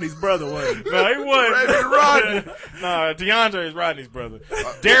was Rodney's brother, wasn't he? No, he wasn't. Raymond Rodney. Nah, DeAndre is Rodney's brother.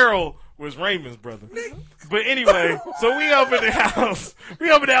 Daryl was Raymond's brother. But anyway, so we up in the house. We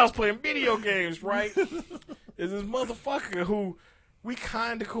up in the house playing video games, right? There's this motherfucker who we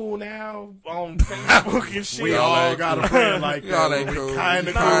kind of cool now on Facebook and shit. We all got a friend like that. Y'all ain't cool. Kind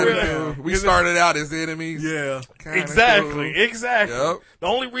of Kinda cool. We started out as enemies. Yeah. Kinda Exactly, cool. exactly. Yep. The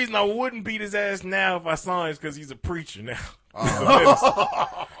only reason I wouldn't beat his ass now if I saw him is because he's a preacher now.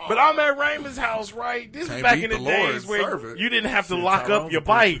 But I'm at Raymond's house, right? This is Can't back beat in the the Lord, days where serve it. you didn't have to Shit, lock up Tyrone's your a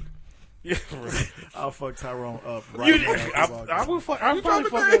bike. Yeah, right. I'll fuck Tyrone up You right did, now. I will fuck. I'm probably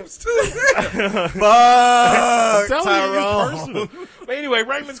fuck names too. Fuck I'm telling Tyrone. you, it's personal. But anyway,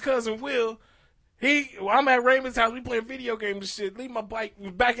 Raymond's cousin Will, I'm at Raymond's house. We playing video games and shit. Leave my bike.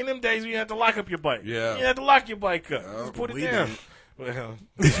 Back in them days, you had to lock up your bike. Yeah. You had to lock your bike up. Just put it we down. did. Well,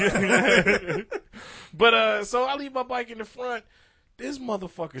 but so I leave my bike in the front. This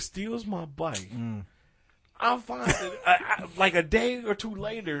motherfucker steals my bike. I find that like a day or two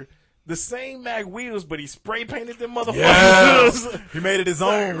later, the same mag wheels, but he spray painted them motherfuckers. Yes. He made it his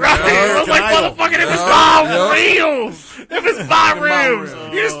own. Right. I was like, motherfucker, them is my rims. Them is my rims.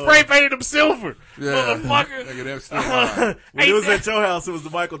 You just spray painted them silver. Motherfucker. Nigga, that's still mine. When it was at your house, it was the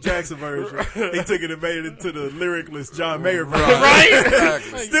Michael Jackson version. He took it and made it into the lyricless John Mayer version. Right?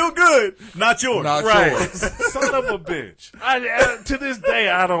 Exactly. Still good. Not yours. Not Right. yours. Son of a bitch. I, to this day,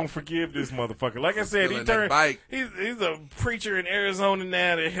 I don't forgive this motherfucker. Like I said, Stealing that bike. he's a preacher in Arizona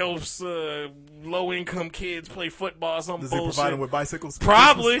now that helps low-income kids play football, some Does he bullshit. provide him with bicycles?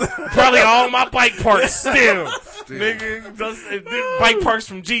 Probably all my bike parts still. Nigga, bike parts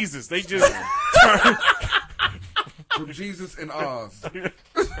from Jesus. They just turn. From Jesus and Oz.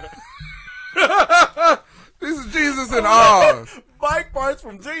 This is Jesus and Oz. Bike parts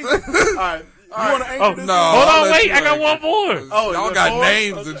from Jesus. All right. You want to anchor this? No. Hold I'll on, let wait. you I got anchor. one more. Oh, Y'all is got that four?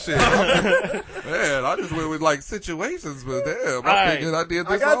 names and shit. Man, I just went with like situations, but damn, All I right. figured I did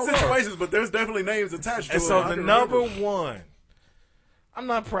I this got all wrong. situations, but there's definitely names attached to And it. so I the can number remember. one, I'm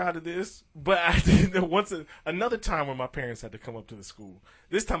not proud of this, but I did another time when my parents had to come up to the school.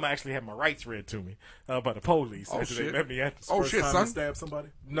 This time I actually had my rights read to me by the police Oh, after they shit. met me at the school. Oh, First shit, time son. you stab somebody?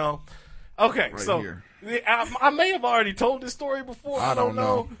 No. Okay, Right so here. I may have already told this story before. I don't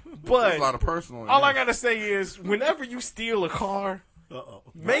know. There's But a lot of personal. in all I there. gotta say is, whenever you steal a car,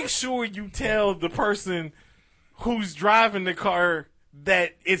 make sure you tell the person who's driving the car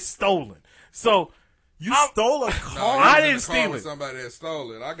that it's stolen. So You stole a No, car? you I was in didn't the car steal with it. Somebody that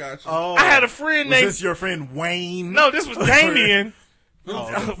stole it. I got you. Oh. I had a friend Was named. this your friend Wayne? No, this was Damien.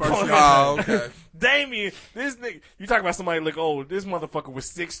 Oh, okay. Damien, this nigga, you talk about somebody look old. This motherfucker was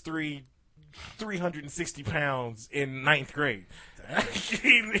 6'3", 360 pounds in 9th grade.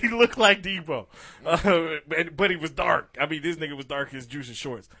 he looked like Debo, but he was dark. I mean, this nigga was dark as juice and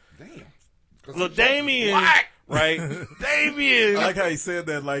shorts. Damn. Look, Damien, right? Damien. I like how he said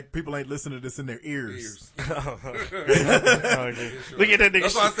that like people ain't listening to this in their ears. Look at that nigga.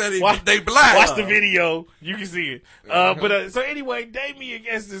 That's why I said Watch- they black. Watch the video. You can see it. But so anyway, Damien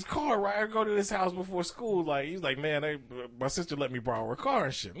gets this car, right? I go to his house before school. Like, he's like, man, my sister let me borrow her car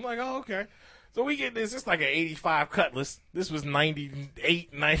and shit. I'm like, oh, okay. So we get this. It's like an 85 Cutlass. This was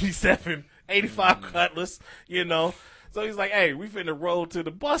 98, 97, 85 Cutlass, you know. So he's like, hey, we finna roll to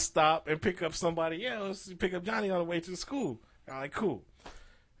the bus stop and pick up somebody else, pick up Johnny on the way to the school. I'm like, cool.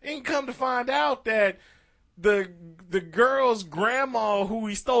 And come to find out that the girl's grandma who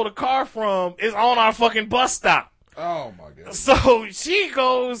he stole the car from is on our fucking bus stop. Oh my god. So she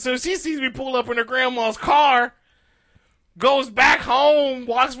sees me pull up in her grandma's car, goes back home,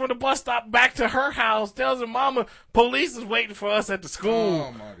 walks from the bus stop back to her house, tells her mama, police is waiting for us at the school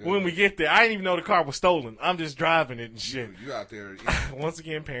Oh, my God. when we get there. I didn't even know the car was stolen. I'm just driving it and shit. You out there. Once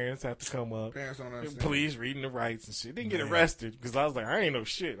again, parents have to come up. Parents don't understand. Police reading the rights and shit. Didn't get arrested because I was like, I ain't know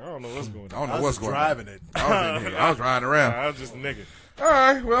shit. I don't know what's going on. I don't know I what's was going driving on. it. I was in here. I was riding around. I was just a nigga. All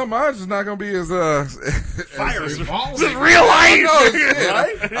right. Well, mine's just not gonna be as Fire. as This is real life.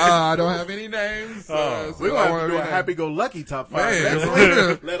 Right? I don't have any names. We're so going I to won't do a have any happy-go-lucky top 5 Man.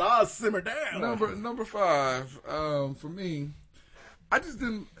 next week. Let ours simmer down. Number 5, for me, I just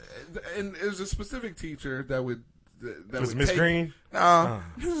didn't, and it was a specific teacher that would Was Miss Green? Nah,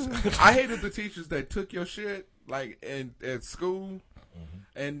 I hated the teachers that took your shit like at school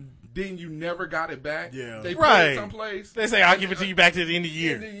and then you never got it back. Yeah. They put Right. it someplace. They say, I'll give it to you back to the end of the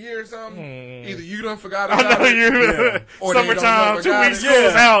year. End of the year or something. Either you done forgot I about know it. you. Or they don't Summertime, never 2 got weeks it.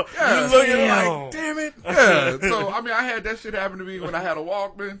 school's out. Yeah. You looking Damn. like, damn it. Yeah. So, I mean, I had that shit happen to me when I had a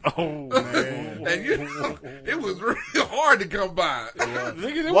Walkman. Oh, man. And you know, it was really hard to come by.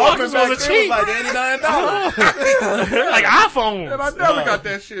 Nigga, them Walkman Walkmans back was a then cheap. was like $89. Like iPhones. And I never got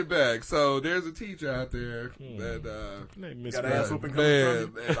that shit back. So there's a teacher out there that Got an ass whooping coming man,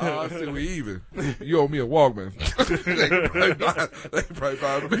 from and honestly, we even. You owe me a Walkman. they probably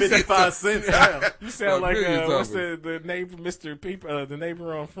buy 55 cents now. You sound like millions of what's them. the name for Mr. People, the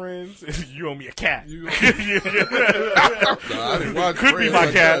neighbor on Friends? You owe me a cat. No, I didn't watch Could be Friends my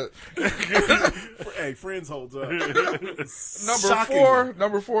like cat. that. Hey, Friends holds up.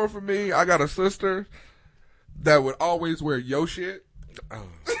 Number four for me, I got a sister that would always wear yo shit.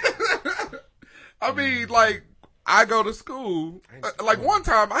 I mean, like, I go to school. Like, one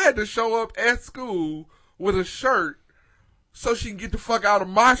time I had to show up at school with a shirt so she can get the fuck out of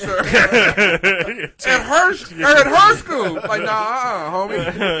my shirt at her school. Like,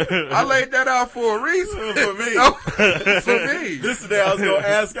 homie. I laid that out for a reason. For me. For me. This is the day I was going to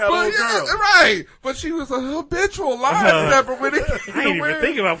ask our little girl. Right. But she was a habitual line stepper with it. I ain't even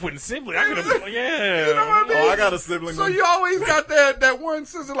thinking about putting sibling. I could have, yeah. You know what I mean? Oh, I got a sibling. So you always got that one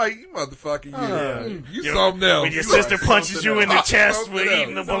sister like, you motherfucker, you something else. When your You sister like punches you in the something chest else. for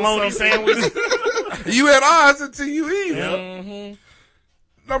eating the bologna sandwich. You at odds until you eat. Mm-hmm.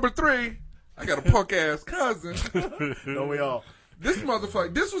 Number 3, I got a punk ass cousin. Don't we all? This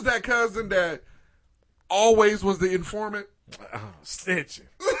motherfucker, this was that cousin that always was the informant. Snitching.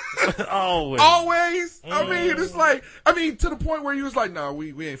 Always. Always. I mean, it's like, to the point where you was like, nah,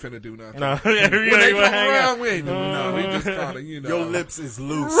 we ain't finna do nothing. No. When they come around, we ain't doing nothing. We just kind of, Your lips is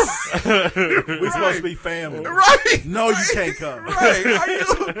loose. We supposed to be family. Right. No, you can't come.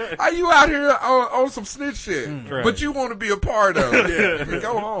 Right. Are you out here on some snitch shit? Right. But you want to be a part of it. Yeah.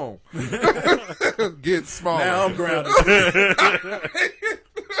 Go home. Get smaller. Now I'm grounded.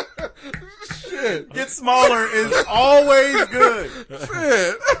 Shit. Get smaller is always good.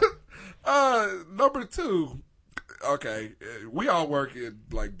 Shit. Number 2. Okay, we all work in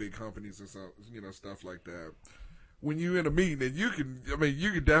like big companies and so stuff like that. When you in a meeting, and you can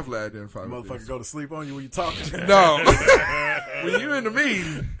definitely identify. Motherfucker go to sleep on you when you talking. No, when you in the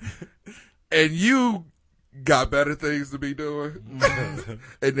meeting and you got better things to be doing,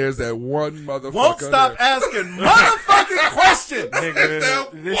 and there's that one motherfucker won't stop asking motherfucking questions. That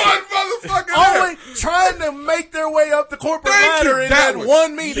one motherfucker always trying to make their way up the corporate ladder in that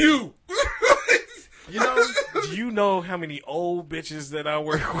one meeting. You know how many old bitches that I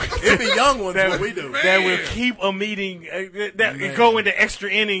work with? It be young ones that we do. That will keep a meeting, that go into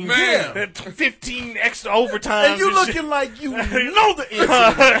extra innings, Man. 15 extra overtimes. And you looking like you know the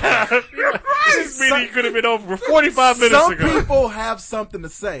answer. This meeting could have been over 45 minutes some ago. Some people have something to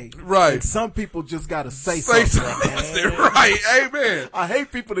say. Right. And some people just got to say something. Right. Amen. I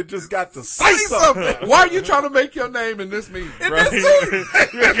hate people that just got to say something. Why are you trying to make your name in this meeting? In this meeting?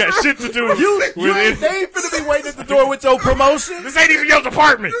 You ain't got shit to do with it. They ain't finna be waiting at the door with your promotion. This ain't even your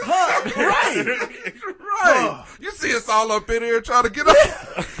department. Right. Right. You see us all up in here trying to get up.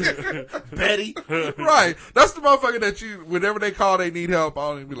 Betty. Right. That's the motherfucker that whenever they call they need help, I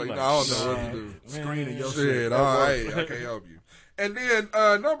don't even be like, no, I don't know what to do. Screening your shit. All right. I can't help you. And then,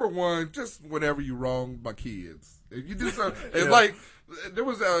 number 1, just whenever you wrong my kids. If you do something, and like, there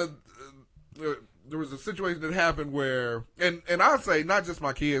was a situation that happened where, and I'd say not just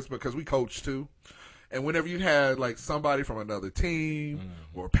my kids, because we coach too. And whenever you had like somebody from another team,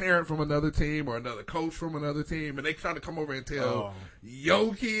 or a parent from another team, or another coach from another team, and they trying to come over and tell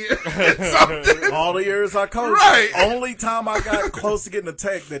yo kid something. All the years I coached, right. Only time I got close to getting a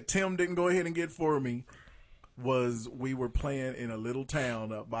tech that Tim didn't go ahead and get for me was we were playing in a little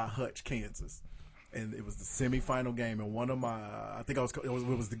town up by Hutch, Kansas. And it was the semifinal game, and one of my, I think it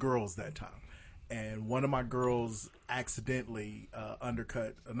was the girls that time. And one of my girls accidentally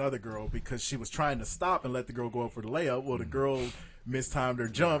undercut another girl because she was trying to stop and let the girl go up for the layup. Well, the girl mistimed her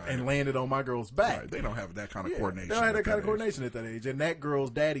jump and landed on my girl's back. Right. They don't have that kind of coordination. They don't have that kind of coordination at that age. And that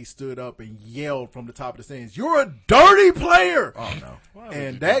girl's daddy stood up and yelled from the top of the stands, "You're a dirty player!" Oh no!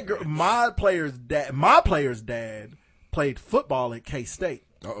 And that girl, my player's dad played football at K-State.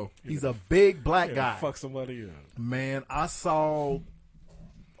 Uh-oh. He's a big black guy. Fuck somebody up. Man, I saw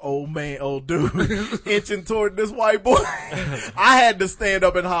old dude inching toward this white boy. I had to stand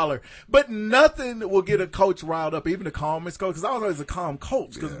up and holler. But nothing will get a coach riled up, even the calmest coach, because I was always a calm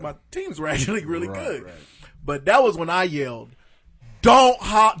coach because my teams were actually really good. Right. But that was when I yelled, don't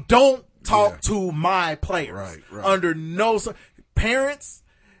talk to my players. Right. Under no parents,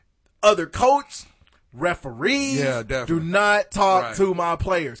 other coach, referees. Yeah, definitely. Do not talk Right. to my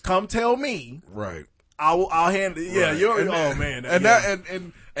players. Come tell me. Right. I'll handle it. Yeah, Right. you're. And- oh man, And yeah.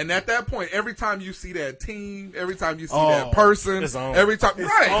 and at that point, every time you see that team, every time you see Oh, that person, it's on. every time, It's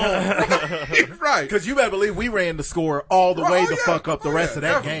right, right. Because you better believe we ran the score all the way to fuck up the rest of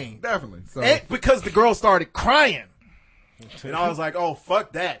that definitely, game. Definitely. So And because the girl started crying. And I was like, oh,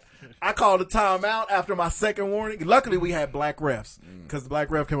 fuck that. I called a timeout after my second warning. Luckily, we had black refs. Because the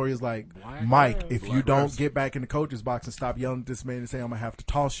black ref came over, he was like, Mike, if you don't get back in the coach's box and stop yelling at this man and say, I'm going to have to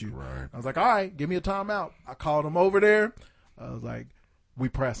toss you. Right. I was like, all right, give me a timeout. I called him over there. I was like, we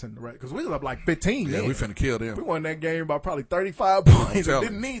pressing the rest. Because we was up like 15. yeah, then. we finna kill them. We won that game by probably 35 points. We telling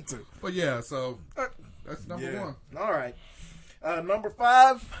didn't need to. But yeah, so that's number one. All right. Number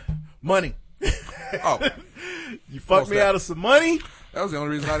 5, money. Oh, You fucked me out of some money. that was the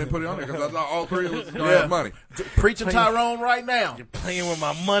only reason I didn't put it on there because I thought all three of us was gonna Yeah. have money. Preaching Tyrone right now. Playing with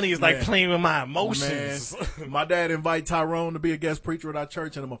my money is like Man. playing with my emotions. Man, my dad invite Tyrone to be a guest preacher at our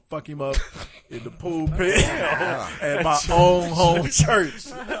church, and I'm gonna fuck him up in the pulpit at my own home church.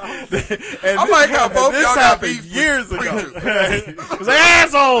 And I like how both this y'all got happened beef with years ago. It was an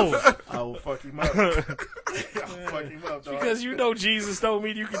asshole. I will fuck him up. I will fuck him up, dog. Because you know Jesus told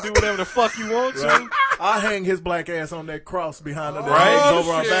me you can do whatever the fuck you want to. Right? I hang his black ass on that cross behind the Right? names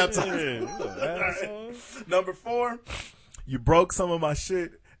over our shit. baptism. Asshole. Number 4, you broke some of my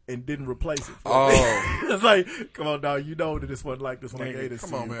shit and didn't replace it. Oh. It's like, come on, dog. You know that this wasn't like this when I gave this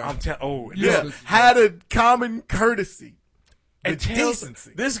Come to on, you. man. Yeah, had a common courtesy. And The tells,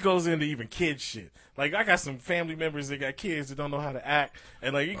 decency. this goes into even kid shit. Like, I got some family members that got kids that don't know how to act.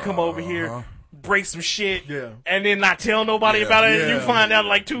 And, like, you come over here, break some shit, Yeah. and then not tell nobody about it. And you Yeah. find out,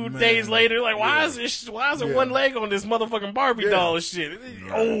 like, 2 days later, like, why is there one leg on this motherfucking Barbie doll and shit?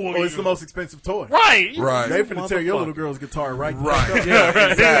 Oh, Oh, it's the most expensive toy. Right. Right. They finna tear your little girl's guitar right the Right. fuck up.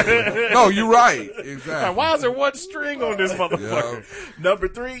 Yeah, exactly. No, you're right. Exactly. Like, why is there one string on this motherfucker? Number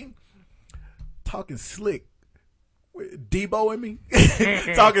 3, talking slick. Debo and me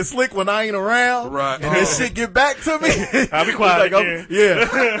talking slick when I ain't around, Right. And this shit get back to me. I'll be quiet It's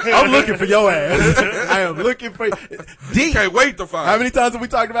again. I'm looking for your ass. I am looking for D. Can't wait to find. How many times have we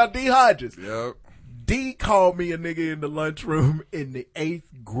talked about D Hodges? Yep. D called me a nigga in the lunchroom in the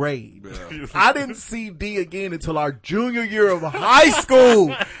 8th grade. I didn't see D again until our junior year of high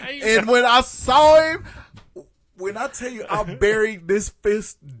school. And when I saw him, when I tell you I buried this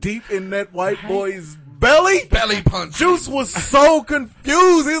fist deep in that white boy's belly punch. Juice was so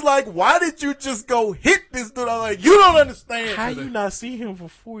confused. He's like, why did you just go hit this dude? I'm like, you don't understand. How you not see him for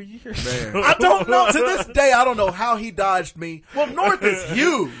 4 years? Man. I don't know. To this day, I don't know how he dodged me. Well, North is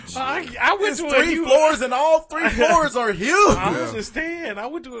huge. I went It's to 3 floors, and all 3 floors are huge. I understand. I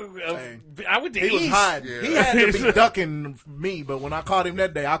went to I went to He was East. hiding. Yeah. He had to be ducking me, but when I caught him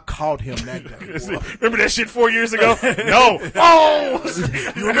that day, I caught him that day. Remember that shit 4 years ago? No. Oh,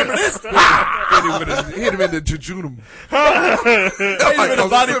 You remember this? Hit him in the jejunum. Hit him in a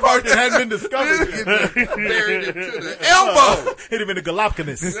body part that hadn't been discovered. Buried him to the elbow. Hit him in the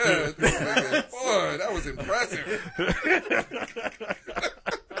Galapagos. Yeah, boy, that was impressive.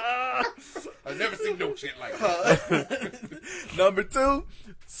 I've never seen no shit like that. Number 2,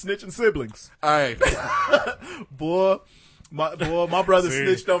 snitching siblings. All right. Boy, my brother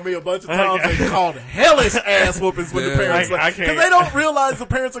snitched on me a bunch of times and called hellish ass whoopings when the Yeah. parents I left. can't- Because they don't realize the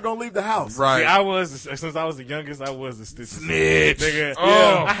parents are going to leave the house. Right. See, since I was the youngest, I was the snitch. Nigga.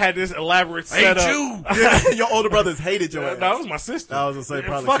 Oh. I had this elaborate Hey, setup. you. Yeah, your older brothers hated your No, ass. that was my sister. I was gonna say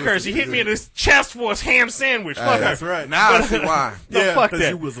probably fuck her. sister. She hit me in the chest for a ham sandwich. Fuck her. That's right. Now I see why. No, Yeah, fuck 'cause that.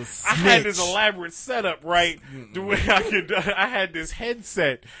 you was a I had snitch. this elaborate setup, right? The way I could, I had this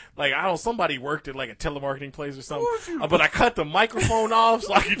headset. Like, I don't know, somebody worked at like a telemarketing place or something. But I cut the microphone off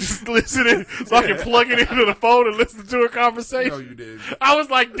so I could just listen in, so I could plug it into the phone and listen to a conversation. No, you didn't. I was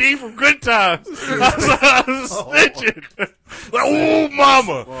like D from Good Times. I was snitching. Like, oh,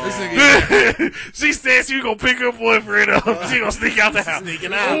 mama. This nigga, She said she was gonna pick her boyfriend up. She gonna sneak out the house.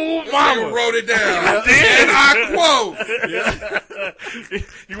 Sneaking out. Oh, nigga mama. wrote it down. I did. And I quote.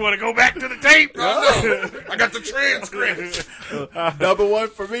 You want to go back to the tape? I know. I got the transcript. Number 1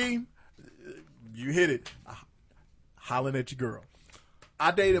 for me, you hit it. Hollering at your girl.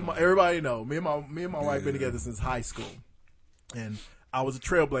 I dated everybody know me and my wife been together since high school, and I was a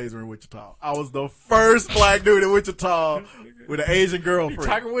trailblazer in Wichita. I was the first black dude in Wichita with an Asian girlfriend.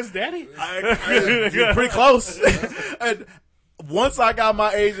 Tiger Woods' daddy? You're pretty close. And once I got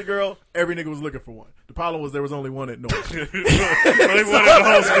my Asian girl, every nigga was looking for one. The problem was there was only one at North. They wanted the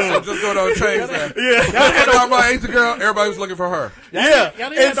whole school. Just go to trains. Yeah. Y'all my Asian girl, everybody was looking for her. Yeah. Y'all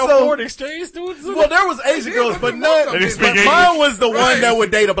didn't have no foreign exchange students? Well, there was Asian girls, but none. But mine was the one that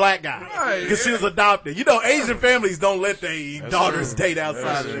would date a black guy because she was adopted. You know, Asian families don't let their daughters date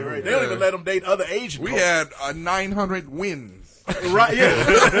outside of it. Right? They don't even let them date other Asian. We had 900 wins. Right,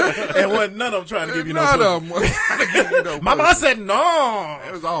 yeah. And wasn't none of them trying to give you no food. My mom said no.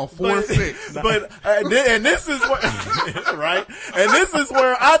 It was all 4-6. But and this is where right, and this is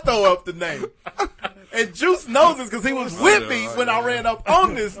where I throw up the name. And Juice knows this because he was with me when I ran up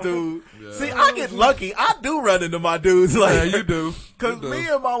on this dude. Yeah. See, I get lucky. I do run into my dudes. Like, yeah, you do. Because me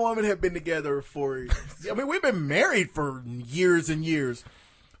and my woman have been together for, I mean, we've been married for years and years.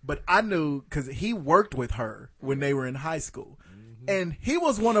 But I knew because he worked with her when they were in high school. And he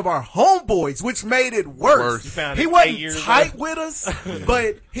was one of our homeboys, which made it worse. He wasn't tight with us,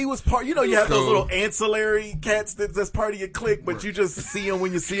 but he was part. You know, you have those little ancillary cats that's part of your clique, but you just see them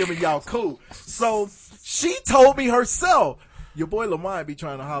when you see them and y'all cool. So she told me herself, your boy Lamont be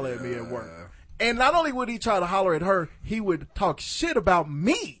trying to holler at me at work. And not only would he try to holler at her, he would talk shit about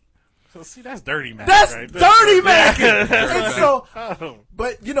me. So see, that's dirty macking. That's right? dirty macking. And so,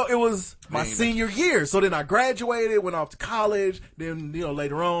 but you know, it was my senior year. So then I graduated, went off to college. Then, you know,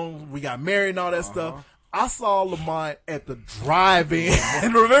 later on we got married and all that stuff. I saw Lamont at the drive-in.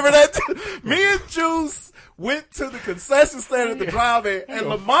 And remember that? Me and Juice went to the concession stand at the drive-in, and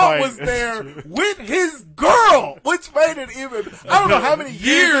Lamont was there with his girl, which made it even. I don't know how many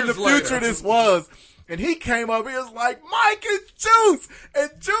years in the future this was. And he came up, he was like, Mike, it's Juice. And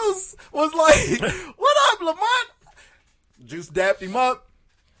Juice was like, what up, Lamont? Juice dapped him up.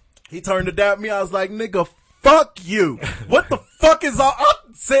 He turned to dap me. I was like, nigga, fuck you. What the fuck is all? I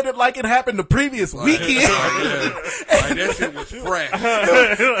said it like it happened the previous weekend. Like that shit was fresh.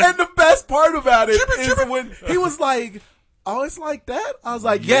 And the best part about it is when he was like, oh, it's like that? I was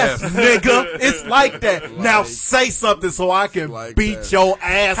like, yes, nigga, it's like that. Now say something so I can beat your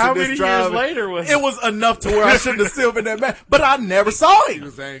ass How in this many drive. years later was it? Was enough to where I shouldn't have still been that mad. But I never saw him. He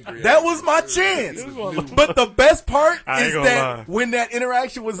was angry. That was my chance. But the best part is that lie. when that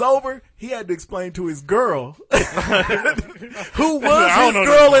interaction was over, he had to explain to his girl, who was his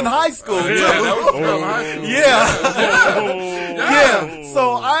girl in high school. Yeah.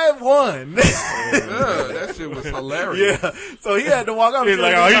 So I won. That shit was hilarious. Yeah. So he had to walk up. He's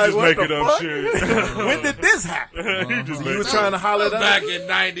like, oh, he just what making the up fuck? shit. When did this happen? He was trying to holler at us. Back in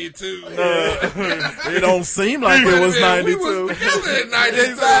 92. It don't seem like it was 92. We was together in 92.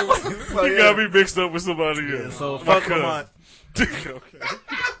 Exactly. So, You gotta be mixed up with somebody else. So fuck him on.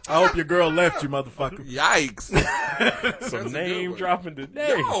 I hope your girl left you, motherfucker. Yikes. Some name dropping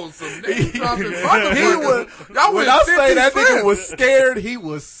today. Yo, some name dropping. When I say that nigga was scared, he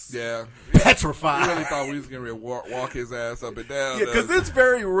was petrified. He really thought we was going to walk his ass up and down. Yeah, because it's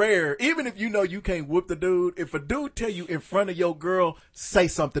very rare. Even if you know you can't whoop the dude, if a dude tell you in front of your girl, say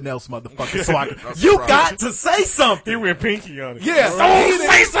something else, motherfucker. So I can, you got to say something. He went pinky on it. Yeah,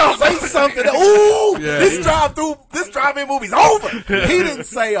 say something. Say something. Ooh, this drive-in movie's over. He didn't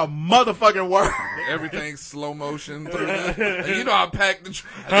say a motherfucking word. Everything slow motion through that. And you know I packed the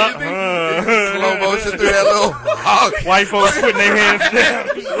slow motion through that little white folks putting their hands down.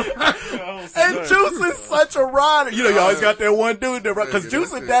 And Juice is such a rider. You know, you always got that one dude that because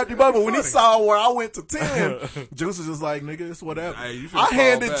Juice adapted him up, but when he saw where I went to 10, Juice was just like, nigga, it's whatever. I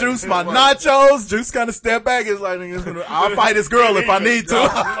handed Juice my nachos. Juice kind of stepped back. It's like, nigga, I'll fight this girl if I need to.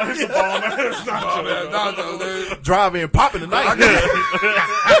 Drive in, popping the night.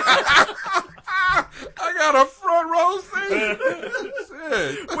 I got a front row seat.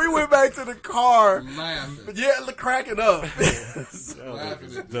 Shit. We went back to the car. Laughing. Yeah, cracking up.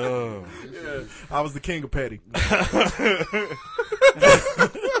 Dumb. Yeah, I was the king of petty.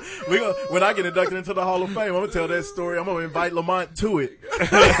 When I get inducted into the Hall of Fame, I'm gonna tell that story. I'm gonna invite Lamont to it. You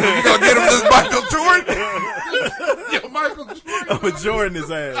gonna get him this Michael Jordan? Yo, Michael Jordan. I'm gonna Jordan his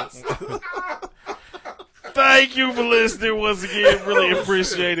ass. Thank you for listening once again. Really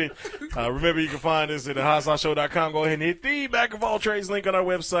appreciate it. Remember, you can find us at thehotsauceshow.com. Go ahead and hit the Mac of All Trades link on our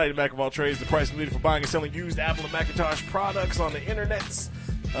website. Mac of All Trades, the price leader for buying and selling used Apple and Macintosh products on the internets.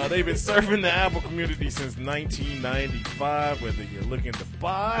 They've been serving the Apple community since 1995, whether you're looking to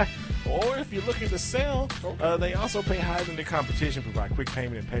buy or if you're looking to sell. They also pay higher than the competition, provide quick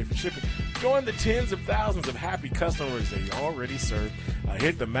payment, and pay for shipping. Join the tens of thousands of happy customers they already serve.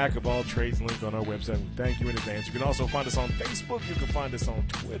 Hit the Mac of All Trades link on our website. We thank you in advance. You can also find us on Facebook. You can find us on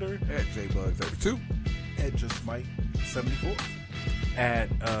Twitter. At JBugs32. At JustMike74. At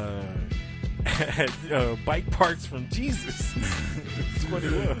at bike parts from Jesus. That's what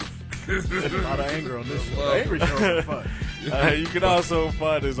it was. A lot of anger on this show. Angry show is fun. You can also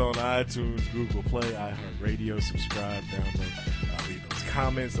find us on iTunes, Google Play, iHeartRadio. Subscribe, download, leave those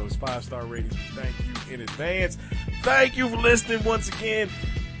comments, those 5-star ratings. We thank you in advance. Thank you for listening once again,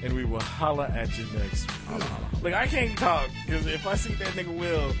 and we will holla at you next week. Look, I can't talk because if I see that nigga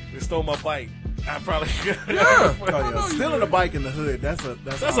Will that stole my bike, I probably could. Yeah. Stealing a bike in the hood, that's a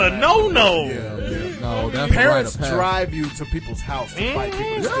no-no. Yeah. No, that's Parents right, drive you to people's house to fight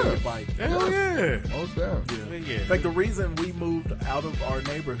people to steal your bike. Hell yeah. Most definitely. Yeah. Like the reason we moved out of our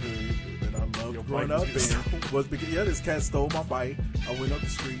neighborhood that I loved growing up in was because this cat stole my bike. I went up the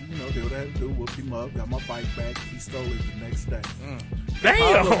street, did what I had to do, whooped him up, got my bike back. He stole it the next day.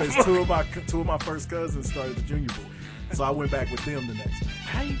 Damn. The problem is two of my first cousins started the junior board. So I went back with them the next day.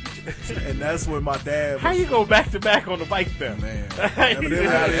 And that's when my dad was... How you go back to back on the bike then? Man. I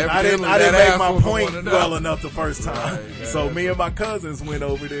didn't make my point well enough the first time. Right, so me and my cousins went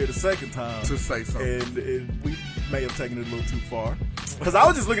over there the second time. To say something. And we may have taken it a little too far. Because I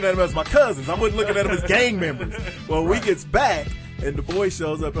was just looking at them as my cousins. I wasn't looking at them as gang members. Well, we gets back, and the boy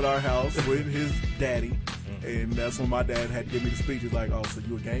shows up at our house with his daddy. And that's when my dad had to give me the speech. He's like, "Oh, so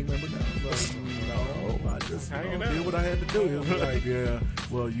you a gang member now?" I was like, "No, I just did what I had to do." He was like, "Yeah,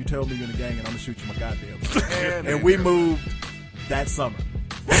 well, you tell me you're in a gang, and I'm gonna shoot you my goddamn self." And we moved that summer.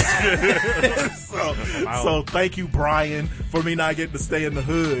 So thank you, Brian, for me not getting to stay in the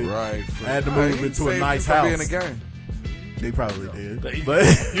hood. Right. I had to move into a nice house. Being a gang. They probably did. But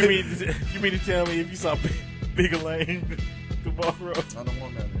you mean to tell me if you saw Big Elaine tomorrow? I don't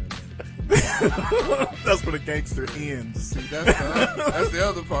want that. That's where the gangster ends. See, that's the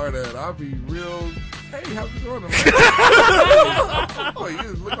other part of it. I'll be real. Hey, how's it going, man? Boy,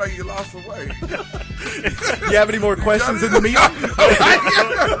 you look like you lost some weight. You have any more questions in the meeting?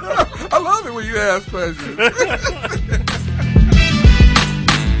 I love it when you ask questions.